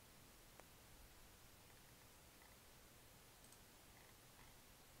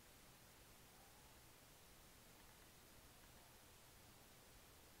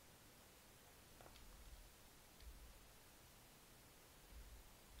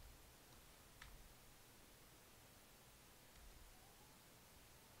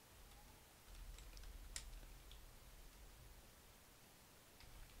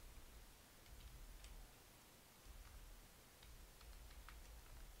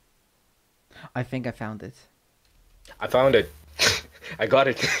 I think I found it. I found it. I got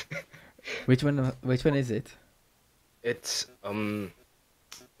it. Which one? Which one is it? It's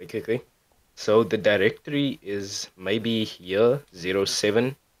quickly. So the directory is maybe here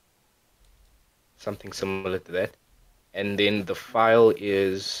 07, something similar to that, and then the file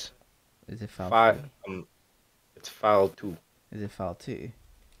is Is it file file. 3? It's file two. Is it file 2?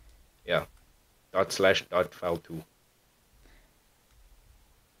 Yeah, dot slash dot file two.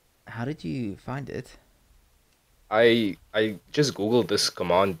 How did you find it? I just googled this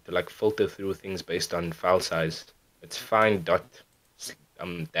command to like filter through things based on file size. It's find dot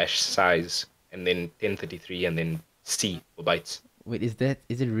dash size and then 1033 and then C for bytes. Wait, is it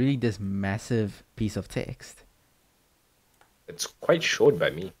really this massive piece of text? It's quite short by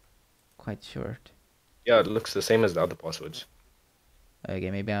me. Quite short. Yeah, it looks the same as the other passwords.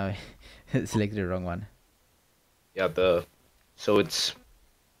 Okay, maybe I selected the wrong one. Yeah, the so it's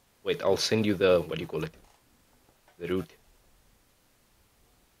wait, I'll send you the what do you call it? The root.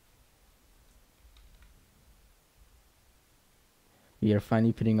 We are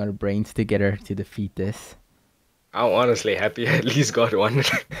finally putting our brains together to defeat this. I'm honestly happy I at least got one.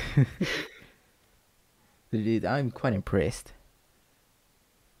 Dude, I'm quite impressed.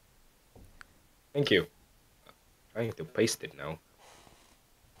 Thank you. Trying to paste it now.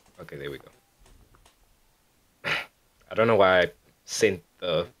 Okay, there we go. I don't know why I sent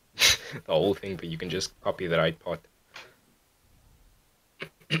the the whole thing, but you can just copy the right part.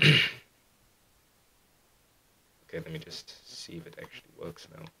 Okay, let me just see if it actually works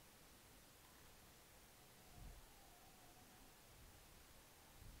now.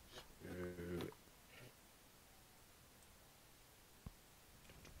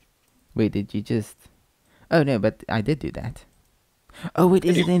 Wait, did you just... Oh no, but I did do that. Oh wait,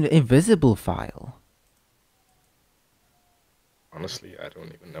 Did is you? it an invisible file? Honestly, I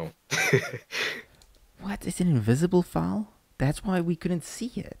don't even know. What, is it an invisible file? That's why we couldn't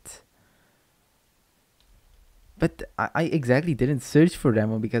see it. But I exactly didn't search for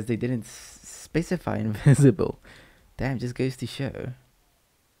them because they didn't specify invisible. Damn, just goes to show.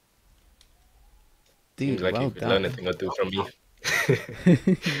 Seems Dude, like well you could learn a done. thing or two from me.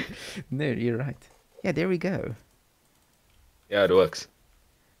 No, you're right. Yeah, there we go. Yeah, it works.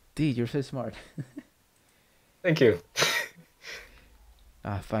 Dude, you're so smart. Thank you.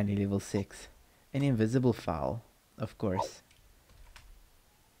 Ah, finally level 6. An invisible file, of course.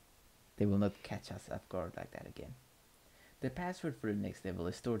 They will not catch us off guard like that again. The password for the next level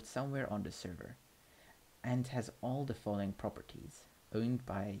is stored somewhere on the server and has all the following properties: owned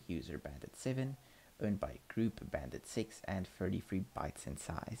by user bandit7, owned by group bandit6, and 33 bytes in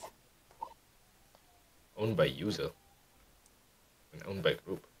size. Owned by user and owned by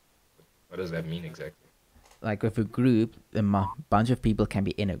group. What does that mean exactly? Like with a group, a bunch of people can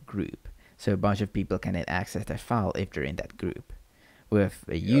be in a group, so a bunch of people can then access that file if they're in that group. With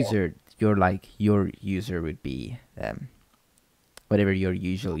a Yeah. user, your user would be whatever your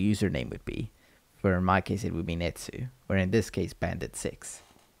usual username would be. For in my case, it would be Netsu, or in this case, Bandit6.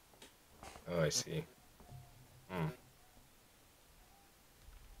 Oh, I see. Hmm.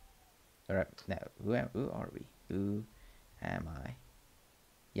 Alright, now, who are we? Who am I?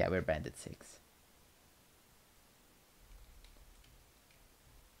 Yeah, we're Bandit6.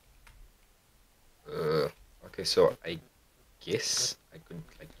 Okay, so I guess I could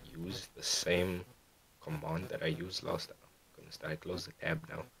like use the same command that I used last time. Goodness, did I close the tab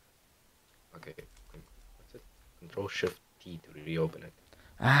now? Okay, what's it? Control Shift T to reopen it.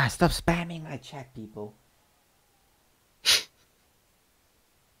 Ah, stop spamming my chat, people.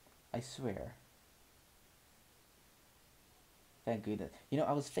 I swear. Thank goodness. You know,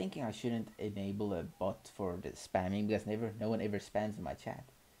 I was thinking I shouldn't enable a bot for the spamming because no one ever spams in my chat.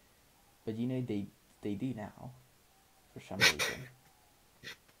 But you know, they do now, for some reason.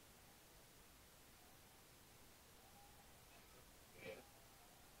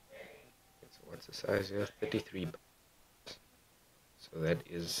 So what's the size here? 33. So that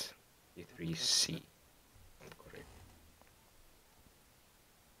is 33C. I'm correct.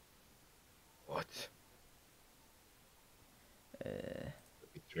 What?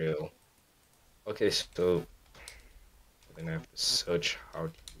 Betrayal. Okay, so then I have to search how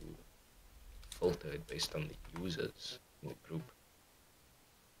to filter it based on the users in the group.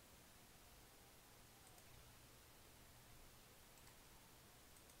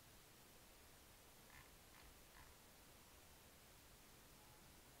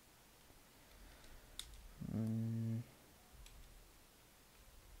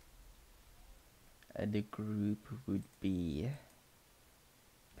 The group would be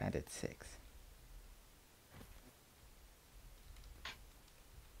Bandit6.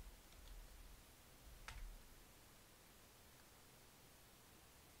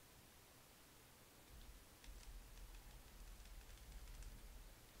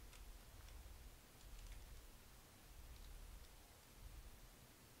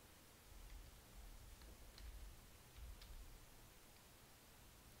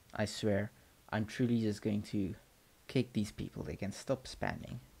 I swear, I'm truly just going to kick these people. They can stop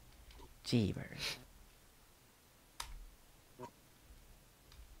spamming. Jeebers.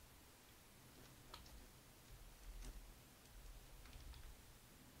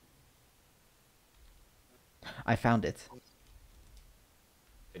 I found it.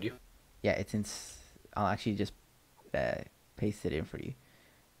 Did you? Yeah, it's in. I'll actually just paste it in for you.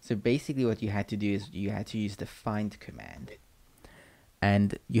 So basically, what you had to do is you had to use the find command,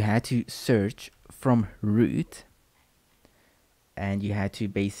 and you had to search from root and you had to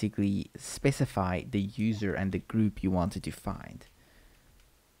basically specify the user and the group you wanted to find.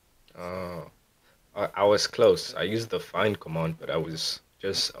 Oh, I was close. I used the find command, but I was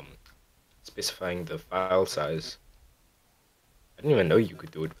just specifying the file size. I didn't even know you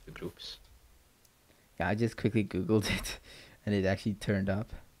could do it with the groups. Yeah, I just quickly Googled it, and it actually turned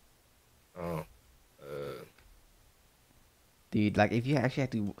up. Oh, uh, Dude, like if you actually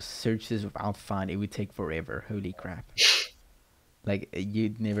had to search this without find, it would take forever. Holy crap! Like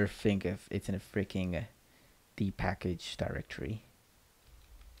you'd never think of it's in a freaking D package directory.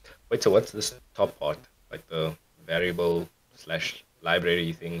 wait. So what's this top part? Like the variable slash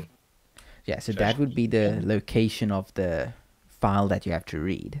library thing Yeah, so slash that would be the DPM? location of the file that you have to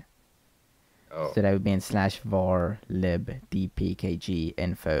read. Oh, So that would be in slash var lib dpkg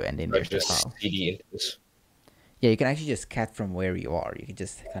info, and then I there's the just file. cd into this. Yeah, you can actually just cat from where you are. You can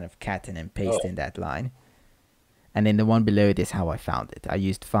just kind of cat and then paste Oh, in that line. And then the one below it is how I found it. I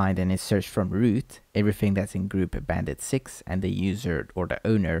used find and it searched from root everything that's in group bandit 6 and the user or the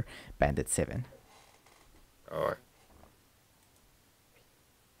owner bandit 7. oh,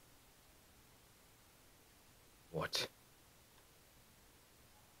 what?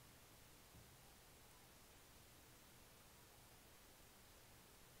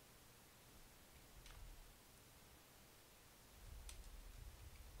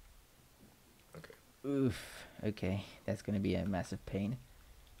 Okay. Oof. Okay, that's going to be a massive pain.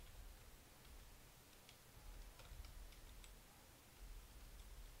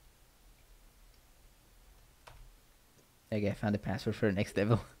 Okay, I found the password for the next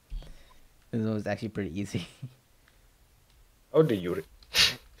level. This one was actually pretty easy. How do you?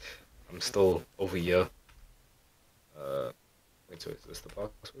 I'm still over here. Uh, wait. So is this the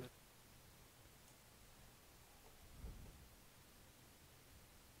password?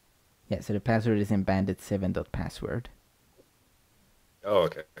 Yeah, so the password is in bandit7.password. Oh,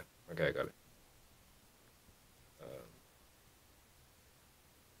 okay. Okay, I got it. Um,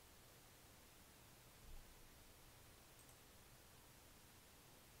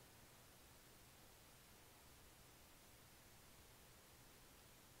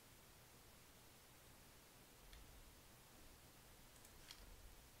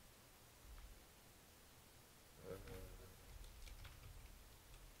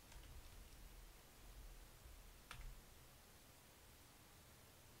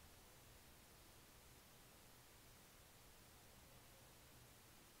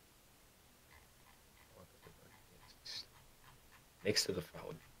 next to the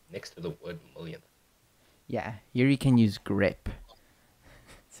file, next to the word million. Yeah, here you can use grep.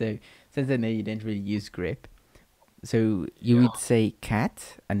 So since I know you didn't really use grep, so you Yeah. would say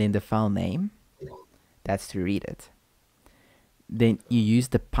cat and then the file name. That's to read it. Then you use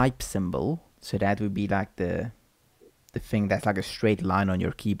the pipe symbol. So that would be like the thing that's like a straight line on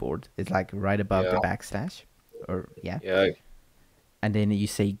your keyboard. It's like right above the Yeah. backslash, or yeah. Yeah. And then you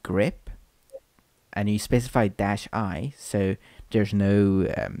say grep, and you specify dash I, so there's no,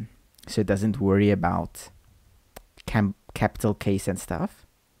 so it doesn't worry about capital case and stuff.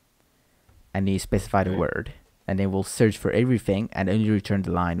 And you specify the Okay. word, and then we'll search for everything and only return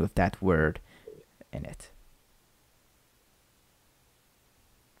the line with that word in it.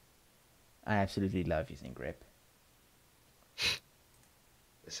 I absolutely love using grep.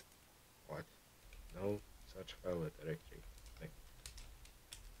 This what? No such file or directory. Like,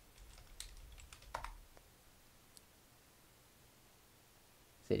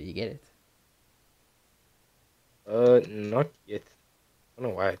 So did you get it? not yet. I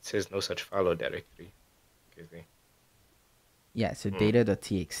don't know why it says no such file or directory. Okay. Yeah, so Hmm.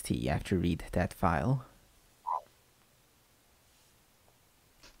 data.txt, you have to read that file.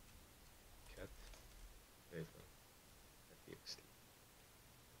 Cat data txt.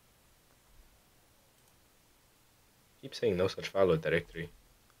 Keep saying no such file or directory,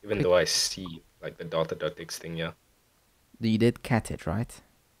 even Quick, though I see like the data.txt thing. Yeah. you did cat it, right?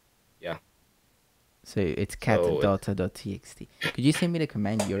 Yeah. So it's So it. cat.data.txt. Could you send me the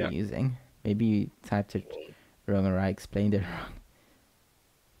command you're Yeah. using? Maybe you typed it wrong or I explained it wrong.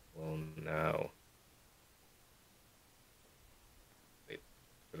 Well, now. Wait.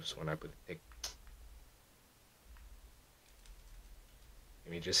 First one I put the tick.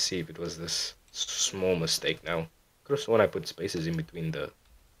 Let me just see if it was this small mistake now. Could have sworn I put spaces in between the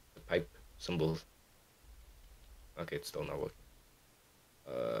pipe symbols. Okay, it's still not working.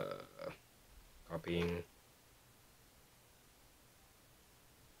 Uh, copying.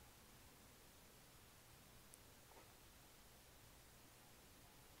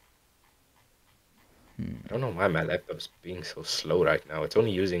 I don't know why my laptop's being so slow right now. It's only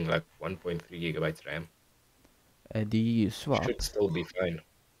using like 1.3 gigabytes RAM. Do you use Should swap? still be fine.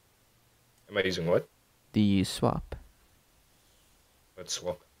 Am I using what? Do you use swap? Let's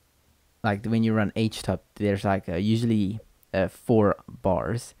swap. Like when you run htop, there's like usually 4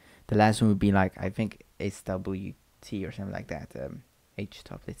 bars. The last one would be like I think SWT or something like that.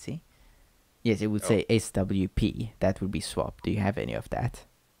 Htop. Let's see. Yes, it would Oh, say SWP. That would be swap. Do you have any of that?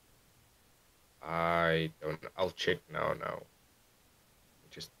 I don't. I'll check now. Now,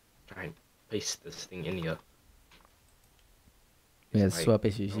 just try and paste this thing in here. Is Yeah, my swap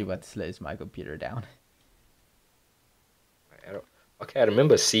is usually no, what slows my computer down. my arrow? Okay, I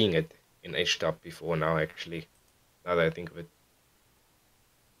remember seeing it in HTOP before. Now, actually, now that I think of it,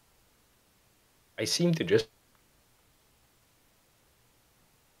 I seem to just.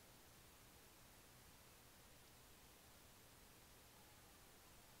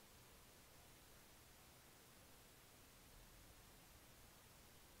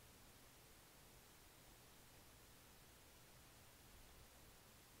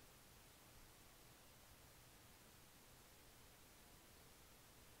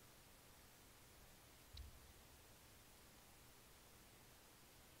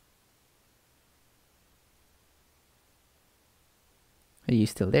 Are you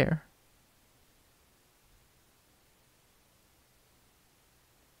still there?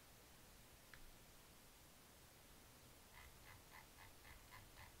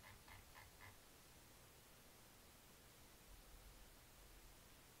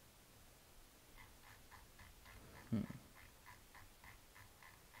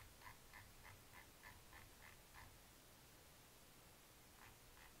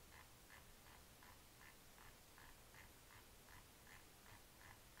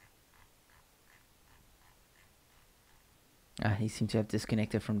 He seems to have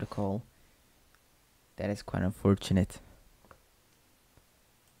disconnected from the call. That is quite unfortunate.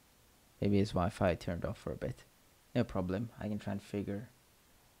 Maybe his Wi-Fi turned off for a bit. No problem. I can try and figure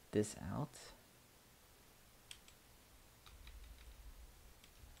this out.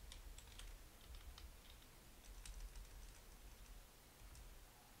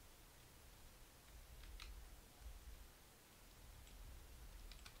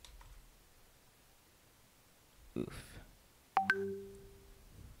 Oof.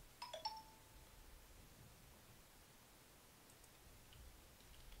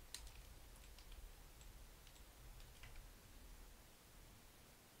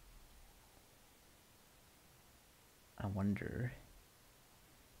 I wonder.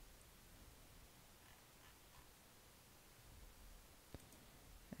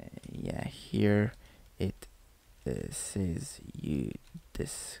 Yeah, here it says you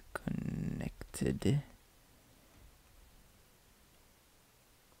disconnected.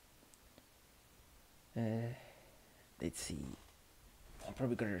 Let's see. I'm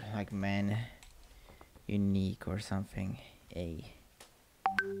probably gonna like man unique or something. A.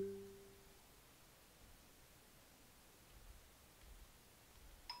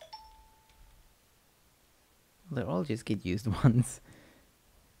 They'll all just get used once.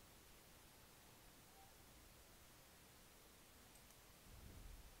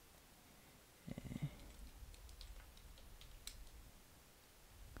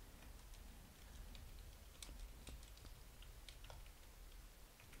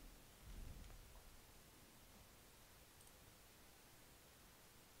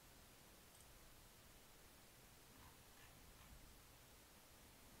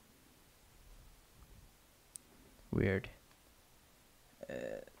 Weird.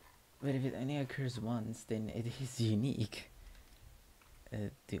 But if it only occurs once, then it is unique.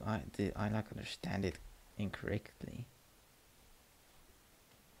 Do I like understand it incorrectly?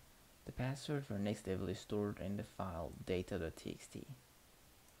 The password for next level is stored in the file data.txt,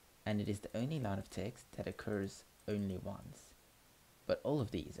 and it is the only line of text that occurs only once. But all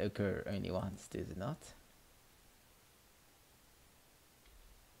of these occur only once, does it not?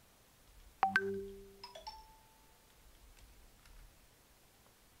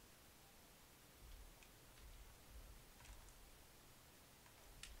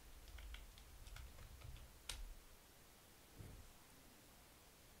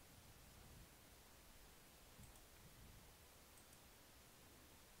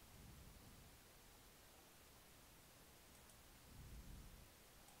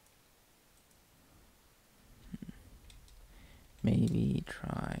 Maybe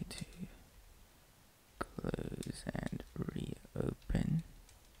try to close and reopen.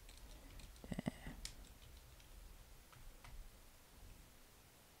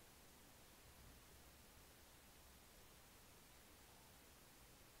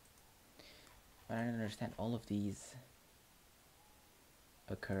 But I don't understand, all of these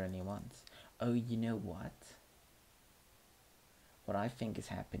occur only once. Oh, you know what? what I think is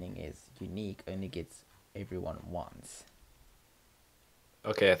happening is unique only gets everyone once.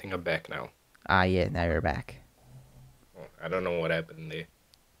 Okay, I think I'm back now. Ah, yeah, now you're back. Oh, I don't know what happened there.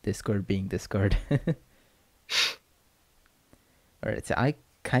 Discord being Discord. Alright, so I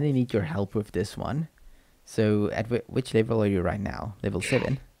kind of need your help with this one. So, at which level are you right now? Level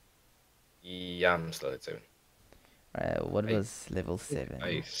 7? Yeah, I'm still at 7. What I was level think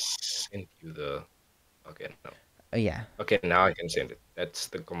I 7? sent you the. Okay, no. Oh, yeah. Okay, now I can send it. That's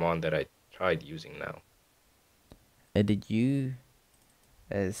the command that I tried using now. Did you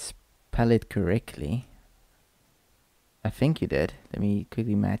spell it correctly? I think you did. Let me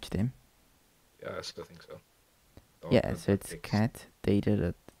quickly match them. Yeah, I still think so. Yeah, so it's Data.txt. cat data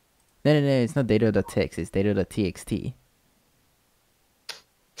dot. No, no, no, it's not data.txt, it's data.txt.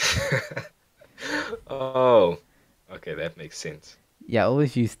 Oh, okay, that makes sense. Yeah,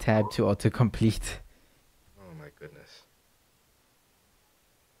 always use tab to autocomplete. Oh my goodness.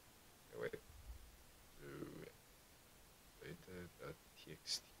 Okay, wait.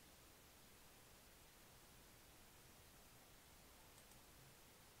 Data.txt.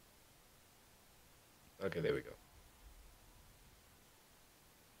 Okay, there we go.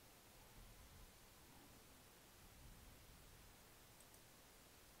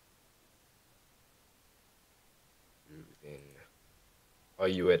 Then, are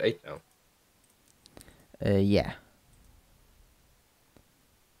you at 8 now? Yeah.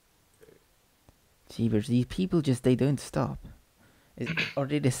 Jeebers, these people just, they don't stop. Are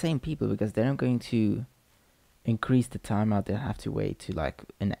they the same people? Because they're not going to increase the timeout, they'll have to wait to like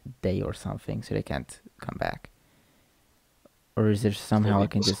a day or something so they can't come back. Or is there Still somehow I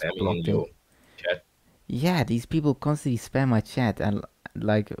can people just spamming block in them? your chat. Yeah, these people constantly spam my chat and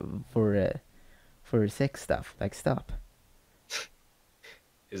like for sex stuff. Like, stop.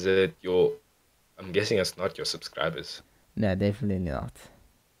 Is it your? I'm guessing it's not your subscribers. No, definitely not.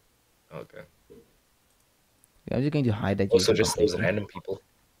 Okay. I'm just going to hide that Also, user just those completely. random people,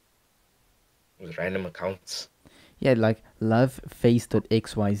 those random accounts. Yeah, like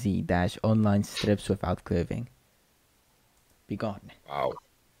loveface.xyz dash online strips without clothing. Be gone. Wow.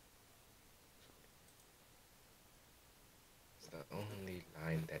 It's the only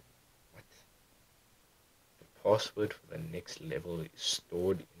line that. What? The password for the next level is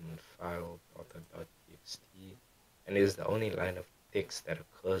stored in file data.txt and is the only line of text that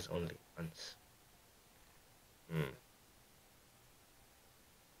occurs only once. Hmm.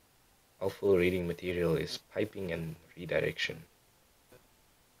 Helpful reading material is piping and redirection.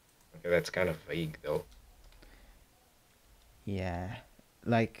 Okay, that's kind of vague though. Yeah.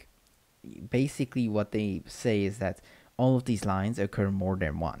 Like, basically what they say is that all of these lines occur more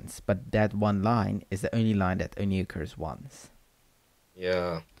than once, but that one line is the only line that only occurs once.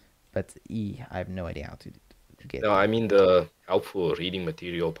 Yeah. But I have no idea how to get No, I that. mean the helpful reading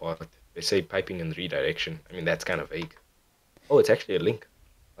material part. They say piping and redirection. I mean, that's kind of vague. Oh, it's actually a link.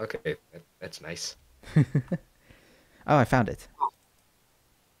 Okay, that's nice. Oh, I found it.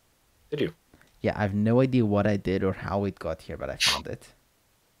 Did you? Yeah, I have no idea what I did or how it got here, but I found it.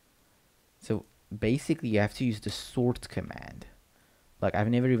 So basically, you have to use the sort command. Like, I've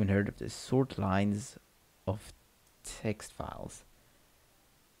never even heard of this. Sort lines of text files.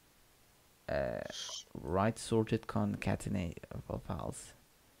 Write sorted concatenate of files.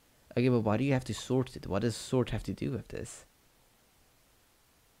 Okay, but why do you have to sort it? What does sort have to do with this?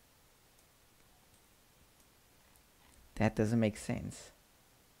 That doesn't make sense.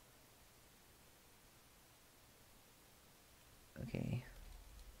 Okay.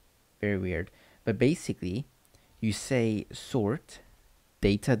 Very weird. But basically, you say sort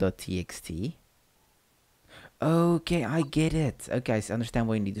data.txt. Okay, I get it. Okay, I understand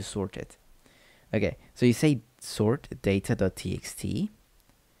why you need to sort it. Okay, so you say sort data.txt,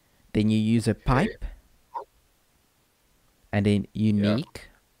 then you use a Okay. pipe, and then Yeah. unique,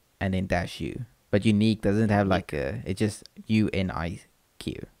 and then dash u. But unique doesn't have like Unique. a, it's just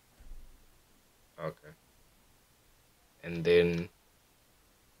UNIQ. Okay. And then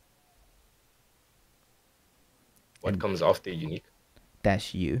what And comes after unique?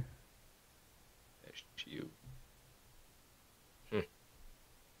 dash u. Dash U. Hmm.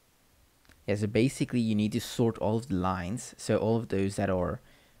 Yeah, so basically you need to sort all of the lines, so all of those that are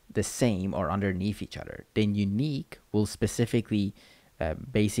the same or underneath each other. Then unique will specifically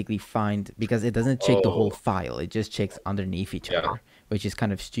basically find, because it doesn't check the whole Oh, file, it just checks underneath each yeah. other, which is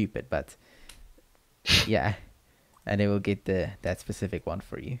kind of stupid, but yeah, and it will get that specific one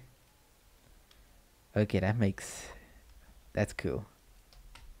for you. Okay, that's cool.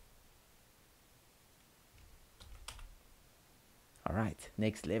 All right,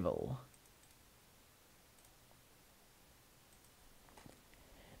 next level.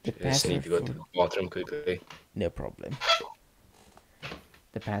 The Just need password to go to for the bathroom quickly. no problem.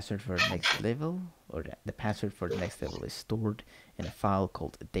 The password for the next level, or the password for the next level, is stored in a file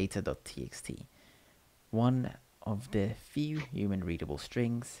called data.txt, one of the few human readable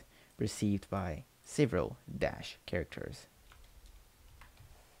strings received by several dash characters.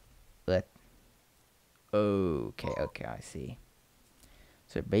 Let okay, I see.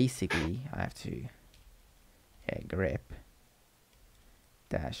 So basically, I have to grep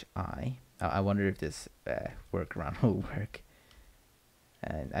dash I. I wonder if this workaround will work.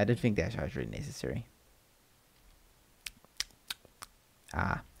 And I don't think dash I is really necessary.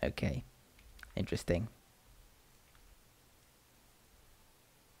 Ah, okay. Interesting.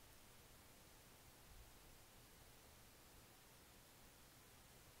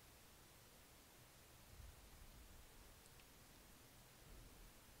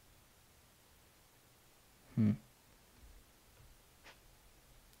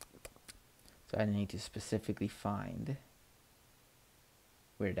 So I need to specifically find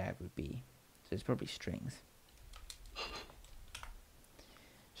where that would be. So it's probably strings.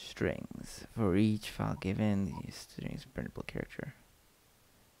 Strings. For each file given, use strings printable character.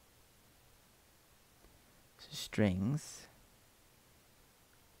 So strings.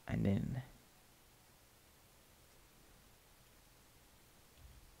 And then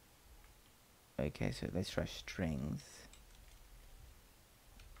okay, so let's try strings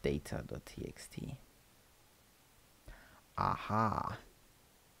data.txt. Aha.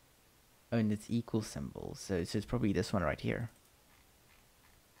 Oh, and it's equal symbols. So it's probably this one right here.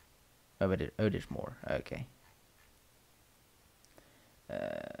 Oh, but there's more. Okay.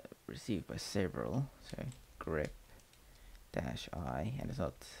 Received by several. So grep dash I, and it's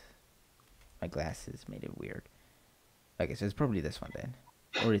not. My glasses made it weird. Okay, so it's probably this one then,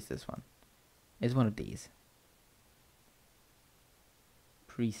 or is this one? It's one of these.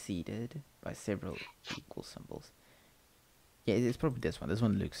 Preceded by several equal symbols. Yeah, it's probably this one. This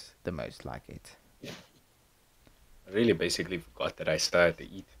one looks the most like it. I really basically forgot that I still had to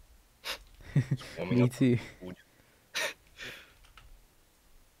eat. Warming Me up too. food.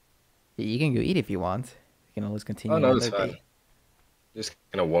 Yeah, you can go eat if you want. You can always Oh continue no, in it's lobby. fine. Just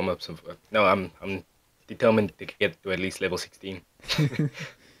gonna warm up some food. No, I'm determined to get to at least level 16.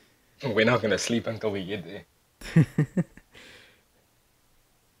 We're not gonna sleep until we get there.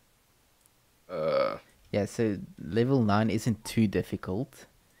 Yeah, so level 9 isn't too difficult.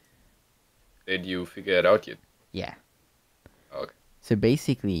 Did you figure it out yet? Yeah. Okay. So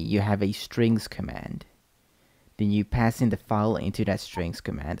basically, you have a strings command. Then you pass in the file into that strings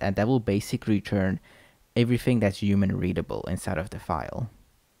command, and that will basically return everything that's human readable inside of the file.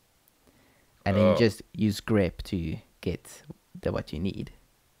 And then you Oh, just use grep to get what you need.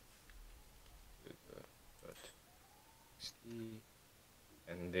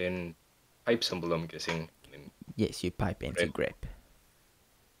 and then pipe symbol, I'm guessing. And then Yes, you pipe into grep. grep.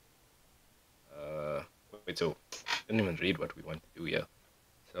 Uh, wait, so I didn't even read what we want to do here.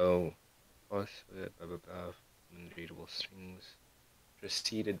 So, password, blah blah blah, unreadable strings,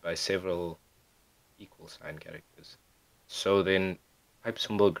 preceded by several equal sign characters. So then, pipe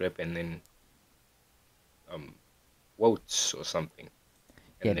symbol grep, and then quotes or something,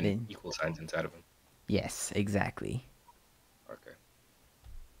 Yeah, and then then equal signs inside of them. yes, exactly. Okay.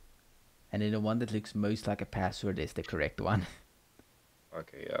 And then the one that looks most like a password is the correct one.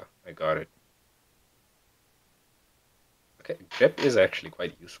 Okay, yeah, I got it. Okay, grep is actually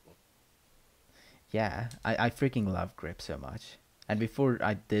quite useful. Yeah, I freaking love grep so much. And before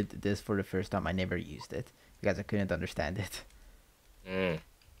I did this for the first time, I never used it because I couldn't understand it.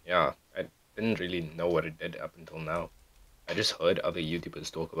 Yeah, I didn't really know what it did up until now. I just heard other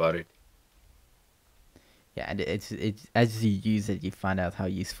YouTubers talk about it. Yeah, and it's as you use it, you find out how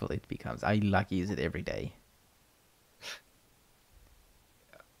useful it becomes. I like use it every day.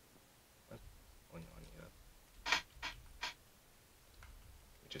 Yeah, what's going on here? Let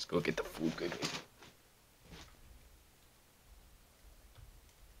me just go get the food quickly.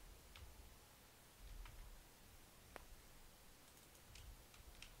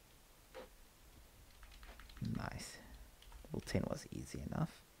 Nice. Level 10 was easy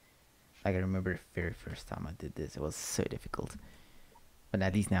enough. Like I remember the very first time I did this, it was so difficult. But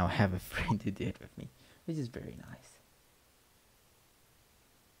at least now I have a friend to do it with me, which is very nice.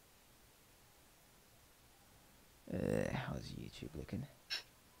 How's YouTube looking?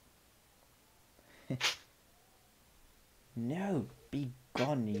 No, be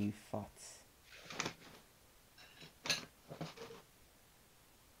gone, you futs.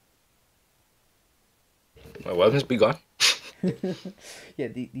 My weapons be gone. Yeah,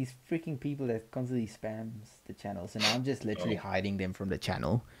 these freaking people that constantly spams the channel. So now I'm just literally Oh, hiding them from the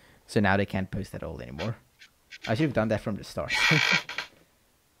channel. So now they can't post at all anymore. I should have done that from the start.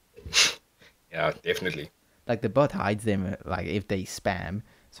 yeah, definitely. Like the bot hides them like if they spam,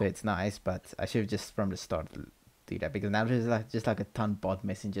 so it's nice. But I should have just from the start do that because now there's like just like a ton bot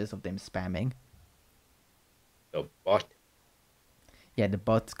messages of them spamming. The bot. Yeah, the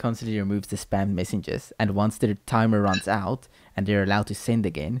bot constantly removes the spam messages, and once their timer runs out and they're allowed to send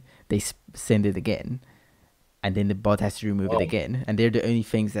again, they send it again, and then the bot has to remove it Oh, again, and they're the only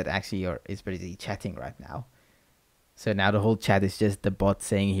things that actually are is basically chatting right now. So now the whole chat is just the bot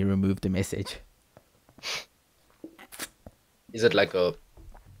saying he removed the message. is it like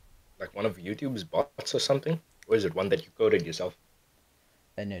one of YouTube's bots or something? Or is it one that you coded yourself?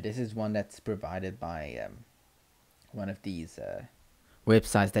 No, this is one that's provided by one of these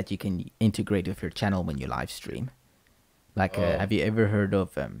websites that you can integrate with your channel when you live stream. Like, Oh, have you ever heard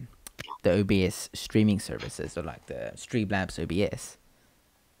of the OBS streaming services or like the Streamlabs OBS?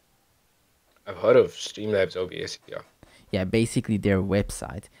 I've heard of Streamlabs OBS. Yeah. Yeah, basically their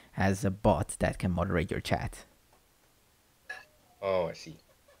website has a bot that can moderate your chat. Oh, I see.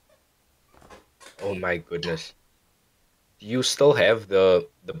 Oh my goodness. Do you still have the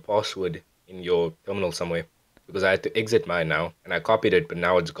password in your terminal somewhere? Because I had to exit mine now, and I copied it, but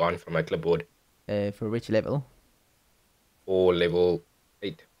now it's gone from my clipboard For which level? for level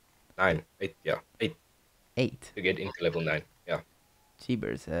 8, 9, 8, yeah, 8 8. to get into level 9. Yeah.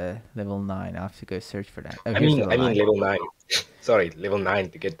 Jeebers, level 9. I have to go search for that. Oh, I here's mean, level I mean 9. level 9. Sorry, level 9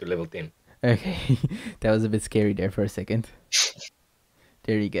 to get to level 10. Okay, that was a bit scary there for a second.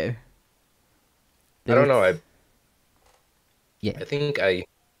 There you go. I Level. don't know. Yeah. I think I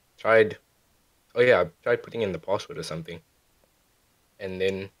tried. Oh yeah, I tried putting in the password or something, and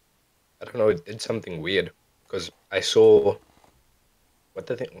then I don't know. It did something weird because I saw what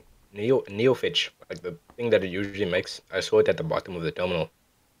the thing neofetch, like the thing that it usually makes. I saw it at the bottom of the terminal,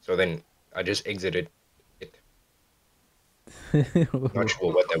 so then I just exited it. Not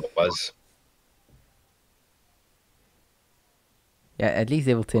sure what that was. Yeah, at least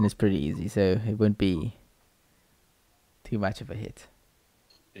level 10 is pretty easy, so it wouldn't be too much of a hit.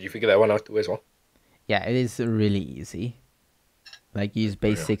 Did you figure that one out too as well? Yeah, it is really easy. Like use Oh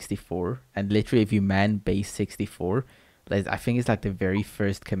base yeah, 64, and literally if you man base 64, like I think it's like the very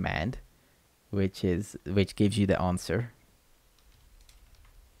first command, which gives you the answer.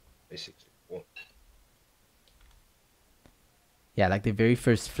 basically. Cool. Yeah, like the very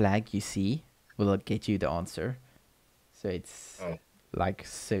first flag you see will get you the answer. So it's Oh, like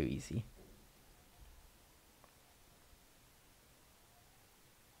so easy.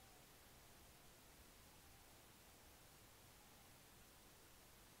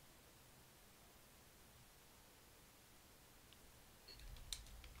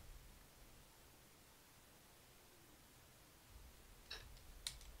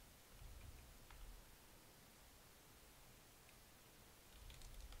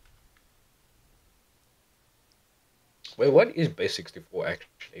 wait, what is base 64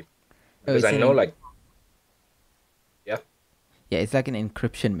 actually? Oh, Because it's I know an like yeah. yeah, it's like an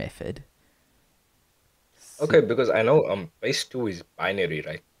encryption method. So, Okay, because I know base 2 is binary,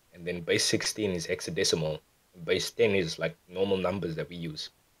 right? And then base 16 is hexadecimal. Base 10 is like normal numbers that we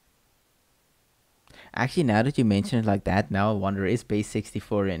use. actually, now that you mention it like that, now I wonder is base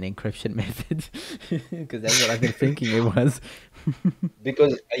 64 an encryption method? Because that's what I've been thinking it was.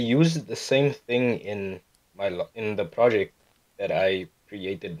 Because I used the same thing in in the project that I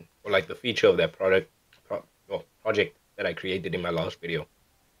created, or like the feature of that project that I created in my last video.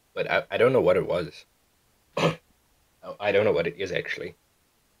 But I don't know what it was. I don't know what it is actually.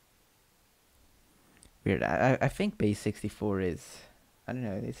 Weird. I think base 64 is. I don't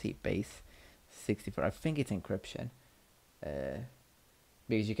know. Let's see. Base 64. I think it's encryption. Uh,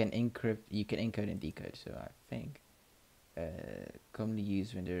 because you can encrypt, you can encode and decode. So I think commonly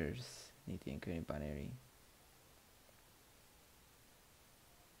used when there's need to encode in binary.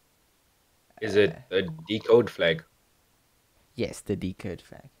 Is it a decode flag? Yes, the decode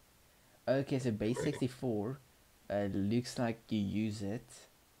flag. Okay, so base Really? 64 looks like you use it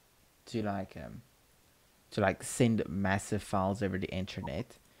to like send massive files over the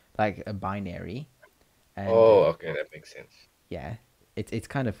internet, like a binary, and Oh, okay, that makes sense. yeah, it's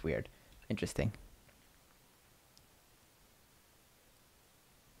kind of weird, interesting.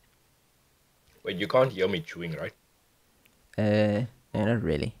 Wait, you can't hear me chewing, right? No, not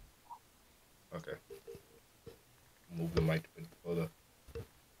really. Okay. Move the mic a bit further.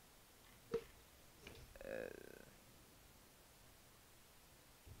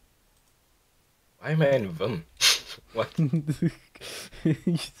 Why am I in Vim? What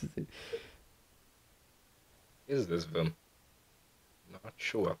You should say- is this Vim? Not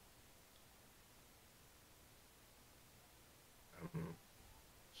sure. Um,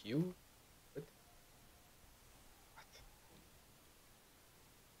 Q? What?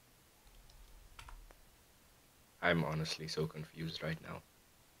 I'm honestly so confused right now.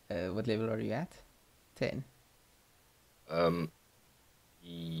 what level are you at? 10. Um,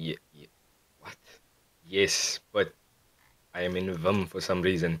 what? Yes, but I am in Vim for some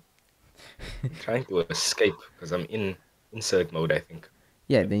reason. I'm trying to escape because I'm in insert mode, I think.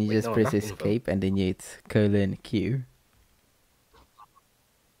 Yeah, then you Wait, just no, I'm press not in Vim. escape and then you hit colon Q.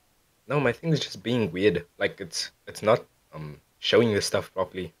 No, my thing is just being weird. Like it's not showing the stuff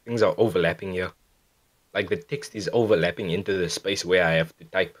properly. Things are overlapping here. Like the text is overlapping into the space where I have to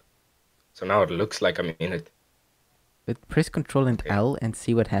type. So now it looks like I'm in it. But press Control and Okay, L and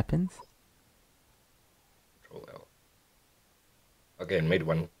see what happens. Control L. Okay, I made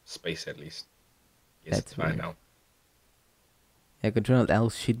one space at least. Yes, it's That's fine weird. now. Yeah, Control and L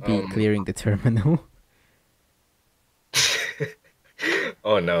should be Um. clearing the terminal.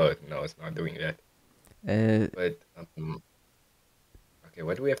 Oh no, no, it's not doing that. Uh, But okay,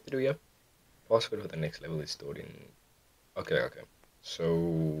 what do we have to do here? Password for the next level is stored in. Okay, okay.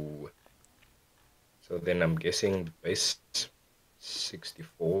 So then I'm guessing base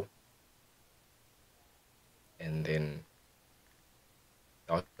 64, and then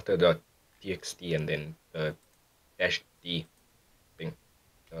data.txt, and then the dash D thing,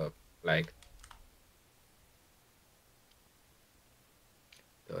 the flag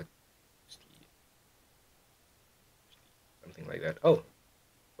dot something like that. Oh,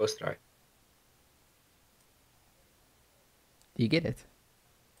 first try. do you get it?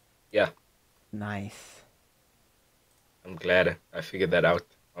 Yeah, Nice. I'm glad I figured that out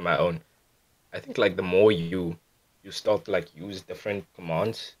on my own. I think like the more you start to like use different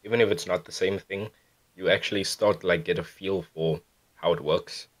commands, even if it's not the same thing, you actually start to like get a feel for how it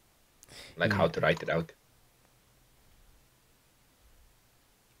works, like Yeah. how to write it out.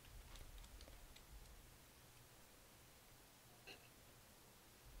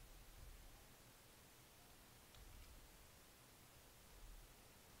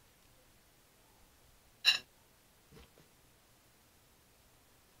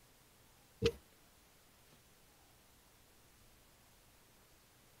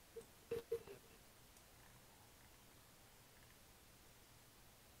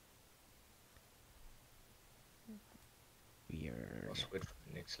 Weird. Password for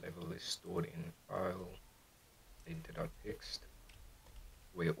the next level is stored in file data.txt,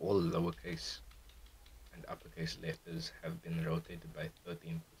 where all lowercase and uppercase letters have been rotated by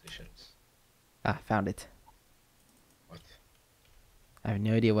 13 positions. Ah, found it. What? I have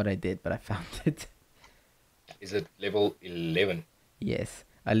no idea what I did, but I found it. Is it level 11? Yes.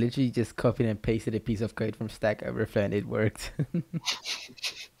 I literally just copied and pasted a piece of code from Stack Overflow and it worked.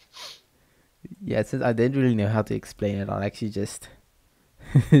 Yeah, since I didn't really know how to explain it, I'll actually just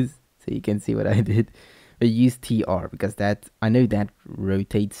so you can see what I did. But use TR because that I know that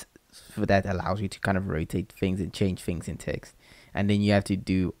rotates for that allows you to kind of rotate things and change things in text. And then you have to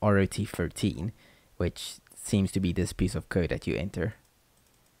do ROT13, which seems to be this piece of code that you enter.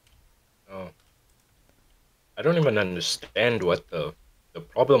 Oh, I don't even understand what the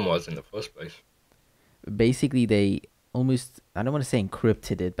problem was in the first place. Basically, they almost, I don't want to say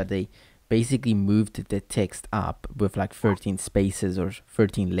encrypted it, but they basically moved the text up with like 13 spaces or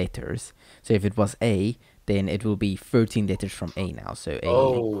 13 letters. So if it was A, then it will be 13 letters from A now. So A,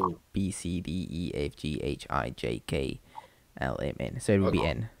 Oh, B, C, D, E, F, G, H, I, J, K, L, M, N. So it will be okay.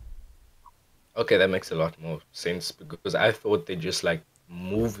 N. Okay, that makes a lot more sense because I thought they just like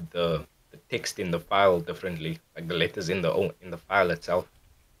moved the text in the file differently, like the letters in the file itself,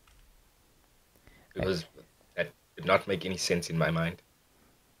 Uh, because that did not make any sense in my mind.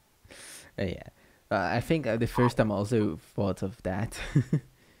 yeah. I think the first time I also thought of that.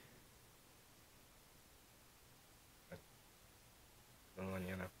 Oh,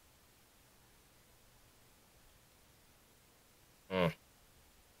 you know. Hmm.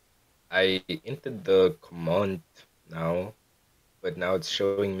 I entered the command now, but now it's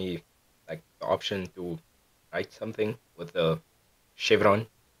showing me like the option to write something with a chevron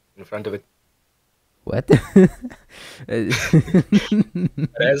in front of it. What? It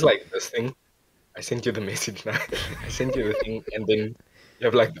has like this thing. I sent you the message now. I sent you the thing, and then you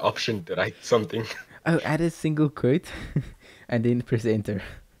have like the option to write something. Oh, add a single quote and then press enter.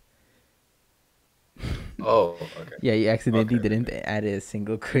 Oh, okay. Yeah, you accidentally Okay, didn't okay. add a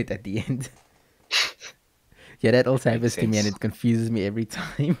single quote at the end. Yeah, that also Makes happens to me and sense. it confuses me every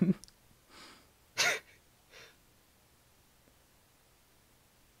time.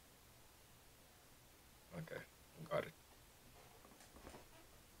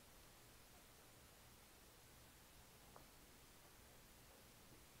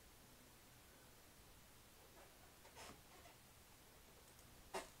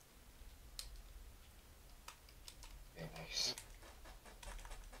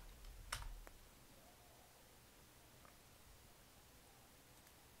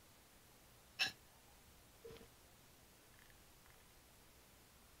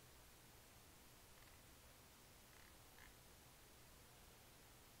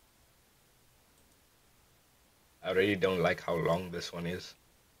 I really don't like how long this one is.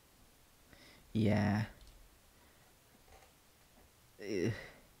 Yeah. Uh, A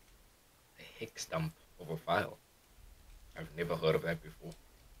hex dump of a file. I've never heard of that before.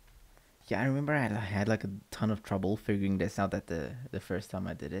 Yeah, I remember I had like a ton of trouble figuring this out at the first time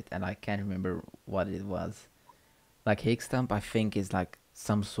I did it, and I can't remember what it was. Like Higgstump, I think is like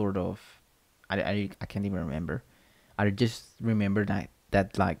some sort of, I can't even remember. I just remember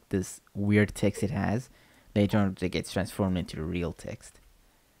that like this weird text it has, later on it gets transformed into the real text.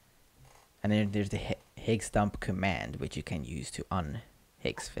 And then there's the Higgstump command, which you can use to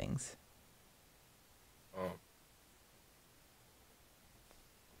unhex things. Oh,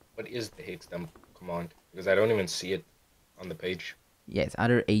 what is the hex dump command? Because I don't even see it on the page. Yeah, it's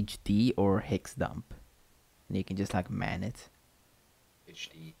either HD or Higgstump, and you can just like man it.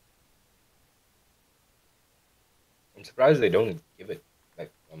 HD. I'm surprised they don't give it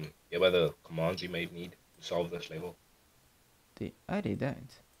like give other commands you may need to solve this level. They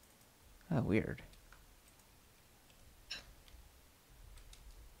don't. Oh, weird.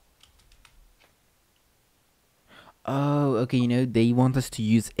 Oh, okay. You know they want us to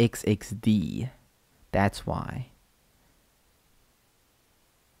use XXD. That's why.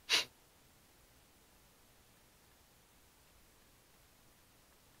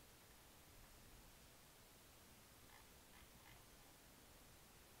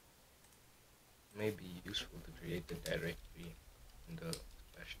 It may be useful to create the directory in the /tmp.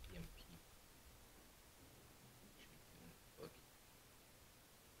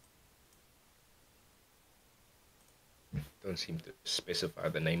 Don't seem to specify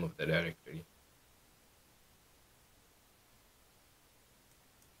the name of the directory.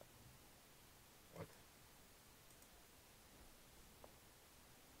 What?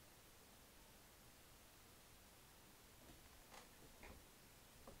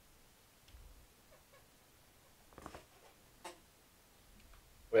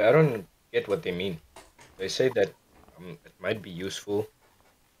 Wait, I don't get what they mean. They say that it might be useful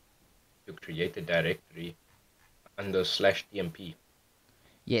to create a directory under /tmp,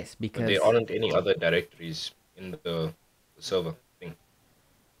 Yes, but there because aren't any other directories in the server thing.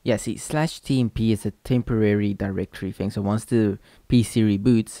 yeah, see, /tmp is a temporary directory thing. So once the PC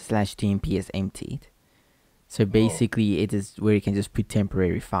reboots, /tmp is emptied. So Oh, basically, it is where you can just put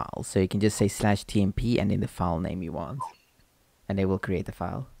temporary files. So you can just say /tmp and then the file name you want, and they will create the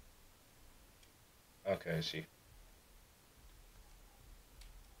file. okay, I see.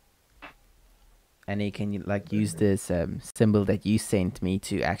 And you can like use this symbol that you sent me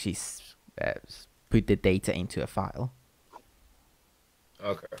to actually put the data into a file.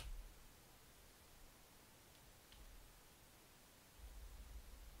 Okay.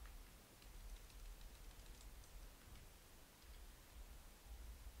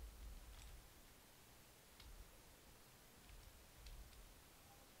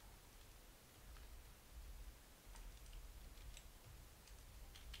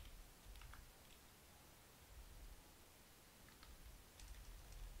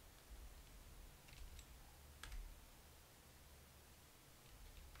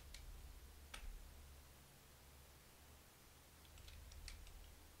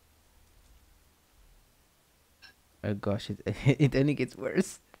 Oh gosh, it only gets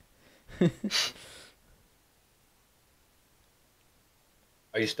worse. Are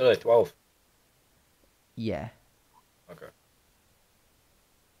you still at 12? Yeah. Okay.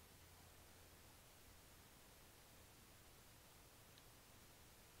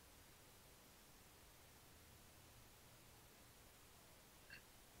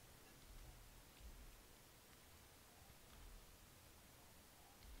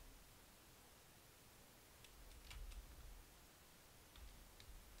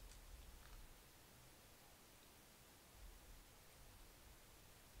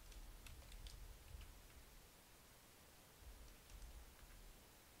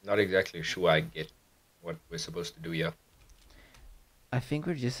 Not exactly sure I get what we're supposed to do here. I think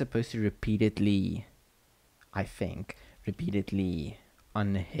we're just supposed to repeatedly, I think, repeatedly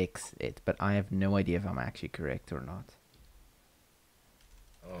unhex it, but I have no idea if I'm actually correct or not.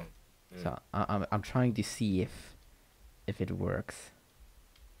 Oh. So I'm trying to see if it works.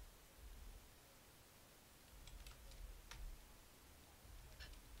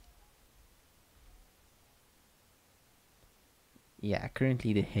 Yeah,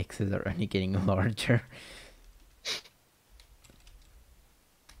 currently the hexes are only getting larger.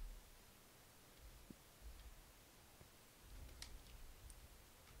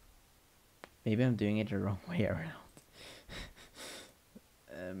 Maybe I'm doing it the wrong way around.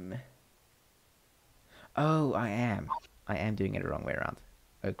 um. Oh, I am. I am doing it the wrong way around.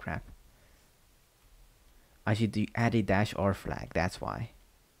 Oh crap. I should do add a dash R flag. That's why.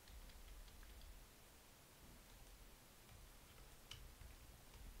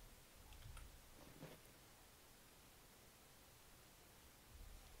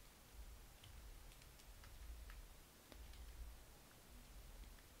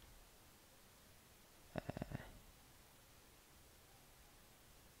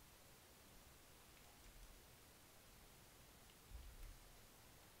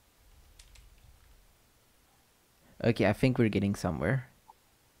 Okay, I think we're getting somewhere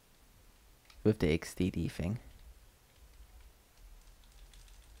with the XDD thing.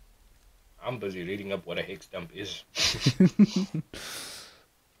 I'm busy reading up what a hex dump is.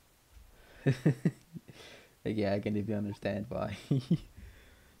 Yeah, I can even understand why.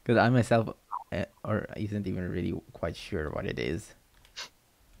 Because I myself, or isn't even really quite sure what it is.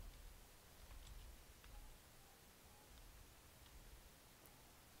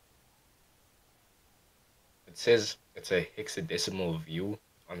 It says it's a hexadecimal view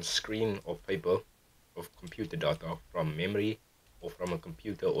on screen or paper of computer data from memory or from a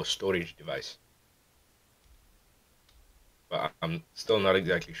computer or storage device. But I'm still not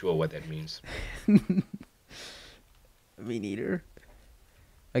exactly sure what that means. Me neither.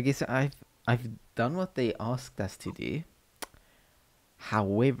 I guess I've done what they asked us to do.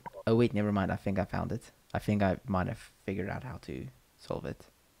 However, oh wait, never mind. I think I found it. I think I might have figured out how to solve it.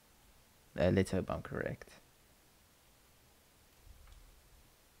 Let's hope I'm correct.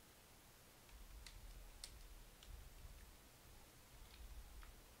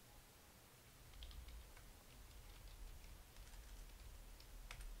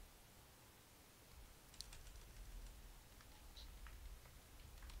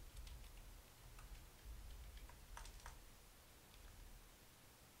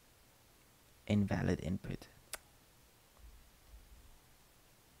 Invalid input.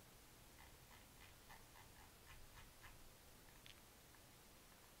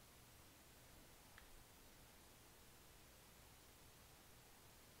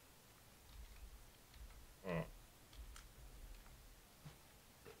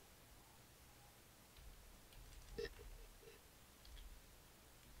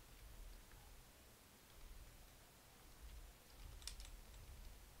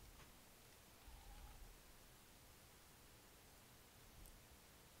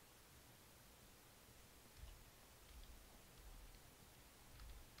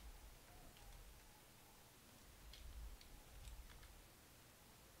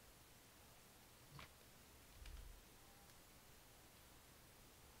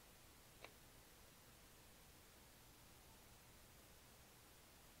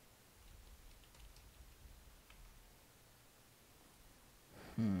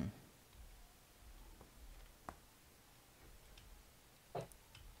 Hmm.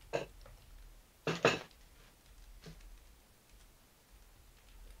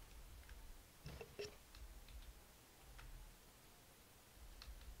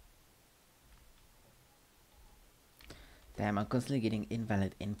 Damn, I'm constantly getting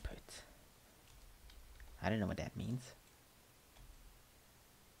invalid input. I don't know what that means.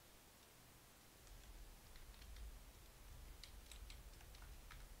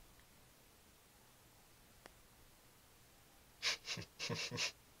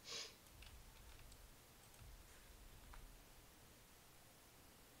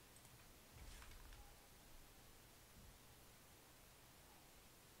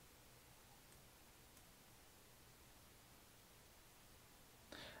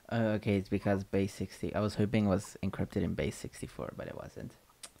 Okay, it's because base 60. I was hoping it was encrypted in base 64, but it wasn't.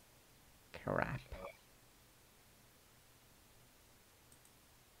 Crap.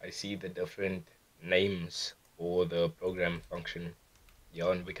 I see the different names for the program function here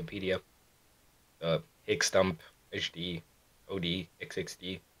on Wikipedia. Hex dump, HD, OD,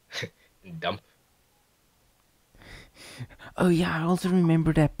 XXD, and dump. Oh yeah, I also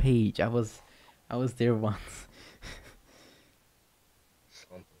remember that page. I was there once.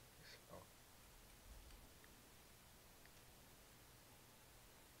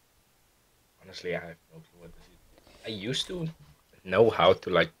 Honestly, I have no clue what this is. I used to know how to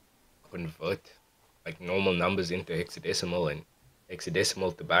like convert like normal numbers into hexadecimal and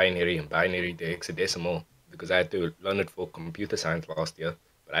hexadecimal to binary and binary to hexadecimal because I had to learn it for computer science last year,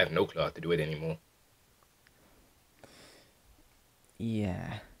 but I have no clue how to do it anymore.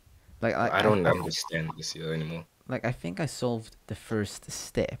 Yeah. Like So I don't understand this year anymore. I think I solved the first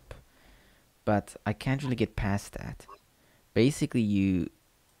step, but I can't really get past that. Basically, you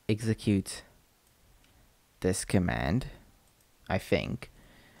execute this command, I think,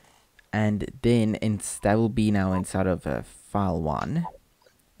 and then that will be now inside of file 1,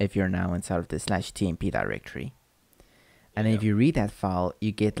 if you're now inside of the /tmp directory. And then Yeah. if you read that file,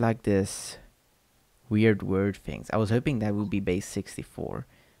 you get like this weird word things. I was hoping that would be base 64,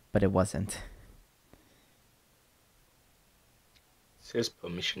 but it wasn't. It says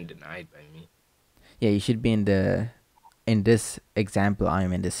permission denied by me. Yeah, you should be in this example,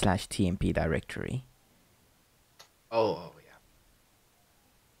 I'm in the /tmp directory. Oh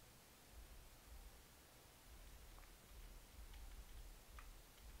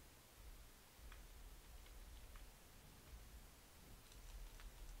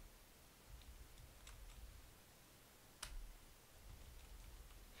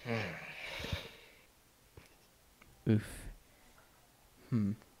yeah. Oof.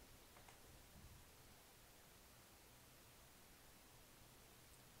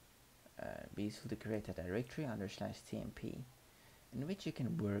 Be useful to create a directory under /tmp in which you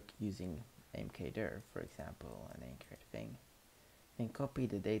can work using mkdir, for example, and then create a thing. Then copy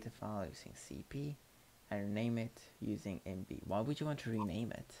the data file using cp and rename it using mb. Why would you want to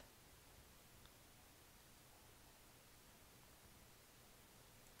rename it?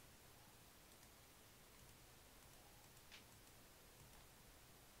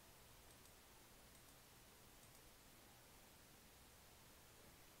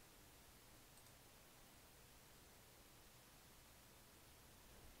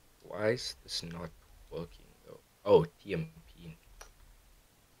 Why is this not working though? Oh, TMP.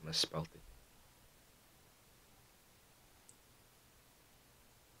 Misspelled it.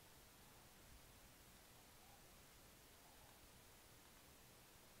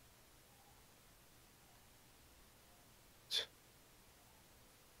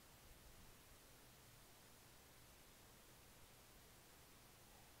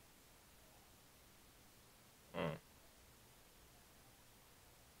 Hmm.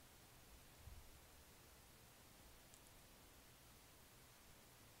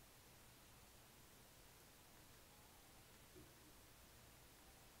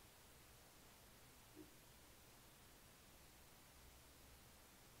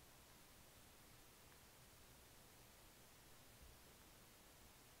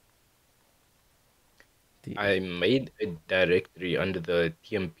 I made a directory under the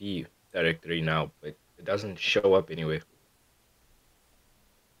TMP directory now, but it doesn't show up anywhere.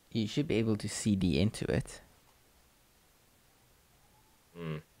 You should be able to cd into it.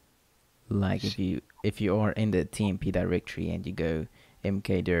 Hmm. Like if you are in the tmp directory and you go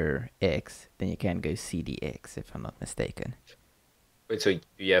mkdir x, then you can go cdx if I'm not mistaken. Wait, so do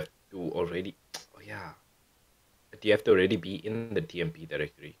you have to already? Oh yeah. Do you have to already be in the TMP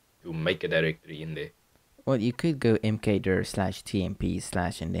directory to make a directory in there? Well, you could go mkdir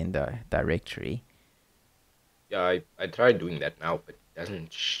 /tmp/ and then the directory. Yeah, I tried doing that now, but it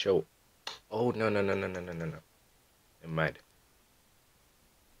doesn't show. Oh no. Never mind.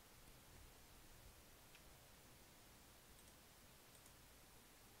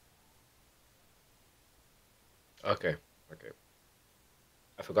 Okay.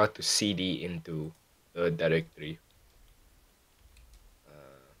 I forgot to CD into the directory. Uh,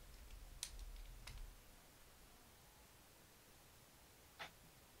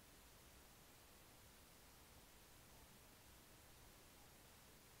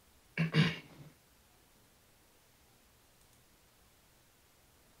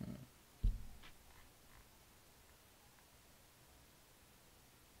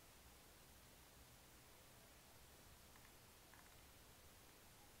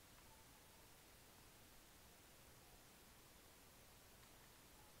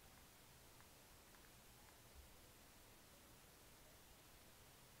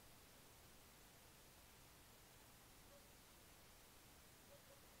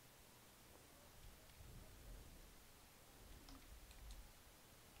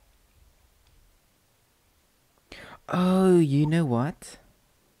 Oh, you know what?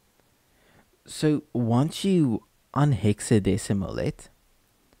 So once you unhexadecimal it,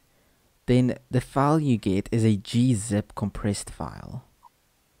 then the file you get is a gzip compressed file.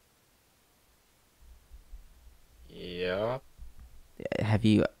 yeah. Have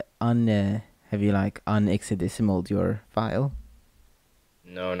you like unhexadecimaled your file?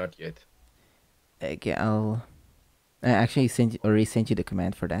 No, not yet. Okay, I actually already sent you the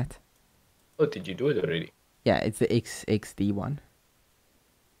command for that. Oh, did you do it already? Yeah, it's the xxd one.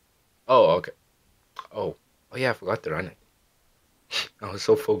 Oh, okay. Oh, oh yeah, I forgot to run it. I was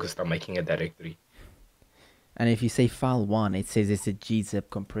so focused on making a directory. And if you say file 1, it says it's a gzip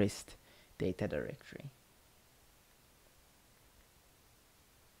compressed data directory.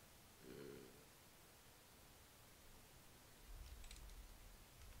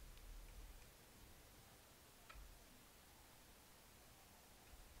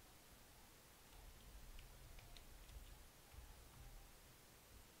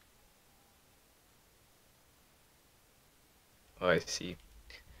 Oh, I see.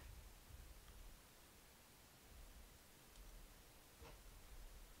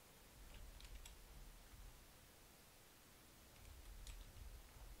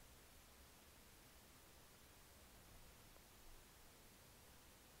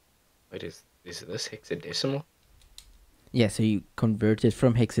 Wait, is this hexadecimal? Yeah, so you convert it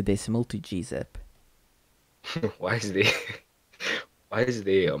from hexadecimal to GZIP. Why is there why is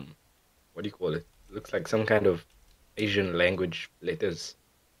there what do you call it? Looks like some kind of Asian language letters.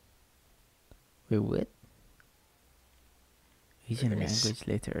 Wait, what? Wait, Asian language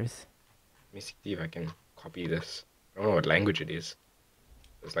letters. let me see if I can copy this. I don't know what language it is.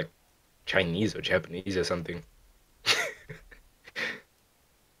 It's like Chinese or Japanese or something.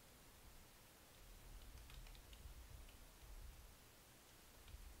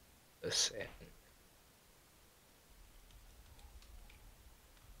 This and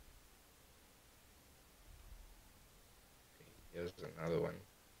here's another one.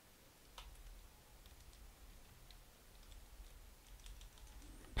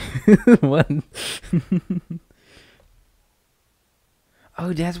 What?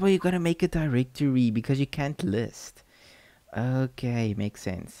 Oh, that's why you gotta make a directory because you can't list. Okay, makes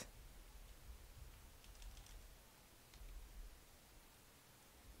sense.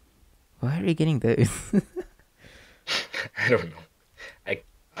 Why are you getting those? I don't know. I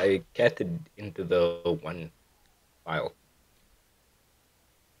I catted into the one file.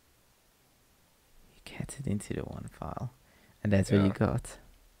 You get it into the one file, and that's what you Yeah. got.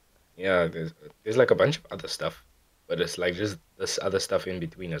 Yeah, there's like a bunch of other stuff, but it's like just this other stuff in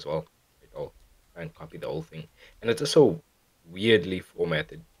between as well. I'll try and copy the whole thing. And it's just so weirdly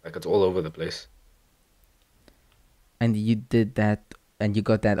formatted. Like it's all over the place. And you did that, and you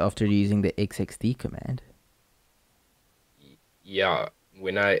got that after using the xxd command. Yeah,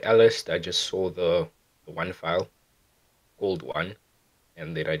 when I list, I just saw the one file called one,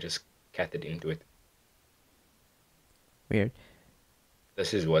 and then I just catted into it. Weird.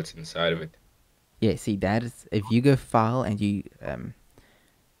 This is what's inside of it. Yeah, see that is if you go file and you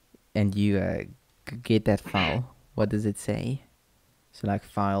get that file. What does it say? So like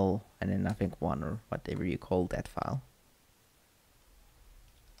file and then I think one or whatever you call that file.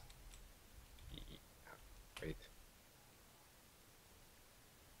 Wait.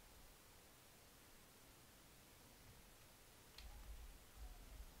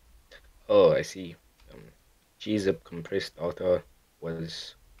 Oh, I see. Um, gzip compressed data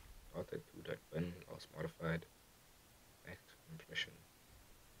was data2.bin was modified. Max compression.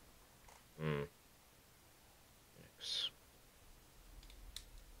 Hmm. Yes.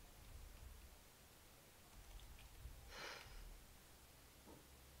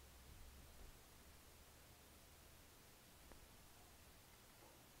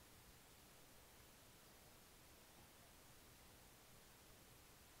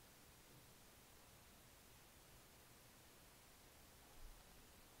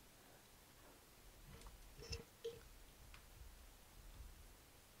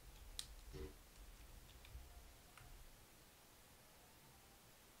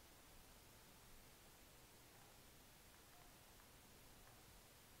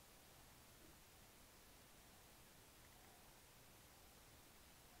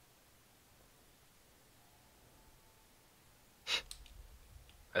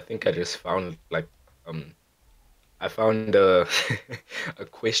 I think I just found like um I found a a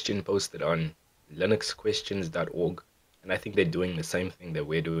question posted on linuxquestions.org, and I think they're doing the same thing that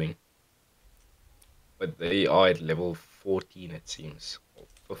we're doing, but they are at level 14 it seems, or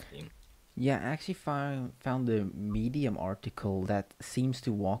 15. Yeah, I actually found a Medium article that seems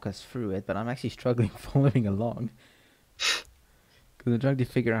to walk us through it, but I'm actually struggling following along because I'm trying to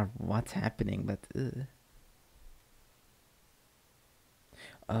figure out what's happening. But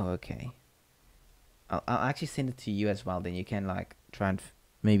oh, okay. I'll actually send it to you as well. Then you can like try and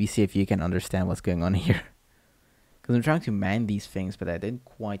maybe see if you can understand what's going on here. Because I'm trying to man these things, but I didn't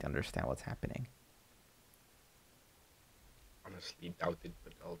quite understand what's happening. Honestly doubt it,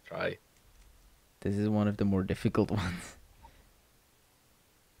 but I'll try. This is one of the more difficult ones.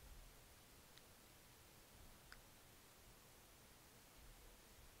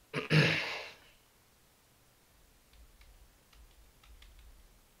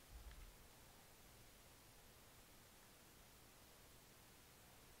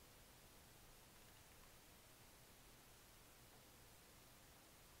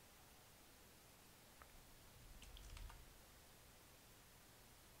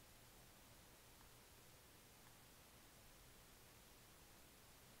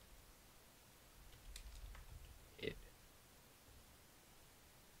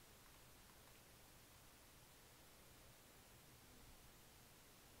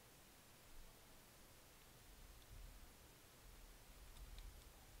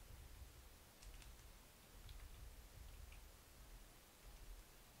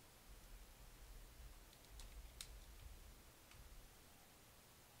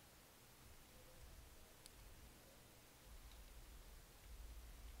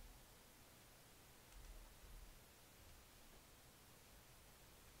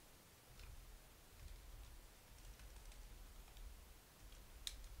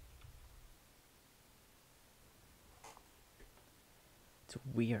 It's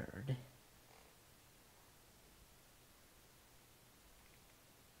weird.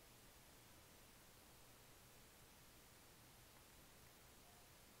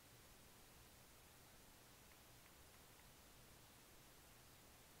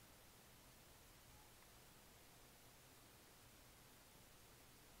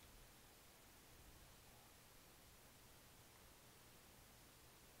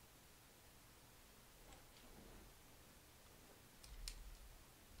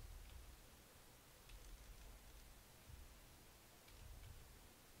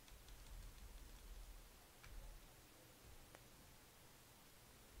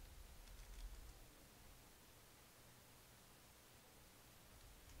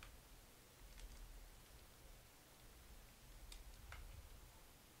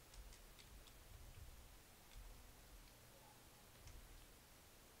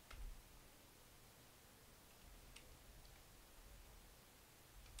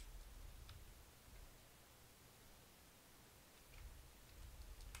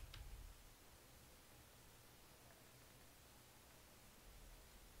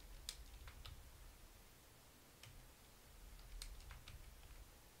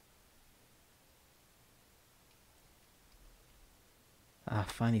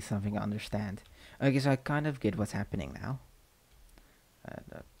 Finally something I understand. Okay, so I kind of get what's happening now.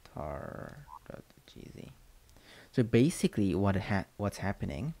 Tar.gz. So basically, what's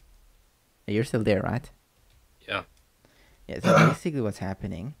happening? You're still there, right? Yeah. Yeah. So basically, what's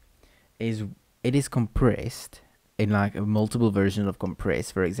happening is it is compressed in like a multiple version of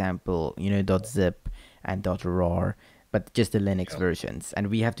compress. For example, .zip and .rar, but just the Linux Yeah. versions, and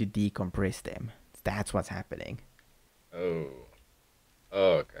we have to decompress them. That's what's happening. Oh.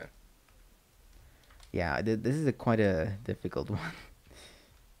 Oh, okay. Yeah, this is quite a difficult one.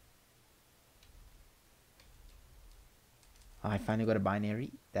 I finally got a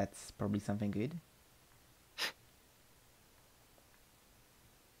binary. That's probably something good.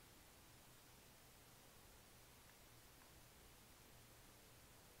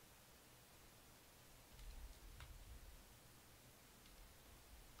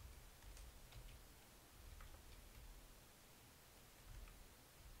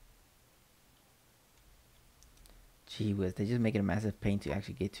 Gee whiz, they just make it a massive pain to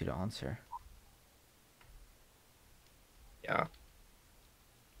actually get to the answer. Yeah.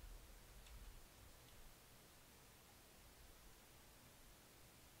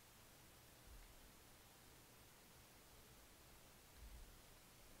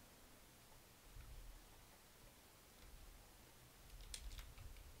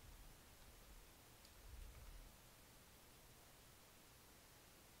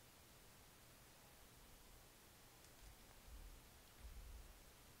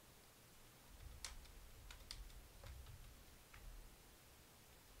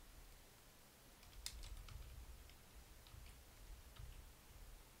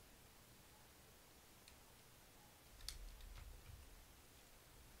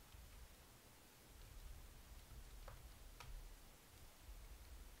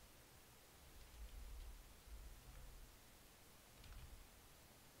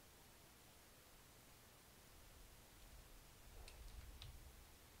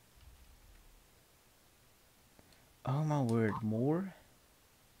 Oh my word, more?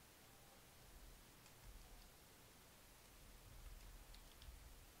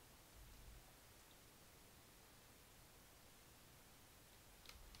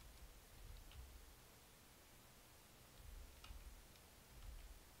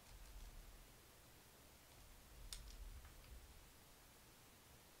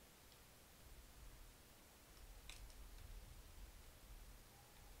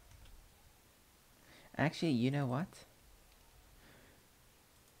 Actually, you know what?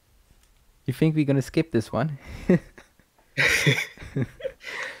 You think we're gonna skip this one?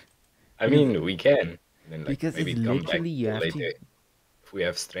 I because mean, we can. Then, like, because it's maybe come back literally you to it have to. later if we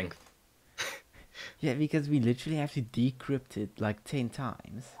have strength. Yeah, because we literally have to decrypt it like 10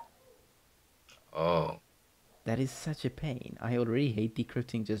 times. Oh. That is such a pain. I already hate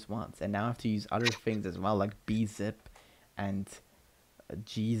decrypting just once, and now I have to use other things as well, like bzip and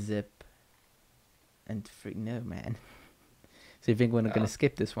gzip and no man. So you think we're not gonna Yeah.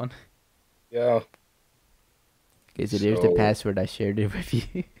 skip this one? Yeah. Okay, so there's the So, password I shared it with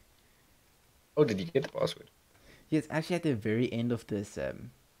you. oh, did you get the password? Yes, actually at the very end of this Oh,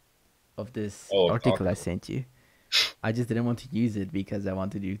 of the article I article. sent you. I just didn't want to use it because I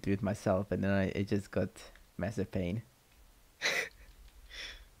wanted to do it myself, and then it just got massive pain.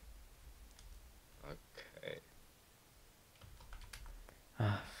 Okay.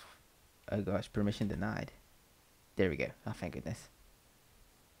 Oh gosh, permission denied. There we go. Oh, thank goodness.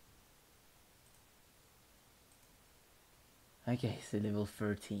 Okay, so level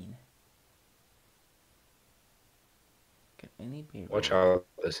 13. Can only be Watch read. out,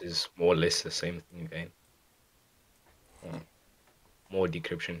 this is more or less the same thing again. Mm, More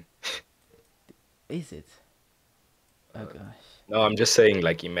decryption. Is it? Oh Uh, gosh. no, I'm just saying,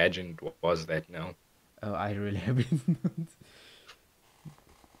 like, imagine what was that now. Oh, I really hope it's not.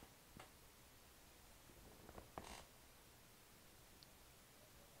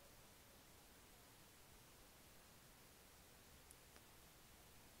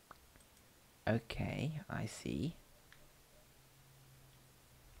 Okay, I see.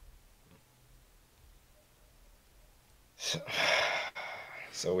 So,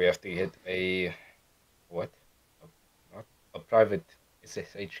 so we have to hit a what? A, not a private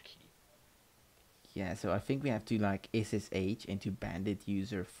SSH key. Yeah, so I think we have to like SSH into bandit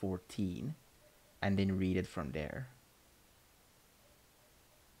user 14 and then read it from there.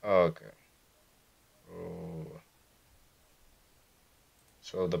 Okay. Oh,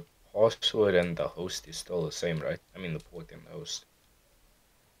 so the password and the host is still the same, right? I mean, the port and the host.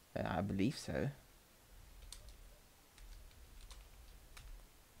 I believe so.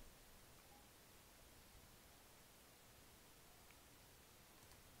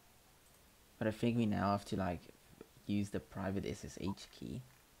 But I think we now have to like use the private SSH key.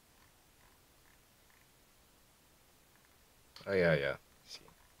 Oh yeah, yeah. See.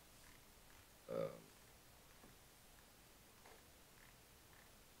 Um,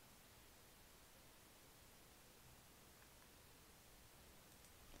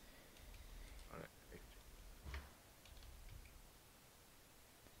 alright,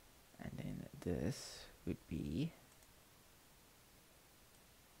 And then this would be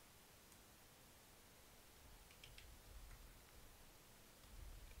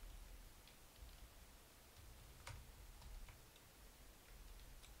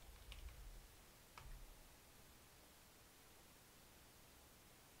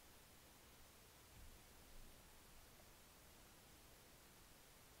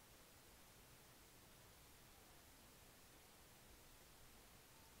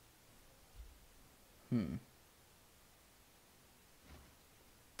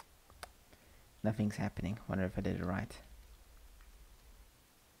nothing's happening. Wonder if I did it right.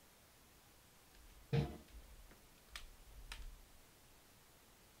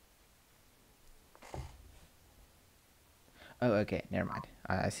 Oh, okay, never mind.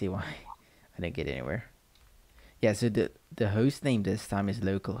 I see why I didn't get anywhere. Yeah, so the host name this time is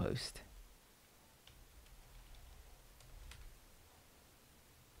localhost.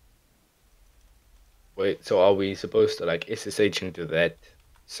 wait, so are we supposed to like SSH into that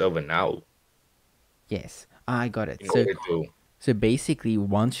server now Yes, I got it. in order to? So basically,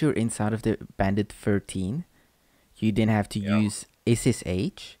 once you're inside of the Bandit 13, you then have to Yeah. use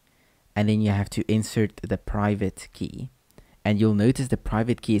SSH, and then you have to insert the private key, and you'll notice the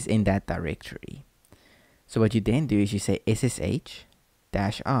private key is in that directory. So what you then do is you say SSH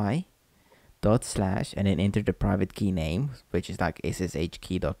dash I dot slash and then enter the private key name, which is like SSH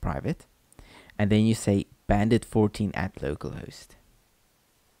key dot private, and then you say bandit 14 at localhost.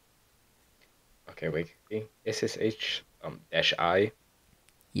 Okay, wait. SSH dash I.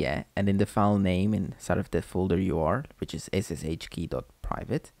 Yeah, and then the file name inside of the folder you are, which is ssh key dot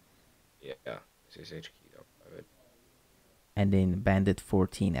private, Yeah. SSH key dot private. and then bandit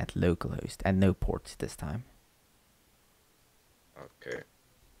 14 at localhost, and no ports this time. Okay.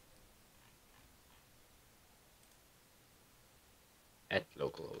 At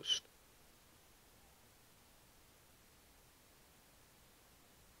localhost.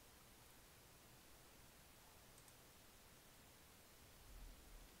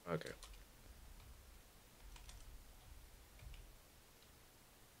 Okay.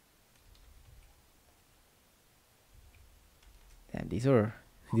 Damn, these are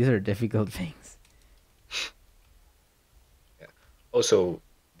difficult things. Yeah. Also,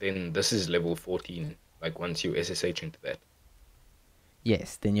 then this is level 14. Like once you SSH into that.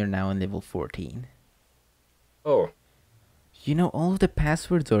 Yes, then you're now on level 14. Oh, You know, all of the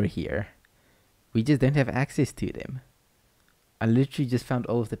passwords are here. We just don't have access to them. I literally just found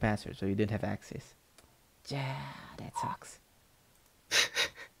all of the passwords, so you don't have access. Yeah, that sucks.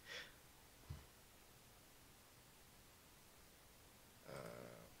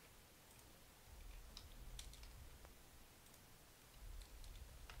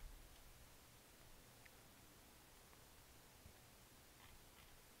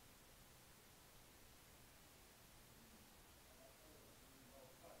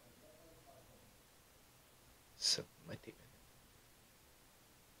 submitting it.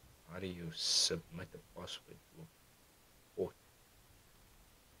 How do you submit a password to a port?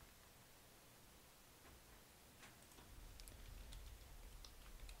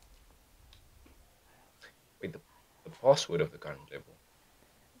 Wait, the password of the current level.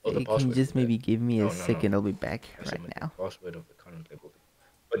 Oh, the Can you password for just that. maybe give me a No, no, no. second? I'll be back I right submitted now. the password of the current level.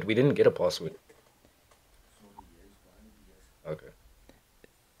 But we didn't get a password. Okay.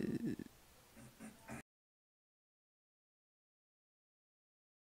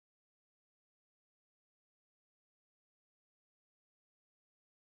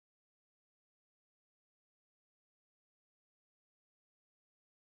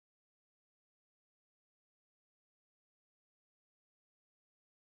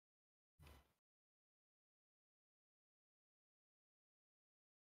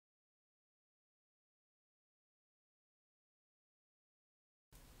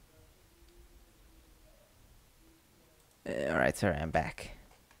 All right, sorry, I'm back.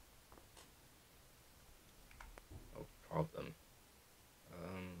 No problem.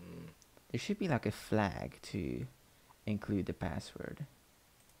 Um, There should be like a flag to include the password.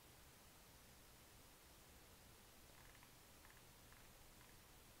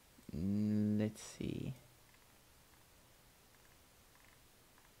 Let's see.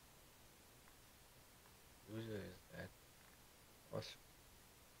 user is that password?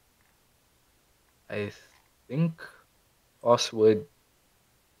 I think password.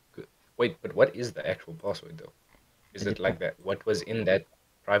 Wait, but what is the actual password though? Is The it pa- like that? What was in that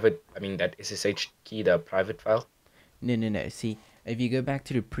private? I mean, that SSH key, the private file? no. See, if you go back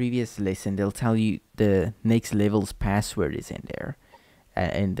to the previous lesson, they'll tell you the next level's password is in there,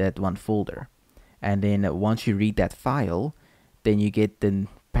 in that one folder. And then once you read that file, then you get the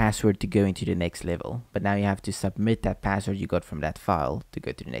password to go into the next level. But now you have to submit that password you got from that file to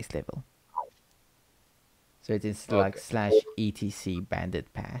go to the next level. So it is like Okay. slash etc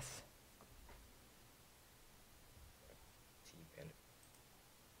bandit pass.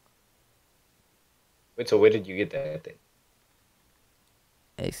 Wait, so where did you get that then?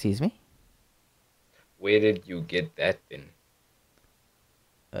 Excuse me? Where did you get that then?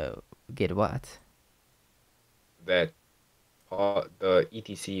 Uh, get what? That the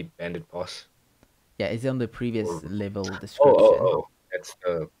ETC bandit pass? Yeah, it's on the previous Or level oh, oh, description. oh, that's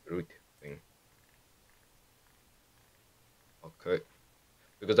the root thing. Okay.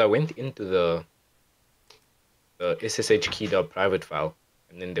 Because I went into the SSH key private file,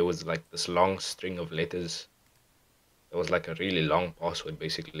 and then there was like this long string of letters. It was like a really long password,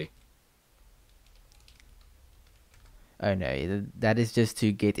 basically. Oh no, that is just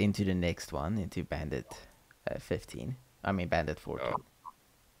to get into the next one, into Bandit 15. I mean Bandit Oh, 14.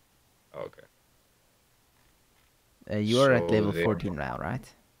 okay. You are at So level then, 14 now, right?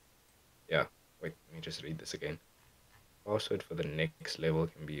 yeah. Wait, let me just read this again. Password for the next level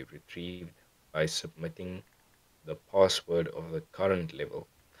can be retrieved by submitting the password of the current level.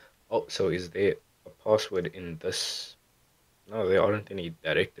 Oh, so is there a password in this? No, there aren't any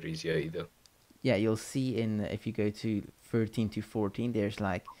directories here either. Yeah, you'll see in if you go to 13 to 14, there's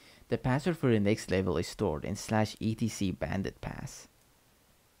like the password for the next level is stored in slash etc bandit pass.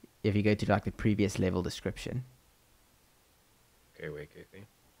 If you go to like the previous level description. Okay, wait, okay.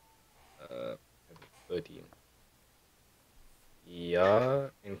 Level 13. Yeah,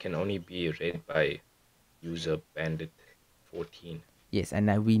 and can only be read by user bandit 14. Yes, and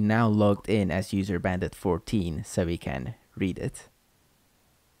now we now logged in as user bandit 14, so we can read it.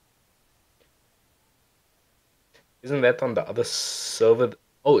 Isn't that on the other server?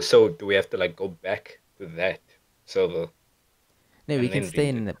 Oh, so do we have to like go back to that server No, we and can then stay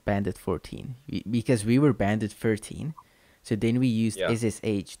read it? in Bandit 14 because we were Bandit 13. So then we used Yeah.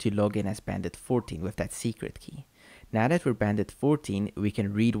 SSH to log in as Bandit 14 with that secret key. Now that we're Bandit 14, we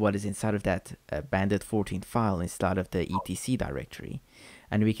can read what is inside of that Bandit 14 file inside of the etc directory.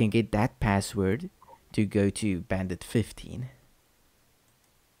 And we can get that password to go to Bandit 15.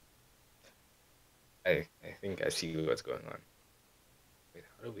 I think I see what's going on. Wait,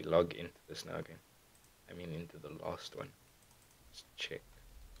 how do we log into this now again? I mean, into the last one. Let's check.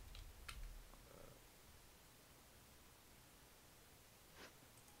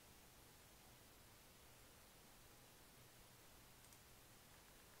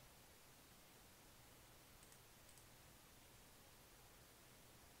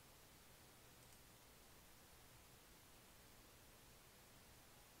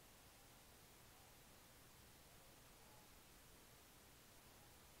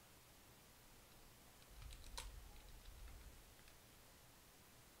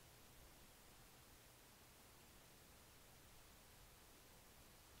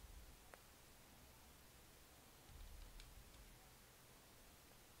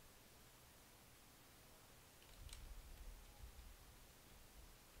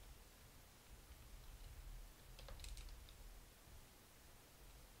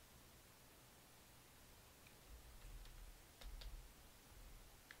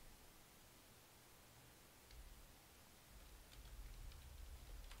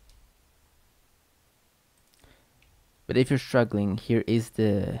 But if you're struggling, here is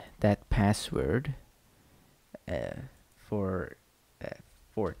the that password for uh,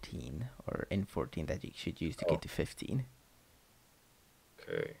 14 or in 14 that you should use to Oh, get to 15.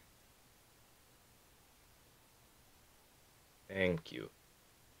 okay. Thank you.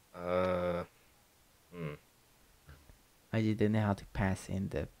 Uh, hmm. I didn't know how to pass in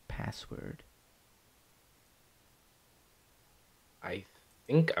the password. I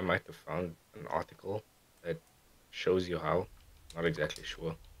think I might have found an article that shows you how. Not exactly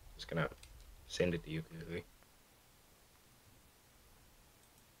sure. Just gonna send it to you quickly.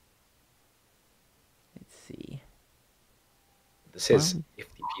 Let's see. This says Well,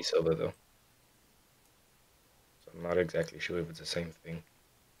 FTP server though, so I'm not exactly sure if it's the same thing.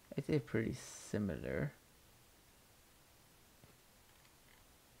 it's pretty similar.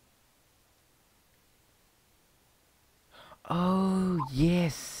 Oh,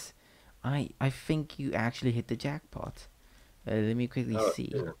 yes. I think you actually hit the jackpot. Let me quickly Oh,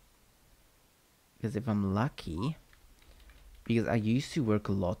 see. yeah. Because if I'm lucky, because I used to work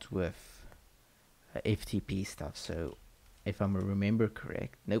a lot with FTP stuff, so if I remember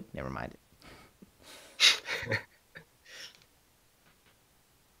correct, nope, never mind.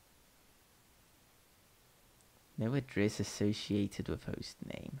 No address associated with host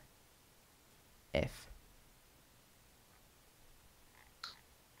name. F.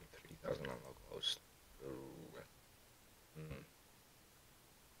 3,000 on localhost. Hmm.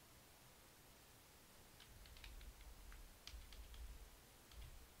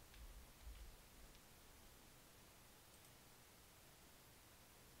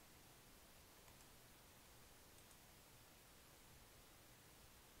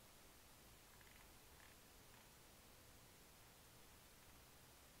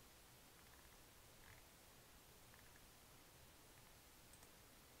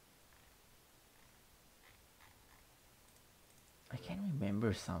 I can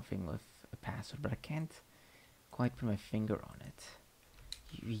remember something with a password, but I can't quite put my finger on it.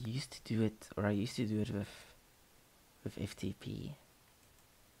 We used to do it, or I used to do it with FTP.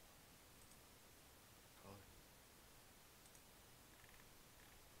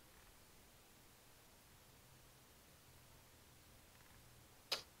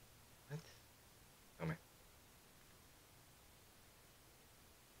 What? Oh man.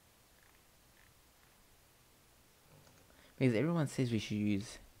 Because everyone says we should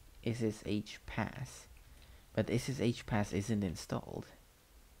use SSH Pass, but SSH Pass isn't installed.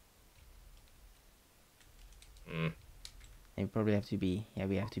 Hmm. And we probably have to be, yeah,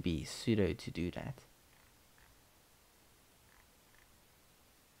 we have to be sudo to do that.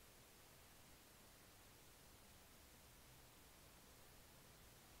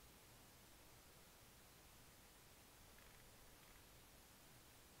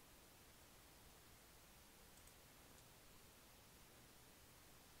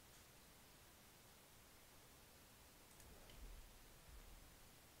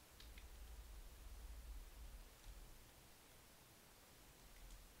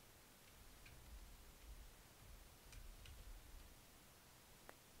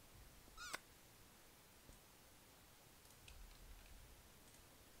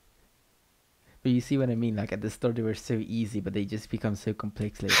 But you see what I mean? Like at the start they were so easy, but they just become so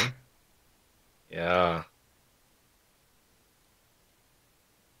complex later. Yeah.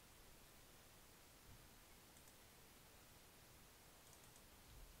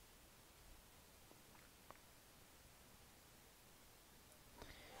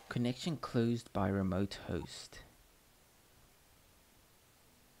 Connection closed by remote host.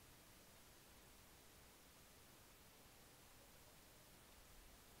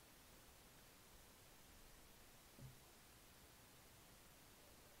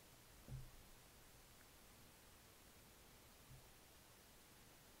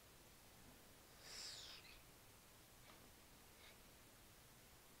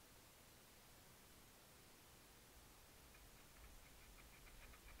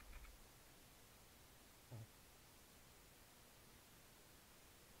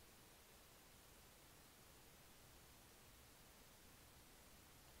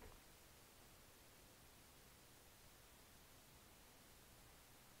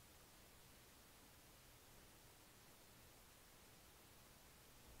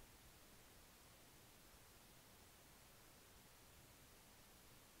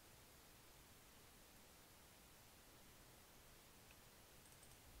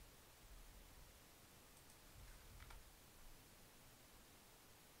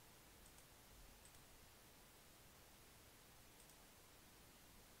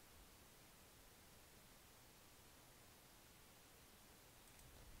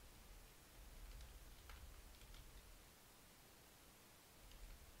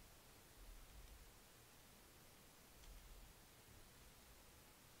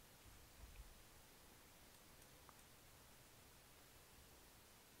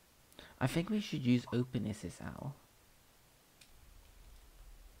 I think we should use OpenSSL.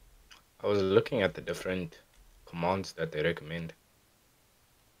 I was looking at the different commands that they recommend,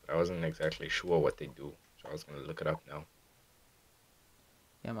 but I wasn't exactly sure what they do, so I was gonna look it up now.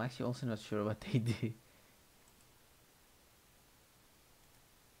 Yeah, I'm actually also not sure what they do.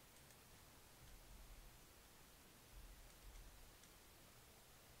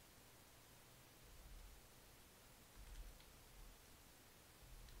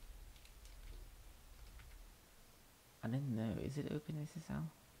 I don't know. Is it OpenSSL?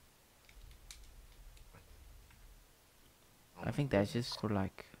 Oh I my think that's just goodness. for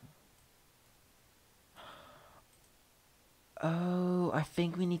like. Oh, I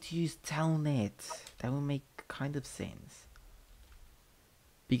think we need to use Telnet. That will make kind of sense.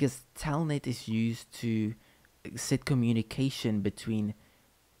 Because Telnet is used to set communication between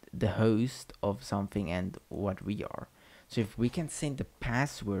the host of something and what we are. So if we can send the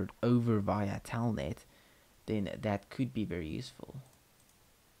password over via Telnet, then that could be very useful.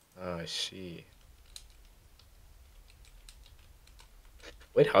 Oh, I see.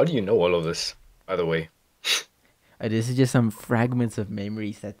 Wait, how do you know all of this, by the way? This is just some fragments of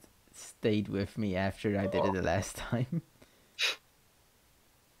memories that stayed with me after I did it Oh, the last time.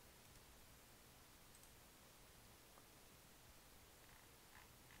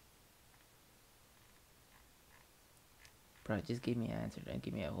 Bro, just give me an answer, don't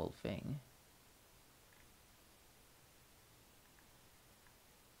give me a whole thing.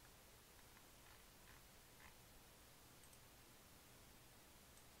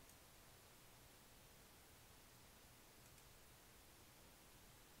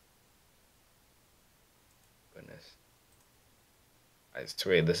 goodness. I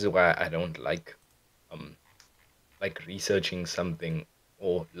swear, this is why I don't um like researching something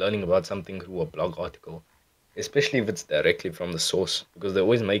or learning about something through a blog article, especially if it's directly from the source, because they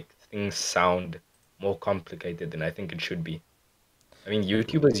always make things sound more complicated than I think it should be. I mean,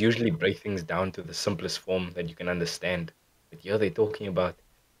 YouTubers usually break things down to the simplest form that you can understand. But here they're talking about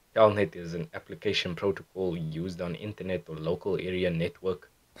Telnet is an application protocol used on internet or local area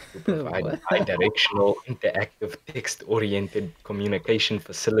network to provide a What? bi-directional, interactive, text-oriented communication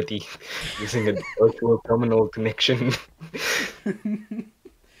facility using a virtual terminal connection.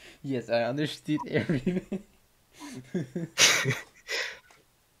 Yes, I understood everything.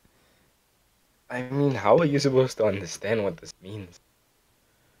 I mean, how are you supposed to understand what this means?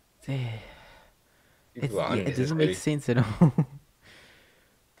 People are It doesn't make unnecessary. sense at all.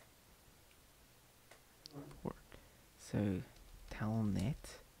 So,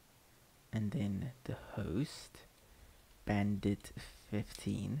 Telnet, and then the host, Bandit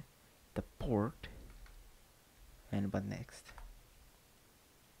 15, the port, and what next?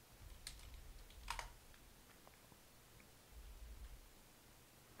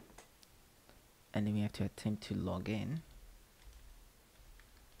 And then we have to attempt to log in.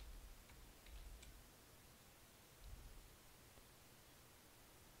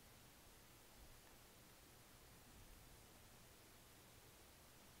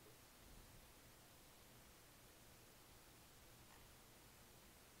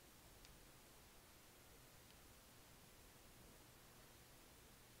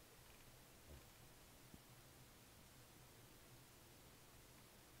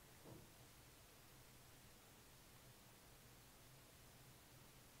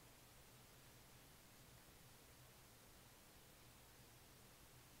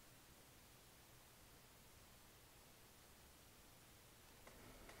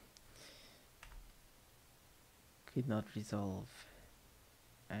 Could not resolve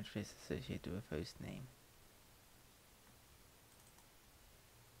address associated with host name.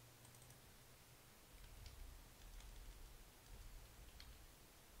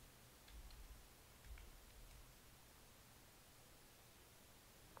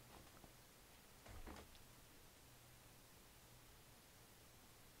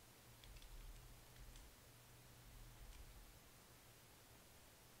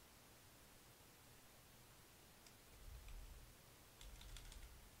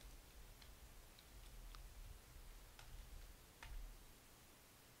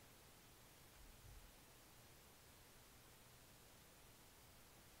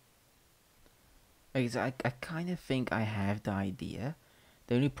 Okay, so I kind of think I have the idea.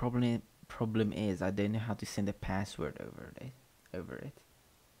 The only problem is I don't know how to send a password over it.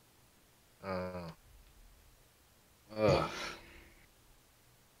 Uh, ugh.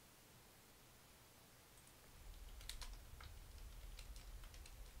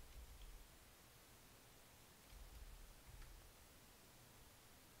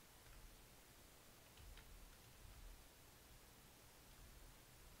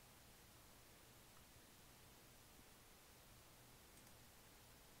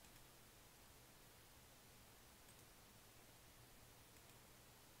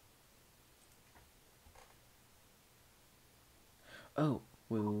 Oh,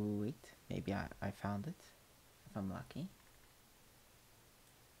 wait. Maybe I found it. If I'm lucky.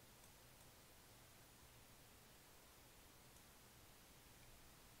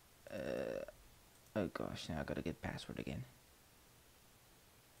 Oh gosh, now I gotta get password again.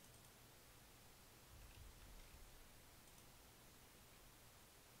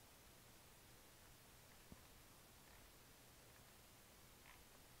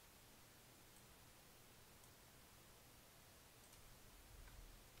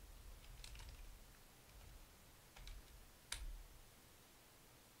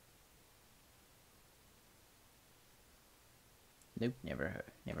 Nope,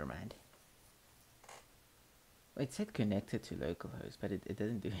 never mind. Well, it said connected to localhost, but it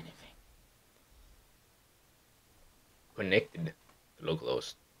doesn't do anything. Connected to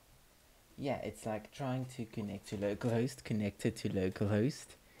localhost. Yeah, it's like trying to connect to localhost, connected to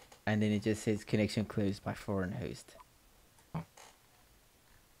localhost, and then it just says connection closed by foreign host. Hmm.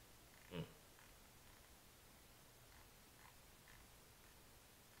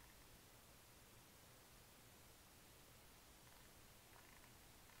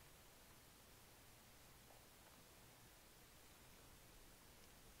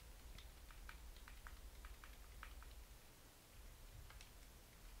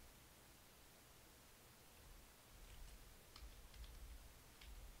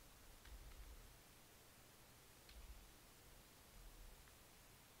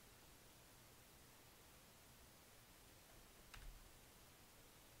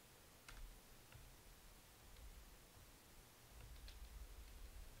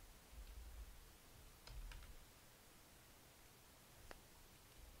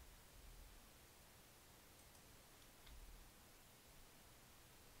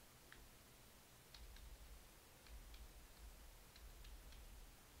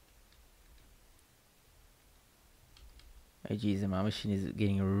 Oh jeez, my machine is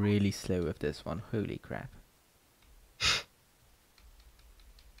getting really slow with this one. Holy crap.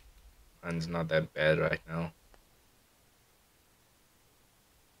 Mine's not that bad right now.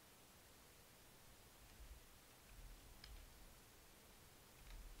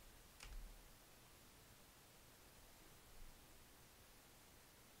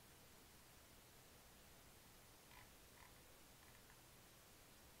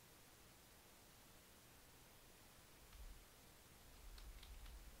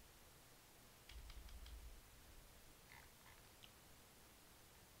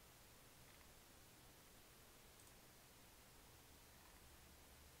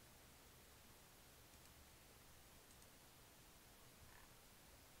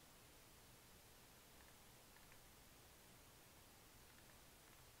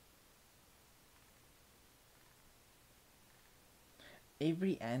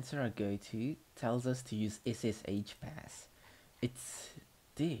 Every answer I go to tells us to use SSH pass. It's...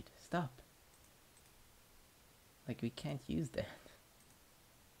 Dude, stop. Like, we can't use that.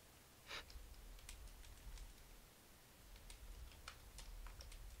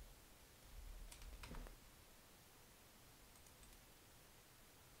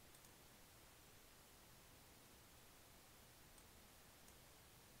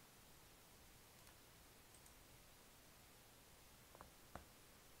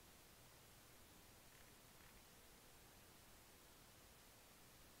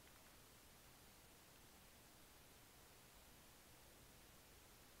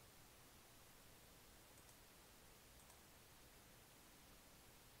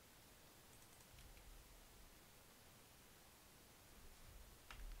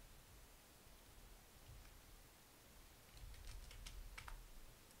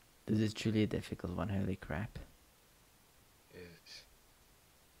 This is truly a difficult one, holy crap. Yes.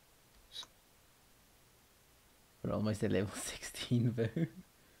 We're almost at level 16 though.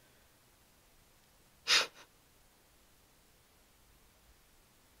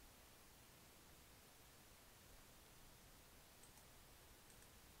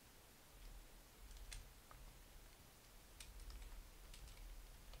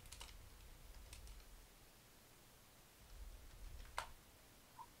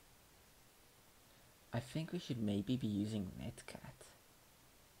 I think we should maybe be using Netcat.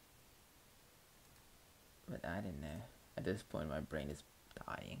 But I don't know. At this point my brain is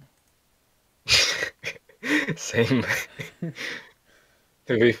dying. Same.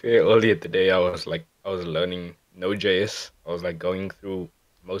 To be fair, earlier today I was learning Node.js. I was like going through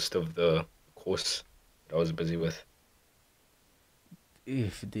most of the course that I was busy with.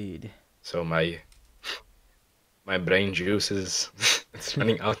 Oof, dude. So my brain juice is it's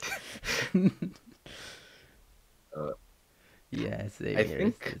running out. Uh, Yeah, same I here.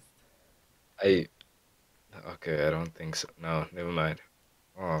 It's think just... I Okay, I don't think so. No, never mind.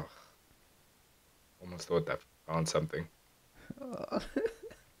 Oh, almost thought I found something.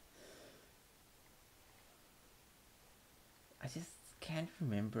 I just can't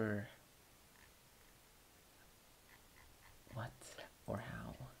remember what or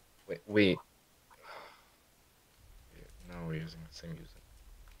how. Wait. No, we're using the same user.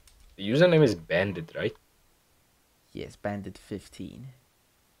 The username is Bandit, right? Yes, Bandit 15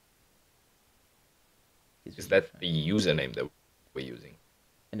 is Is what you're that trying. the username that we're using?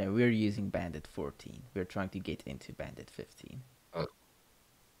 No, we're using Bandit 14. We're trying to get into Bandit 15. Oh,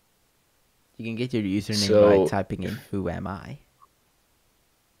 You can get your username by so typing in if who am I.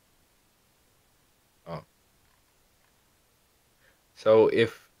 oh, so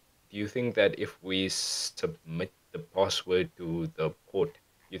if do you think that if we submit the password to the port,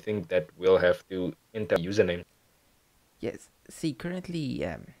 you think that we'll have to enter username? Yes, see, currently,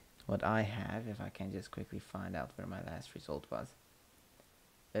 what I have, if I can just quickly find out where my last result was,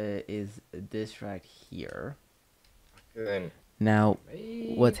 is this right here. Then Now,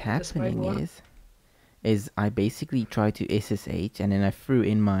 what's maybe this might happening work. is I basically tried to SSH and then I threw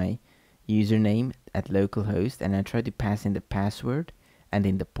in my username at localhost and I tried to pass in the password and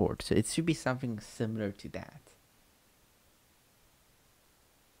in the port. So it should be something similar to that.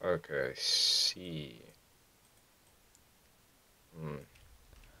 Okay, I see. Hmm.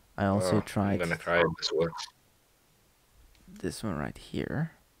 I also Oh, I'm tried gonna try if this works. this one right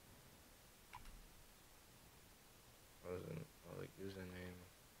here. Username,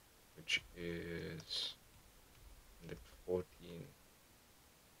 which is 114,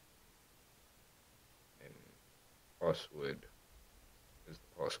 and password is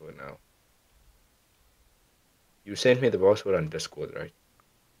the password now. You sent me the password on Discord, right?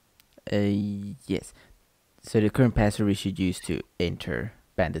 Yes. So the current password we should use to enter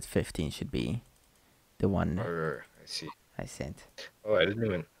Bandit 15 should be the one Oh, I see. I sent. Oh, I didn't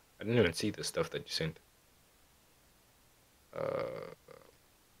even see the stuff that you sent. Uh,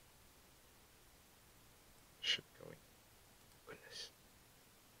 shit going. Goodness.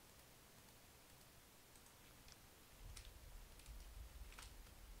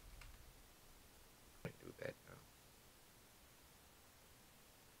 I do that now.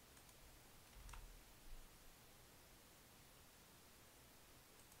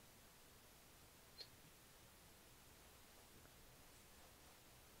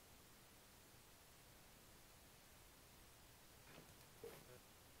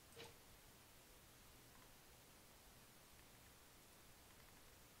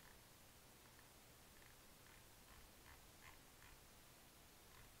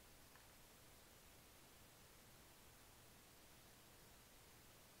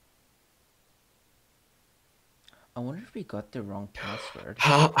 I wonder if we got the wrong password.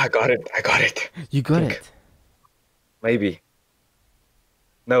 Ah, I got it. I got it. You I got think it. maybe.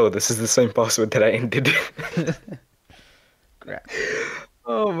 No, this is the same password that I entered. Crap.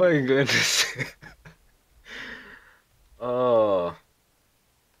 Oh my goodness. Oh,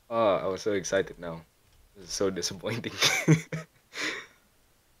 oh, I was so excited now. This is so disappointing.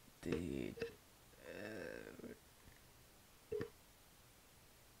 Dude.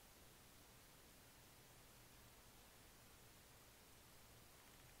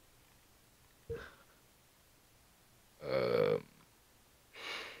 Um,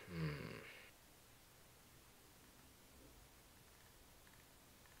 hmm.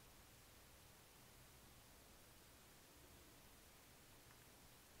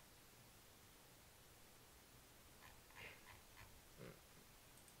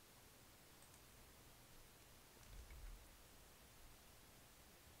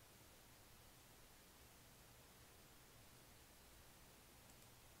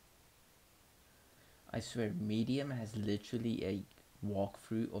 I swear, Medium has literally a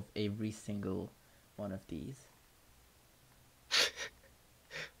walkthrough of every single one of these.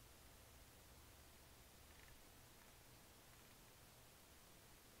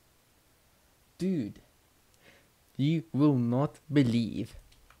 Dude, you will not believe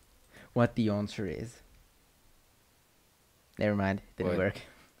what the answer is. Never mind, didn't What? work.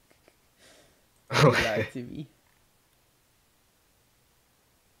 He lied Okay. to me.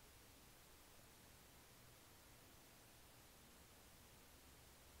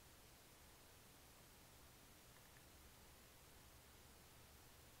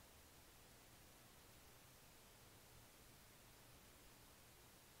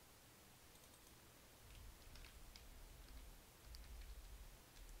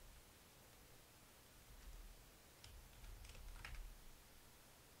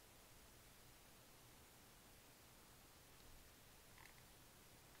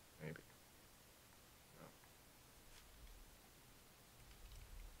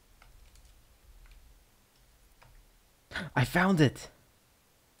 I found it.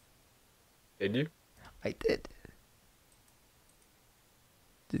 Did you? I did.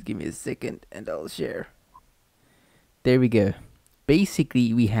 Just give me a second and I'll share. There we go.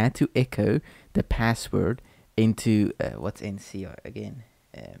 Basically, we had to echo the password into what's NC again?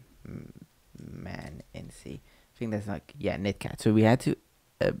 Man NC. I think that's like yeah netcat. So we had to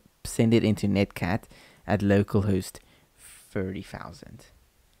uh, send it into netcat at localhost 30,000.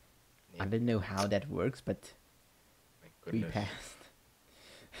 I Yeah. don't know how that works, but My we goodness. passed.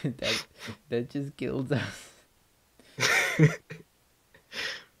 that that just kills us.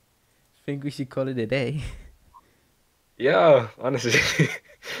 Think we should call it a day. Yeah, honestly.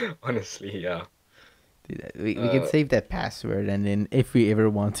 Honestly, yeah. We can Uh, save that password, and then if we ever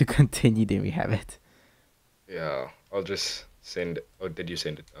want to continue, then we have it. yeah. I'll just send. Oh, did you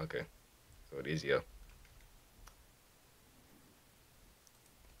send it? Okay. So it is, yeah.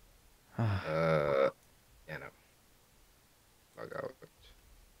 Yeah, no. Log out.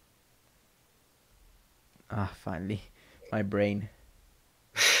 Finally, my brain.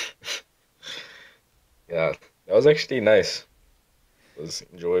 Yeah, that was actually nice. It was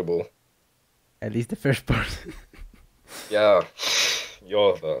enjoyable. At least the first part. Yeah,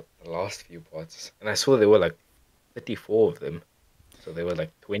 yo, the last few parts. And I saw there were like 34 of them. So there were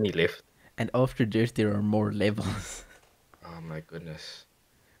like 20 left. And after this, there are more levels. Oh my goodness.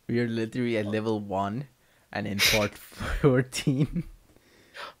 We are literally at level 1, and in part 14.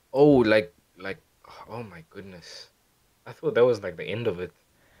 Oh, like, oh my goodness. I thought that was like the end of it.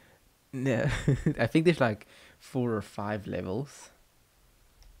 No, I think there's like 4 or 5 levels.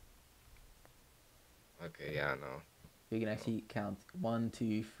 Okay, yeah, no. You can actually count 1,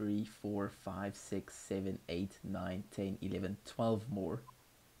 2, 3, 4, 5, 6, 7, 8, 9, 10, 11, 12 more.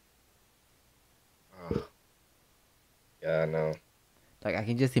 Oh, yeah, no. Like, I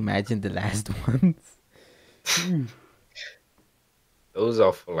can just imagine the last ones. Those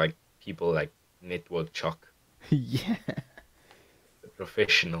are for like people like Network Chuck, Yeah, the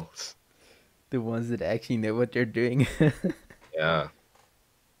professionals. the ones that actually know what they're doing. Yeah.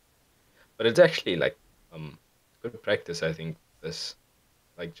 But it's actually like good practice, I think, this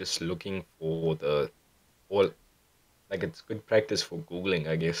like just looking for the all like it's good practice for Googling,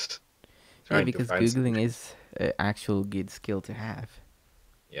 I guess. Yeah, Trying to because find Googling something. is an actual good skill to have.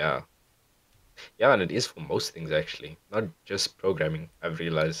 Yeah. Yeah, and it is for most things actually, not just programming, I've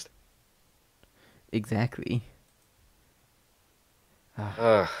realized. Exactly. Ah.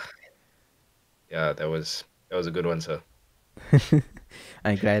 Ah, yeah, that was a good one, sir.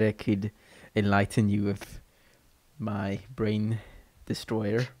 I'm glad I could enlighten you with my brain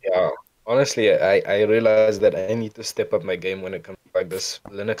destroyer. Yeah. Honestly, I realized that I need to step up my game when it comes to like this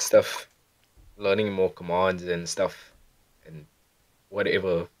Linux stuff, learning more commands and stuff and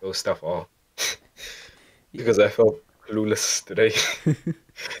whatever those stuff are. Yeah. Because I felt clueless today.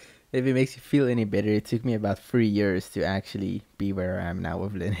 If it makes you feel any better, it took me about 3 years to actually be where I am now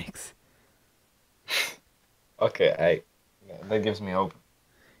with Linux. Okay, that gives me hope.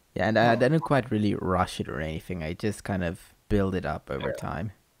 Yeah, and I didn't quite really rush it or anything. I just kind of build it up over Yeah,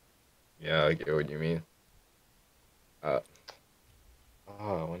 time. yeah, I get what you mean. Uh,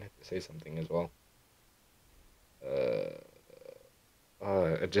 I wanted to say something as well.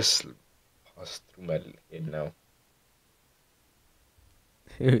 Uh, it just passed through my head now.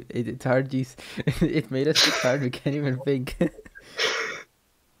 It's hard, it made us so tired we can't even think.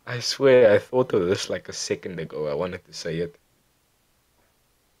 I swear I thought of this like a second ago. I wanted to say it.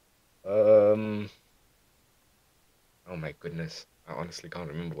 Um, oh my goodness. I honestly can't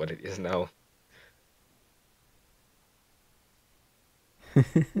remember what it is now.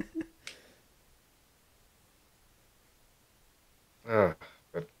 Ah,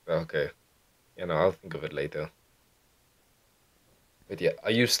 but okay. I'll think of it later. But yeah,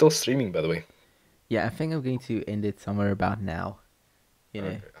 are you still streaming, by the way? Yeah, I think I'm going to end it somewhere about now.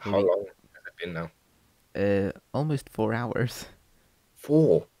 Okay. How Maybe long has it been now? almost 4 hours.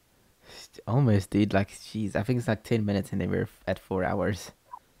 Four. Almost, dude. Like, jeez, I think it's like 10 minutes, and then we're at 4 hours.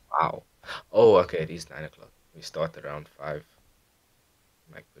 Wow. Oh, okay. It is 9 o'clock. We start around five.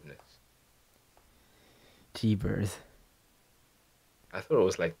 My goodness. Jeebers. I thought it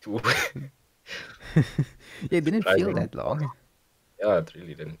was like two. Yeah, it didn't feel Surprisingly that fast. long. Yeah, it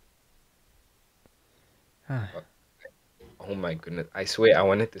really didn't. Uh, Oh my goodness. I swear I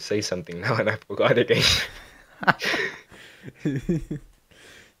wanted to say something now and I forgot again.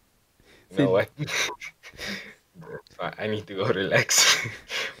 You know So, what? I need to go relax.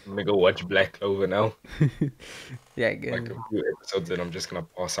 I'm gonna go watch Black Clover now. yeah, Like go a few episodes and I'm just gonna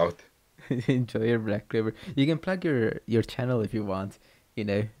pass out. enjoy your Black Clover. You can plug your channel if you want. You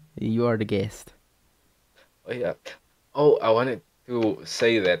know, you are the guest. Oh yeah. Oh, I wanted to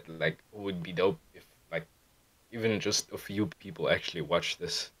say that like it would be dope if like even just a few people actually watch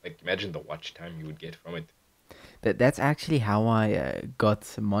this. Like imagine the watch time you would get from it. That's actually how I got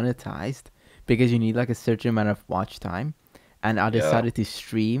monetized, because you need like a certain amount of watch time, and I Yeah. decided to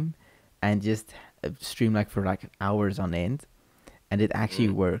stream and just stream like for like hours on end, and it actually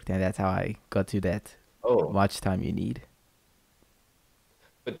Mm. worked, and that's how I got to that Oh, watch time you need.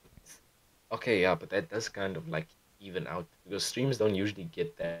 but okay, yeah, but that does kind of like even out because streams don't usually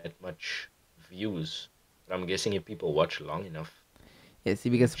get that much views. But I'm guessing if people watch long enough, Yeah, see,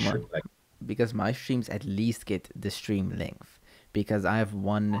 it should like because my streams at least get the stream length, because I have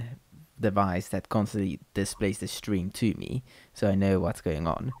one device that constantly displays the stream to me, so I know what's going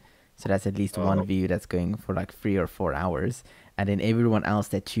on. So that's at least one oh, view that's going for like 3 or 4 hours, and then everyone else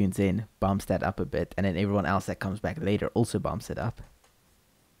that tunes in bumps that up a bit, and then everyone else that comes back later also bumps it up.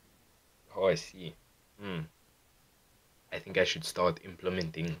 oh, I see. Hmm. I think I should start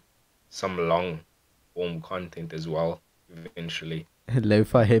implementing some long form content as well eventually.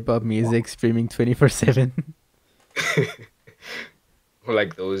 Lo-fi hip hop music streaming 24/7. Or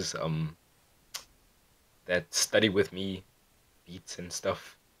like those that study with me beats and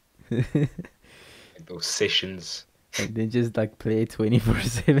stuff, like those sessions. And then just like play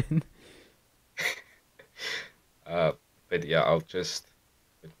 24/7. Uh, but yeah, I'll just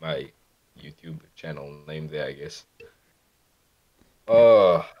put my YouTube channel name there, I guess. Yeah.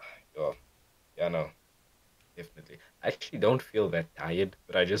 Oh, yeah, yeah, no, definitely. I actually don't feel that tired,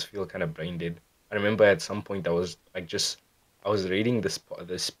 but I just feel kind of brain dead. I remember at some point I was like just I was reading this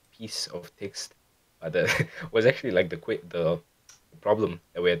piece of text that was actually like the problem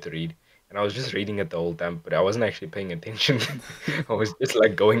that we had to read, and I was just reading it the whole time, but I wasn't actually paying attention. I was just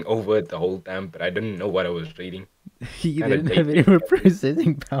like going over it the whole time, but I didn't know what I was reading. You Kind of didn't have any daydreaming more at least.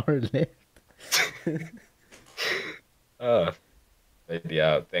 processing power left. Uh, but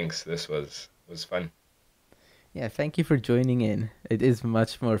yeah, thanks. This was fun. Yeah, thank you for joining in. It is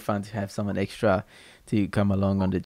much more fun to have someone extra to come along on the